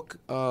Facebook,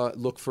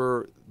 look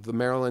for the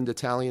Maryland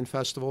Italian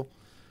Festival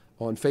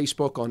on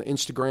Facebook, on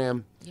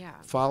Instagram. Yeah.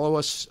 Follow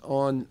us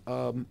on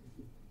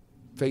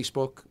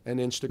Facebook and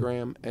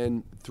Instagram,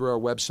 and through our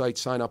website,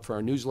 sign up for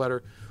our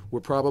newsletter. We're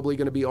probably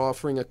going to be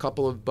offering a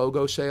couple of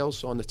BOGO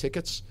sales on the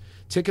tickets.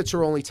 Tickets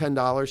are only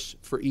 $10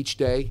 for each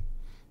day.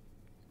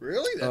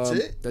 Really? That's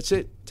it? That's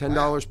it.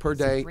 $10 per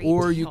That's a day. great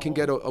Or you deal. can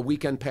get a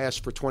weekend pass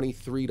for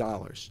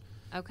 $23.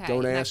 Okay.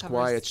 Don't that ask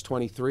why covers it's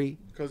 23.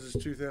 Because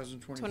it's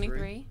 2023.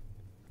 23.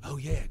 Oh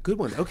yeah, good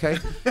one. Okay,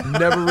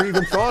 never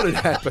even thought of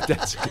that, but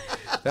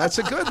that's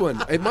a good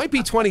one. It might be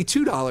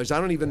 $22. I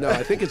don't even know.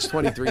 I think it's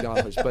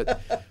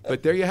 $23.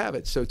 But there you have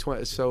it. So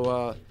And,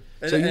 so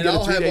you and get a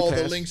I'll have 3-day all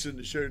pass. the links in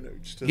the show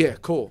notes. To Yeah,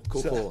 cool.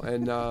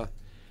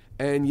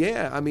 And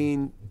yeah, I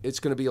mean,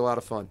 it's going to be a lot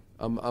of fun.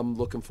 I'm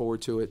looking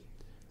forward to it.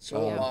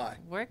 So am I.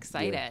 We're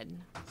excited.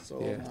 So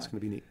Yeah, am I. it's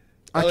going to be neat.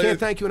 Elliot, I can't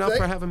thank you enough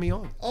for having me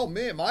on. Oh,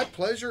 man, my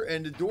pleasure.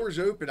 And the door's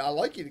open. I'd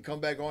like you to come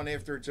back on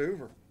after it's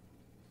over.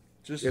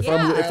 Just If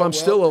Yeah. I'm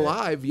still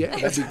alive, yeah,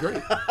 that'd be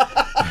great.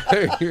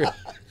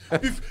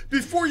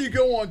 Before you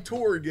go on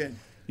tour again.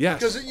 Yes.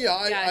 Because, I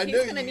Yeah, know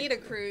he's gonna you- need a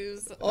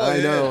cruise. Oh, I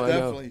yeah, know, I know.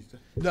 definitely.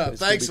 No, It's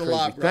thanks a gonna be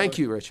lot, crazy. brother. Thank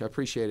you, Rich. I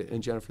appreciate it.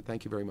 And Jennifer,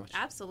 thank you very much.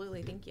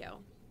 Absolutely. Thank you.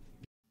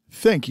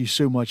 Thank you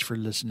so much for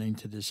listening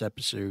to this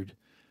episode.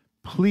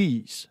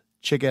 Please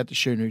check out the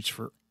show notes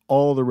for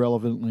all the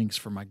relevant links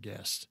for my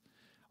guests.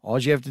 All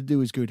you have to do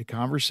is go to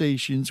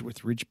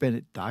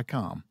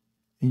conversationswithrichbennett.com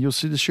and you'll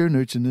see the show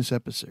notes in this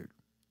episode.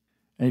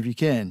 And if you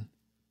can,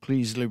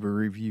 please leave a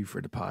review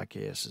for the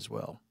podcast as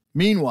well.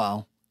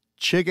 Meanwhile,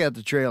 check out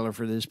the trailer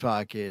for this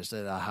podcast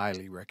that I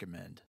highly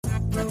recommend.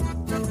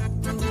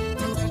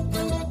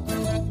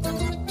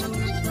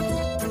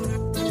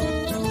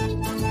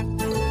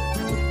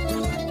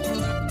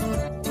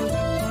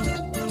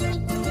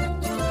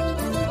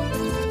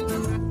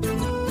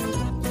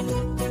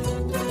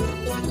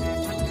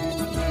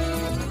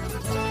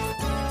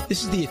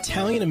 This is the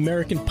Italian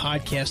American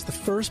Podcast, the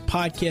first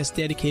podcast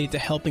dedicated to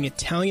helping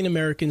Italian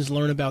Americans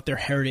learn about their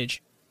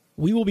heritage.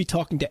 We will be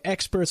talking to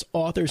experts,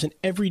 authors, and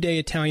everyday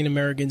Italian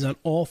Americans on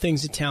all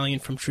things Italian,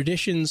 from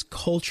traditions,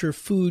 culture,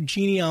 food,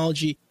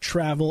 genealogy,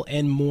 travel,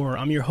 and more.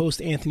 I'm your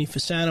host, Anthony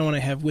Fasano, and I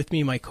have with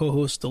me my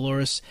co-host,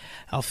 Dolores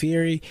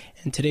Alfieri.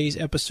 And today's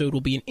episode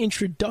will be an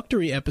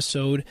introductory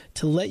episode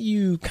to let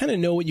you kind of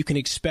know what you can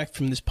expect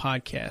from this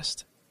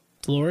podcast.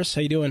 Dolores,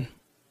 how you doing?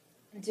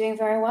 I'm doing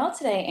very well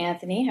today,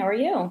 Anthony. How are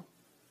you?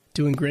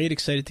 Doing great.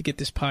 Excited to get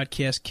this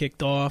podcast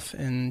kicked off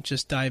and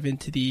just dive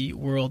into the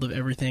world of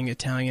everything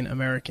Italian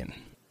American.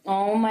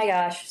 Oh my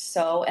gosh,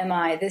 so am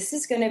I. This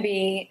is going to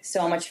be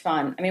so much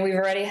fun. I mean, we've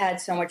already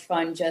had so much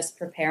fun just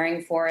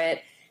preparing for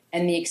it,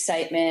 and the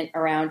excitement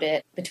around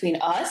it between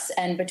us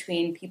and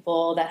between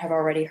people that have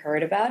already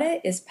heard about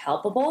it is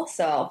palpable.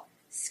 So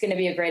it's going to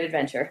be a great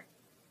adventure.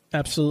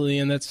 Absolutely,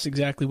 and that's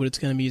exactly what it's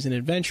going to be, is an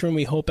adventure, and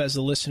we hope as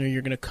a listener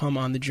you're going to come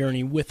on the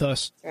journey with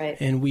us. Right.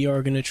 And we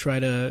are going to try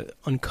to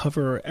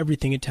uncover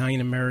everything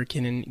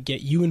Italian-American and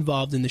get you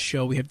involved in the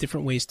show. We have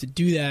different ways to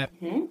do that.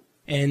 Mm-hmm.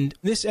 And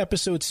this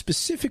episode,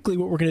 specifically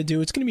what we're going to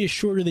do, it's going to be a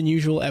shorter than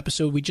usual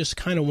episode. We just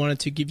kind of wanted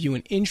to give you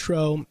an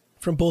intro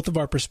from both of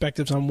our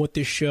perspectives on what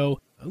this show,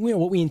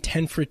 what we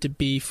intend for it to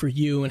be for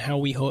you, and how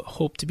we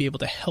hope to be able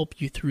to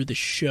help you through the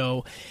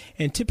show.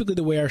 And typically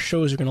the way our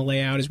shows are going to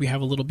lay out is we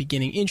have a little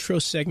beginning intro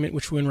segment,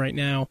 which we're in right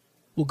now.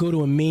 We'll go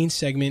to a main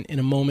segment in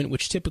a moment,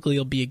 which typically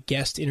will be a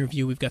guest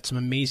interview. We've got some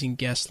amazing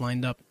guests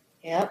lined up.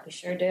 Yep, we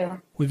sure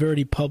do. We've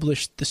already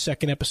published the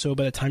second episode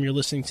by the time you're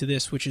listening to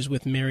this, which is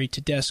with Mary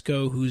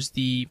Tedesco, who's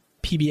the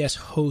PBS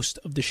host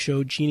of the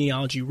show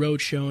Genealogy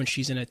Roadshow, and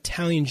she's an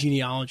Italian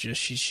genealogist.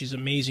 She's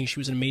amazing. She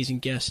was an amazing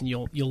guest, and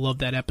you'll love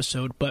that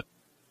episode. But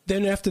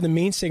then after the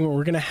main segment,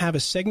 we're going to have a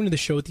segment of the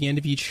show at the end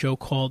of each show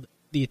called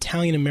the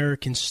Italian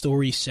American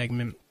Story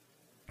segment.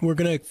 We're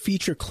going to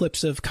feature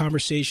clips of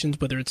conversations,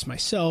 whether it's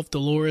myself,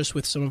 Dolores,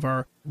 with some of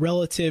our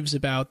relatives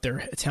about their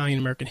Italian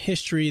American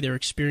history, their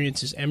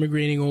experiences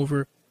emigrating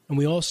over. And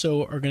we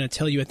also are going to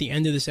tell you at the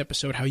end of this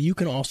episode how you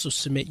can also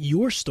submit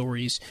your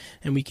stories,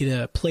 and we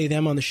could play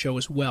them on the show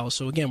as well.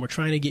 So again, we're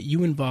trying to get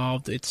you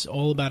involved. It's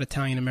all about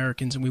Italian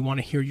Americans, and we want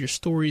to hear your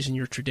stories and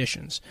your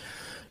traditions.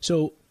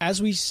 So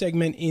as we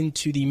segment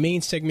into the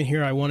main segment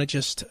here, I want to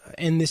just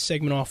end this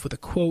segment off with a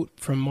quote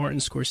from Martin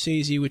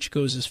Scorsese, which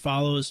goes as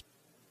follows.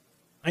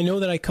 "I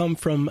know that I come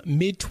from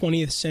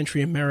mid-20th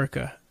century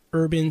America,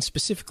 urban,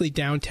 specifically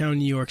downtown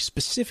New York,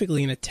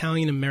 specifically an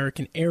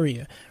Italian-American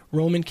area,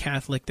 Roman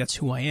Catholic, that's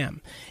who I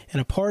am. And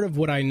a part of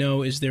what I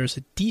know is there's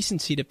a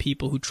decency to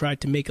people who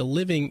tried to make a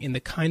living in the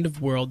kind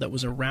of world that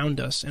was around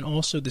us, and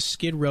also the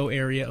Skid Row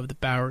area of the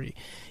Bowery.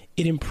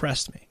 It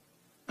impressed me."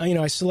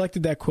 I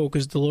selected that quote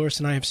because Dolores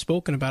and I have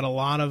spoken about a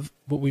lot of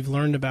what we've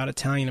learned about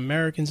Italian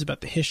Americans,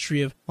 about the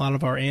history of a lot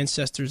of our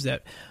ancestors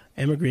that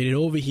emigrated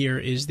over here,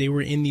 is they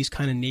were in these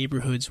kind of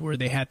neighborhoods where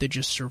they had to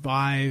just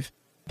survive.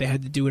 They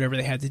had to do whatever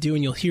they had to do.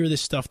 And you'll hear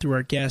this stuff through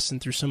our guests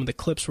and through some of the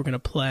clips we're going to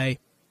play.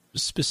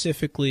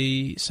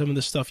 Specifically, some of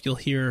the stuff you'll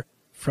hear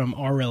from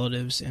our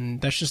relatives, and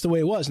that's just the way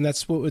it was, and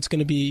that's what it's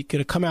going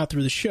to come out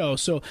through the show.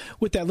 So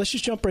with that, let's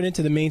just jump right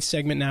into the main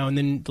segment now, and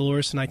then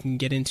Dolores and I can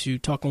get into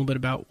talking a little bit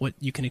about what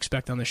you can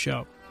expect on the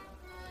show.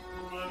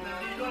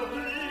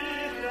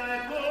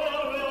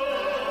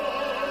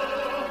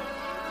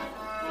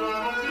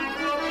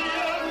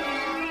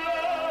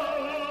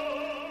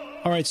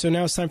 All right, so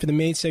now it's time for the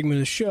main segment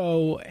of the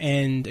show,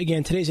 and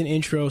again, today's an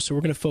intro, so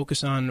we're going to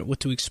focus on what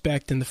to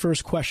expect, and the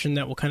first question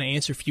that we'll kind of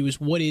answer for you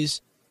is, what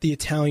is the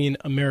Italian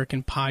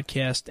American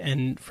Podcast?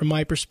 And from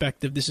my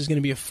perspective, this is going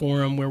to be a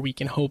forum where we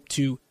can hope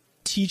to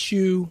teach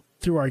you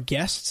through our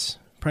guests,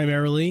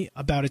 primarily,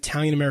 about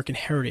Italian American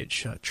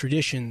heritage,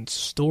 traditions,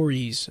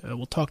 stories.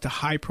 We'll talk to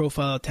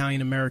high-profile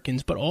Italian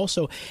Americans, but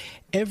also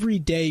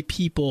everyday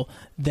people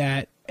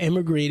that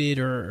emigrated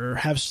or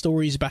have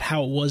stories about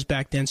how it was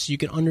back then, so you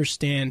can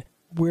understand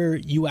where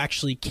you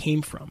actually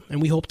came from.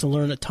 And we hope to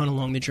learn a ton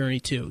along the journey,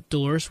 too.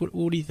 Dolores, what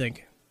do you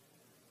think?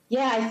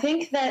 Yeah, I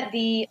think that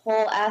the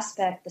whole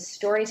aspect, the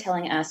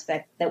storytelling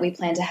aspect that we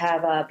plan to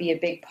have be a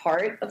big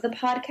part of the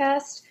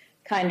podcast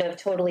kind of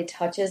totally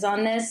touches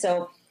on this.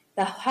 So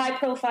the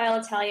high-profile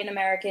Italian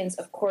Americans,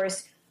 of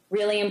course,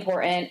 really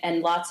important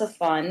and lots of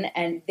fun,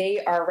 and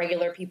they are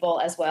regular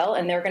people as well,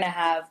 and they're going to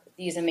have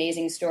these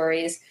amazing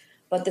stories.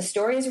 But the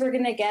stories we're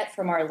going to get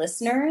from our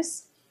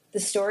listeners, the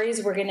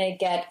stories we're going to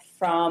get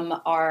from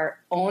our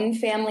own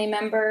family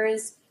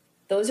members,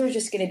 those are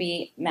just going to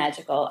be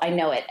magical. I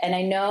know it. And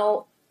I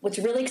know what's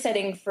really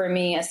exciting for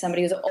me as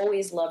somebody who's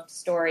always loved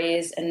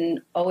stories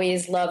and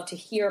always loved to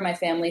hear my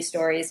family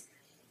stories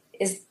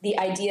is the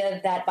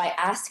idea that by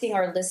asking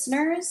our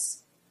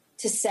listeners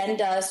to send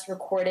us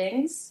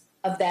recordings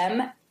of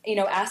them,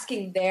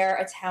 asking their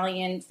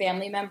Italian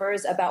family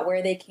members about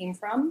where they came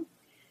from,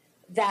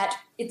 that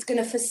it's going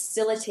to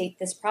facilitate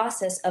this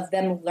process of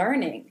them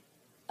learning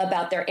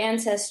about their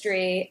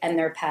ancestry and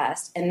their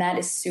past. And that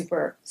is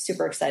super,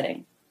 super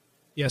exciting.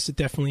 Yes, it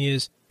definitely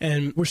is.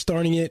 And we're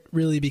starting it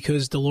really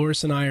because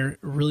Dolores and I are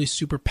really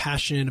super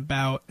passionate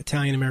about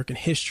Italian American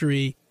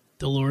history.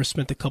 Dolores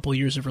spent a couple of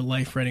years of her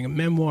life writing a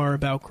memoir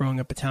about growing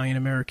up Italian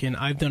American.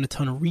 I've done a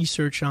ton of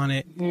research on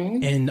it,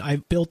 and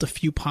I've built a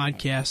few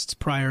podcasts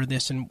prior to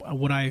this. And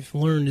what I've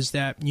learned is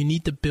that you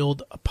need to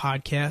build a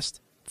podcast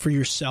for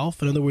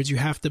yourself. In other words, you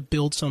have to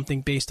build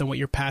something based on what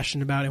you're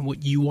passionate about and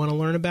what you want to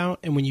learn about.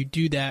 And when you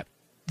do that,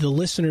 the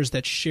listeners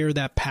that share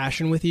that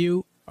passion with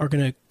you are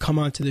going to come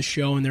onto the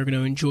show, and they're going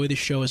to enjoy the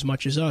show as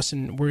much as us.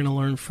 And we're going to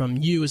learn from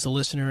you as the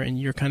listener, and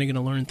you're kind of going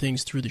to learn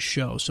things through the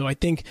show. So I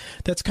think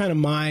that's kind of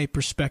my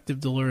perspective,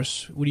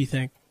 Dolores. What do you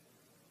think?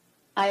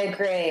 I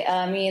agree.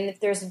 I mean, if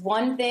there's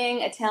one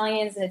thing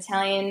Italians and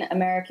Italian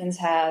Americans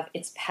have,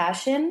 it's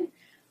passion,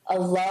 a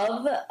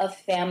love of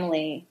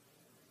family,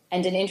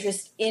 and an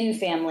interest in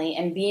family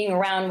and being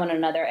around one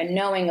another and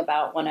knowing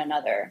about one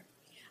another.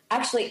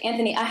 Actually,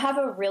 Anthony, I have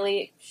a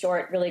really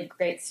short, really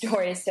great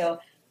story. So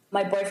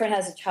my boyfriend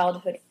has a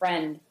childhood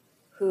friend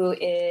who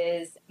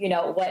is,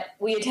 what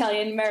we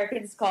Italian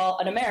Americans call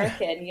an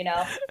American,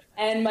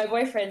 And my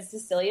boyfriend's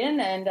Sicilian,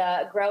 and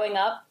growing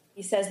up,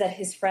 he says that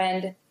his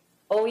friend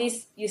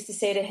always used to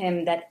say to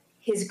him that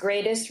his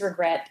greatest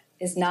regret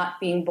is not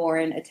being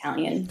born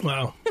Italian.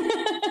 Wow.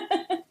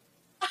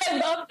 I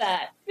love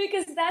that,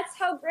 because that's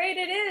how great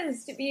it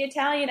is to be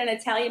Italian and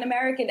Italian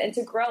American and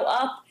to grow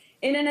up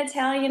in an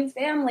Italian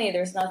family.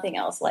 There's nothing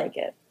else like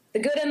it. The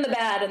good and the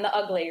bad and the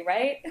ugly,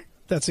 right?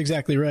 That's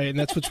exactly right. And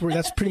that's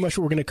pretty much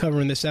what we're going to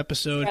cover in this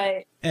episode.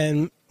 Right.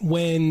 And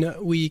when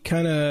we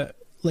kind of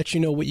let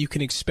you know what you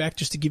can expect,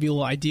 just to give you a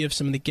little idea of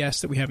some of the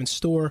guests that we have in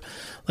store.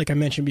 Like I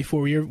mentioned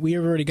before, we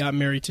have already got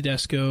Mary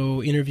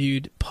Tedesco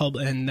interviewed,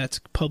 and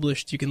that's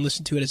published. You can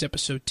listen to it as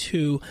episode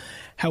 2.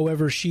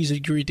 However, she's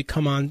agreed to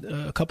come on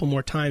a couple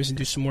more times and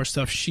do some more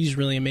stuff. She's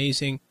really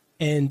amazing.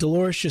 And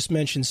Dolores just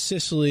mentioned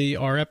Sicily.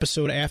 Our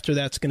episode after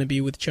that's going to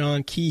be with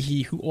John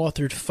Keehee, who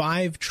authored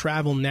 5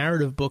 travel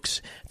narrative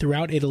books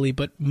throughout Italy,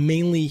 but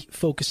mainly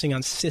focusing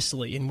on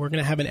Sicily. And we're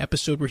going to have an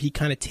episode where he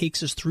kind of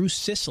takes us through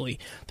Sicily,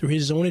 through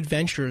his own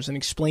adventures, and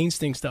explains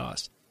things to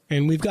us.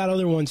 And we've got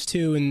other ones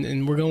too,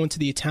 and we're going to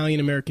the Italian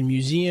American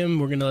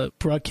Museum. We're going to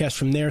broadcast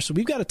from there. So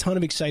we've got a ton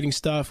of exciting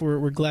stuff.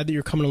 We're glad that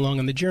you're coming along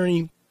on the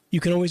journey. You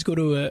can always go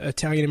to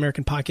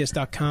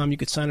ItalianAmericanPodcast.com. You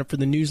could sign up for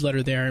the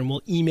newsletter there, and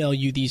we'll email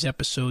you these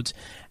episodes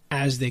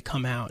as they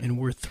come out, and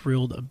we're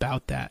thrilled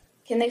about that.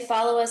 Can they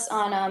follow us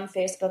on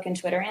Facebook and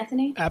Twitter,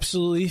 Anthony?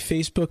 Absolutely.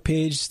 Facebook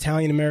page,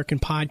 Italian American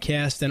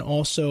Podcast, and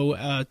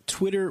also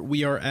Twitter,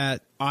 we are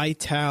at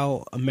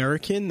Ital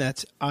American.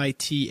 That's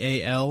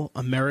ITAL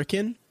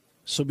American.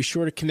 So be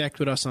sure to connect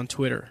with us on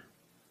Twitter.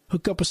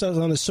 Hook up with us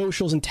on the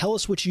socials and tell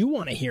us what you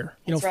want to hear.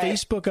 That's right.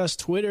 Facebook us,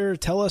 Twitter.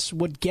 Tell us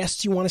what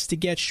guests you want us to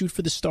get. Shoot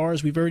for the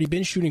stars. We've already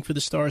been shooting for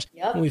the stars,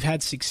 and we've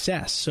had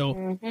success.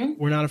 So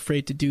we're not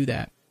afraid to do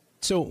that.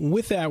 So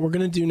with that, we're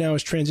going to do now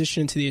is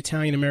transition into the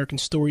Italian American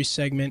Stories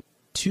segment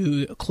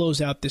to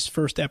close out this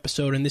first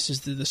episode. And this is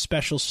the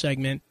special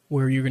segment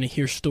where you're going to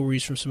hear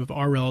stories from some of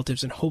our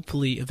relatives and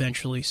hopefully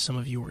eventually some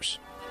of yours.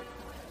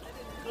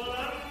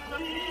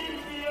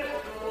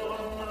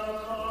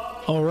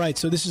 All right,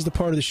 so this is the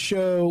part of the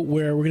show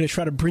where we're going to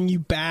try to bring you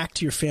back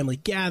to your family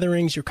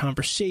gatherings, your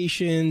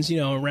conversations,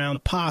 around the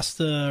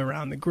pasta,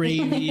 around the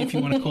gravy, if you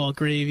want to call it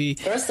gravy.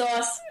 Or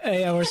sauce.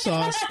 Yeah, or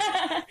sauce.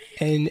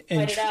 And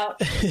Fight it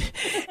out.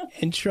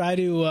 and try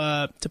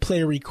to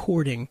play a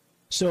recording.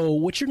 So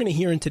what you're going to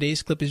hear in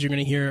today's clip is you're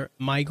going to hear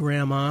my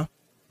grandma.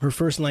 Her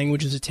first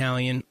language is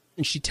Italian,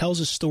 and she tells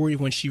a story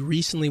of when she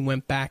recently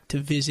went back to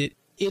visit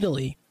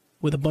Italy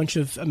with a bunch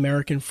of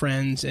American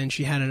friends, and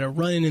she had a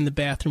run-in in the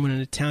bathroom with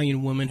an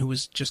Italian woman who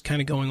was just kind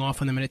of going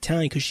off on them in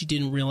Italian because she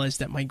didn't realize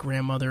that my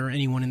grandmother or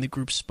anyone in the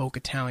group spoke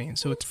Italian.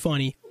 So it's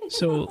funny.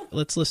 So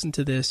let's listen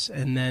to this,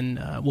 and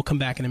then we'll come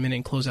back in a minute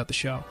and close out the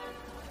show.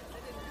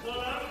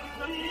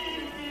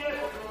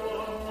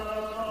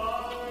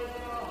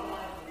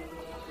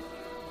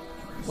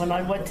 When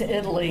I went to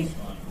Italy,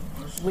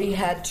 we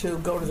had to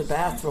go to the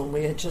bathroom.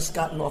 We had just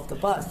gotten off the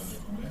bus.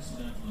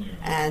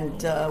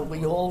 And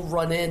we all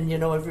run in,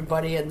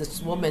 everybody, and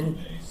this woman,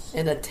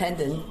 an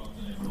attendant,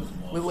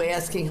 we were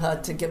asking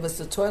her to give us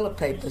the toilet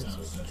paper.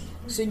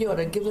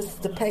 Signora, give us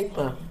the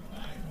paper.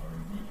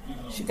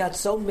 She got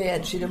so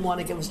mad she didn't want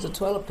to give us the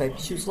toilet paper.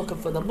 She was looking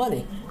for the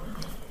money.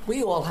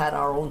 We all had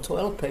our own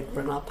toilet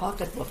paper in our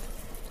pocketbook.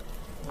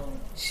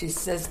 She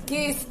says,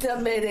 "Questa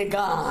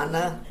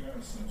americana,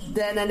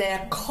 then an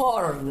air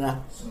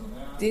corn."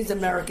 These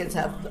Americans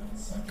have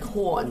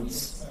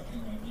horns.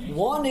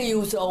 Want to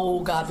use o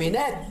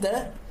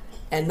gabinette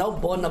and no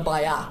bona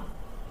baya.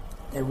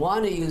 They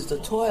want to use the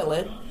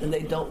toilet and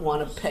they don't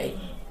want to pay.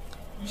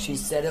 She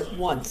said it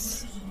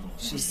once.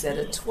 She said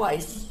it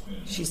twice.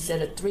 She said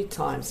it 3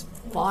 times.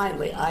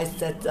 Finally, I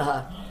said to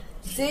her,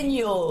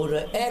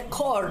 "Signora, e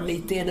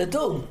corni tiene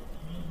tu."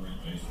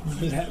 What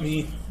does that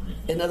mean?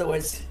 In other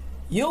words,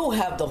 you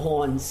have the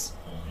horns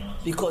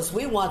because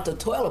we want the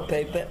toilet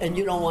paper and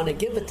you don't want to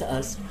give it to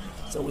us.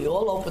 So we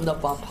all opened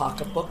up our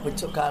pocketbook, we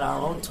took out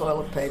our own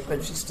toilet paper,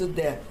 and she stood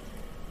there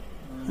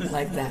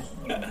like that.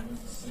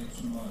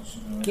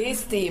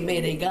 Questi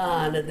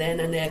americani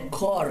tenen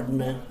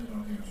corn.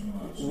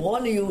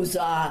 One use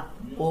o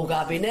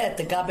gabinette.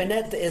 The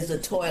gabinette is the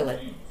toilet.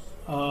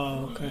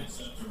 Oh, okay.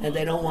 And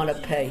they don't want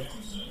to pay.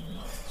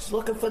 She's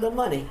looking for the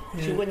money.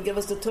 Yeah. She wouldn't give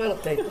us the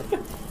toilet paper.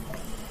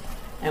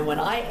 And when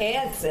I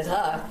answered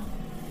her,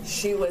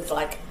 she was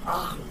like,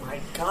 "Oh my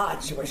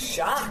God," she was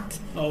shocked.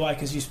 Oh, why?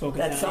 Because you spoke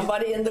Italian? That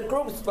somebody in the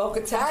group spoke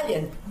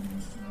Italian.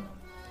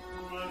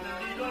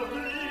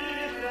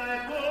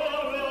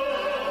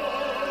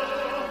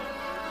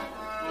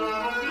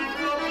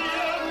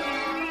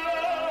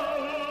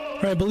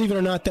 All right, believe it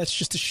or not, that's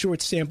just a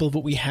short sample of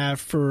what we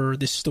have for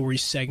this story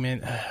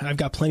segment. I've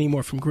got plenty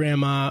more from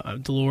Grandma.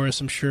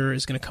 Dolores, I'm sure,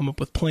 is going to come up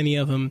with plenty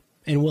of them,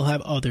 and we'll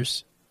have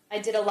others. I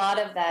did a lot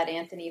of that,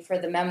 Anthony, for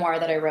the memoir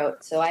that I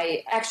wrote. So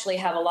I actually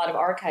have a lot of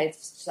archive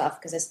stuff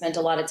because I spent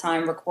a lot of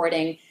time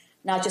recording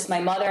not just my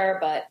mother,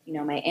 but,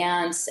 my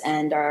aunts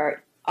and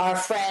our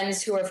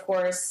friends who are, of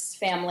course,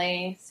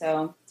 family.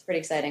 So it's pretty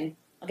exciting.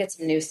 I'll get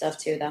some new stuff,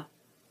 too, though.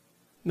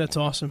 That's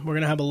awesome. We're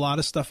going to have a lot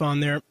of stuff on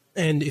there.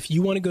 And if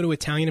you want to go to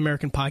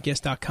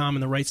ItalianAmericanPodcast.com,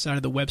 on the right side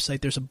of the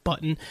website, there's a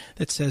button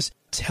that says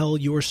Tell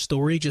Your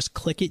Story. Just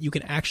click it. You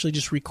can actually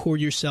just record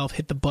yourself,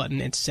 hit the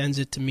button, and sends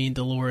it to me and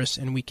Dolores,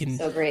 and we can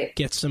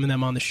get some of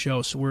them on the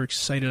show. So we're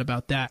excited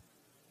about that.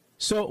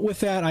 So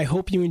with that, I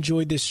hope you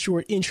enjoyed this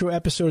short intro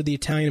episode of the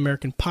Italian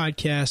American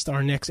Podcast.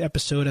 Our next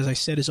episode, as I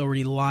said, is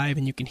already live,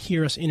 and you can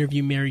hear us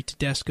interview Mary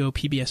Tedesco,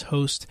 PBS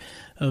host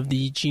of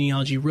the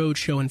Genealogy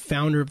Roadshow and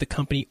founder of the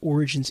company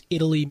Origins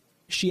Italy.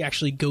 She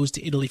actually goes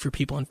to Italy for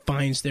people and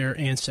finds their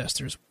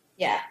ancestors.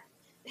 Yeah.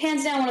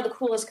 Hands down, one of the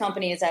coolest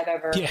companies I've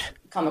ever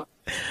come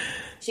across.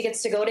 She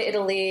gets to go to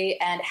Italy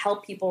and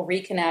help people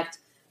reconnect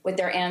with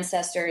their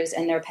ancestors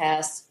and their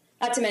past.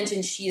 Not to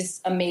mention,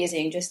 she's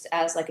amazing just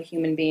as like a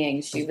human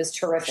being. She was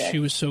terrific. She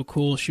was so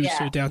cool. She was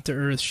so down to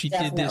earth. She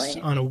did this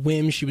on a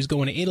whim. She was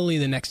going to Italy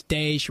the next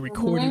day. She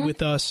recorded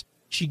with us.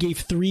 She gave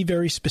 3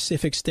 very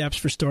specific steps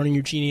for starting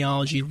your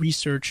genealogy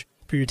research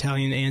for your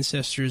Italian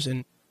ancestors.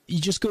 And you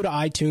just go to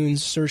iTunes,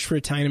 search for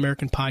Italian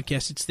American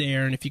Podcast. It's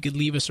there. And if you could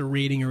leave us a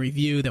rating or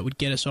review, that would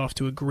get us off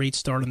to a great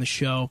start on the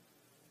show.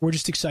 We're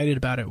just excited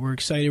about it. We're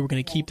excited. We're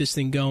going to keep this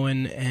thing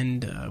going.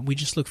 And we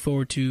just look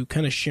forward to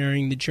kind of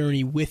sharing the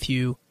journey with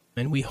you.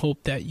 And we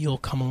hope that you'll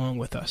come along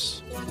with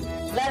us.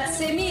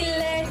 Grazie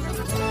mille.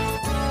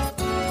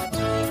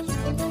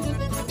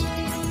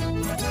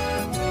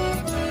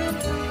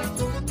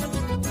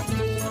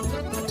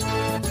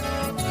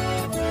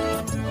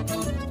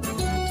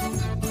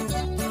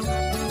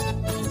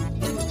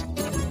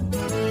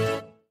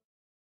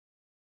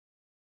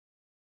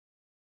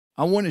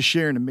 I want to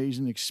share an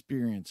amazing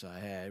experience I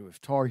had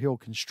with Tar Heel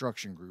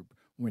Construction Group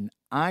when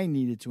I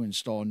needed to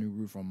install a new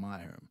roof on my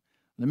home.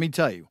 Let me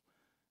tell you,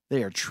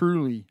 they are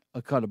truly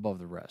a cut above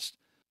the rest.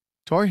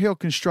 Tar Heel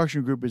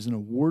Construction Group is an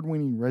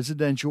award-winning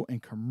residential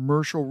and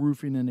commercial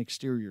roofing and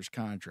exteriors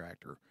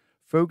contractor,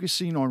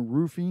 focusing on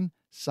roofing,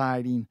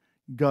 siding,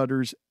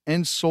 gutters,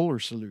 and solar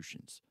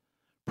solutions.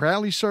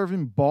 Proudly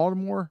serving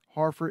Baltimore,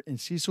 Harford, and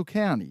Cecil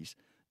counties,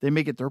 they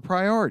make it their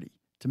priority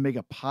to make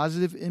a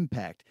positive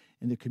impact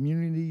in the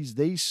communities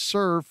they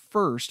serve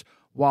first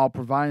while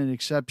providing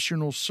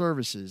exceptional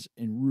services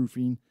in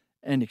roofing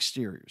and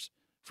exteriors.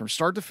 From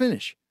start to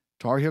finish,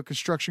 Tar Heel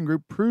Construction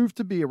Group proved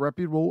to be a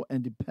reputable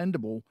and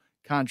dependable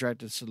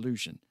contracted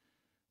solution.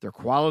 Their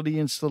quality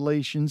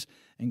installations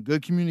and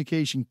good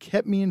communication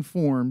kept me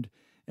informed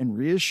and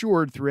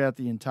reassured throughout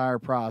the entire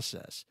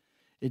process.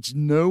 It's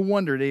no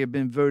wonder they have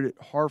been voted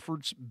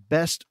Hartford's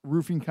best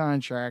roofing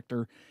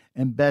contractor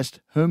and best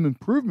home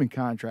improvement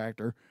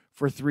contractor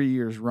for 3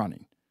 years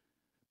running.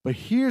 But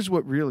here's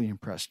what really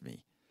impressed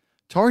me.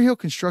 Tar Heel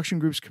Construction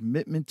Group's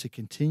commitment to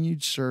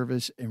continued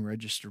service and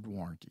registered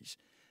warranties.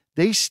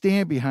 They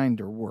stand behind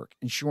their work,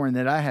 ensuring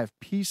that I have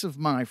peace of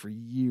mind for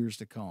years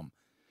to come.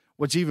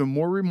 What's even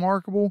more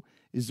remarkable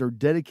is their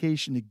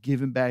dedication to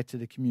giving back to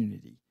the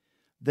community.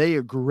 They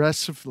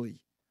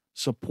aggressively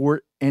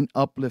support and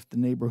uplift the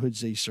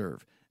neighborhoods they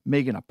serve,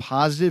 making a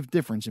positive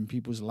difference in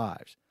people's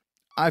lives.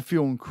 I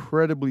feel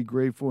incredibly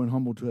grateful and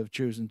humbled to have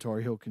chosen Tar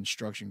Heel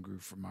Construction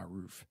Group for my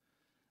roof.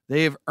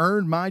 They have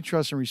earned my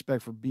trust and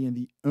respect for being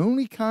the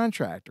only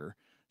contractor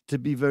to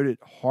be voted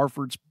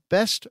Hartford's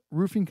best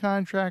roofing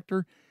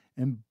contractor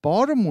and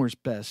Baltimore's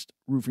best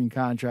roofing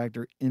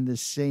contractor in the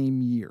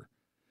same year.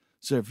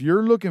 So if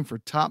you're looking for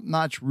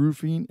top-notch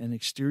roofing and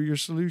exterior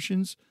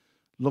solutions,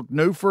 look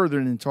no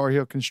further than Tar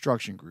Heel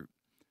Construction Group.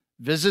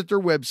 Visit their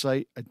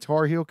website at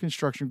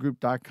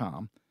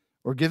tarheelconstructiongroup.com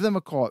or give them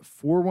a call at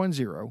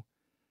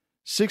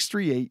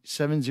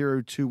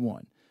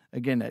 410-638-7021.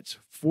 Again, that's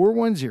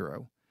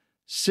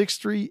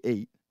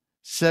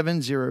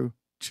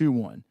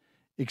 410-638-7021.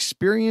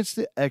 Experience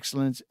the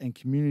excellence and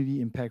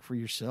community impact for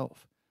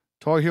yourself.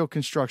 Tar Heel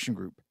Construction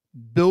Group,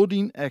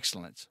 building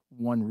excellence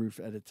one roof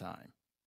at a time.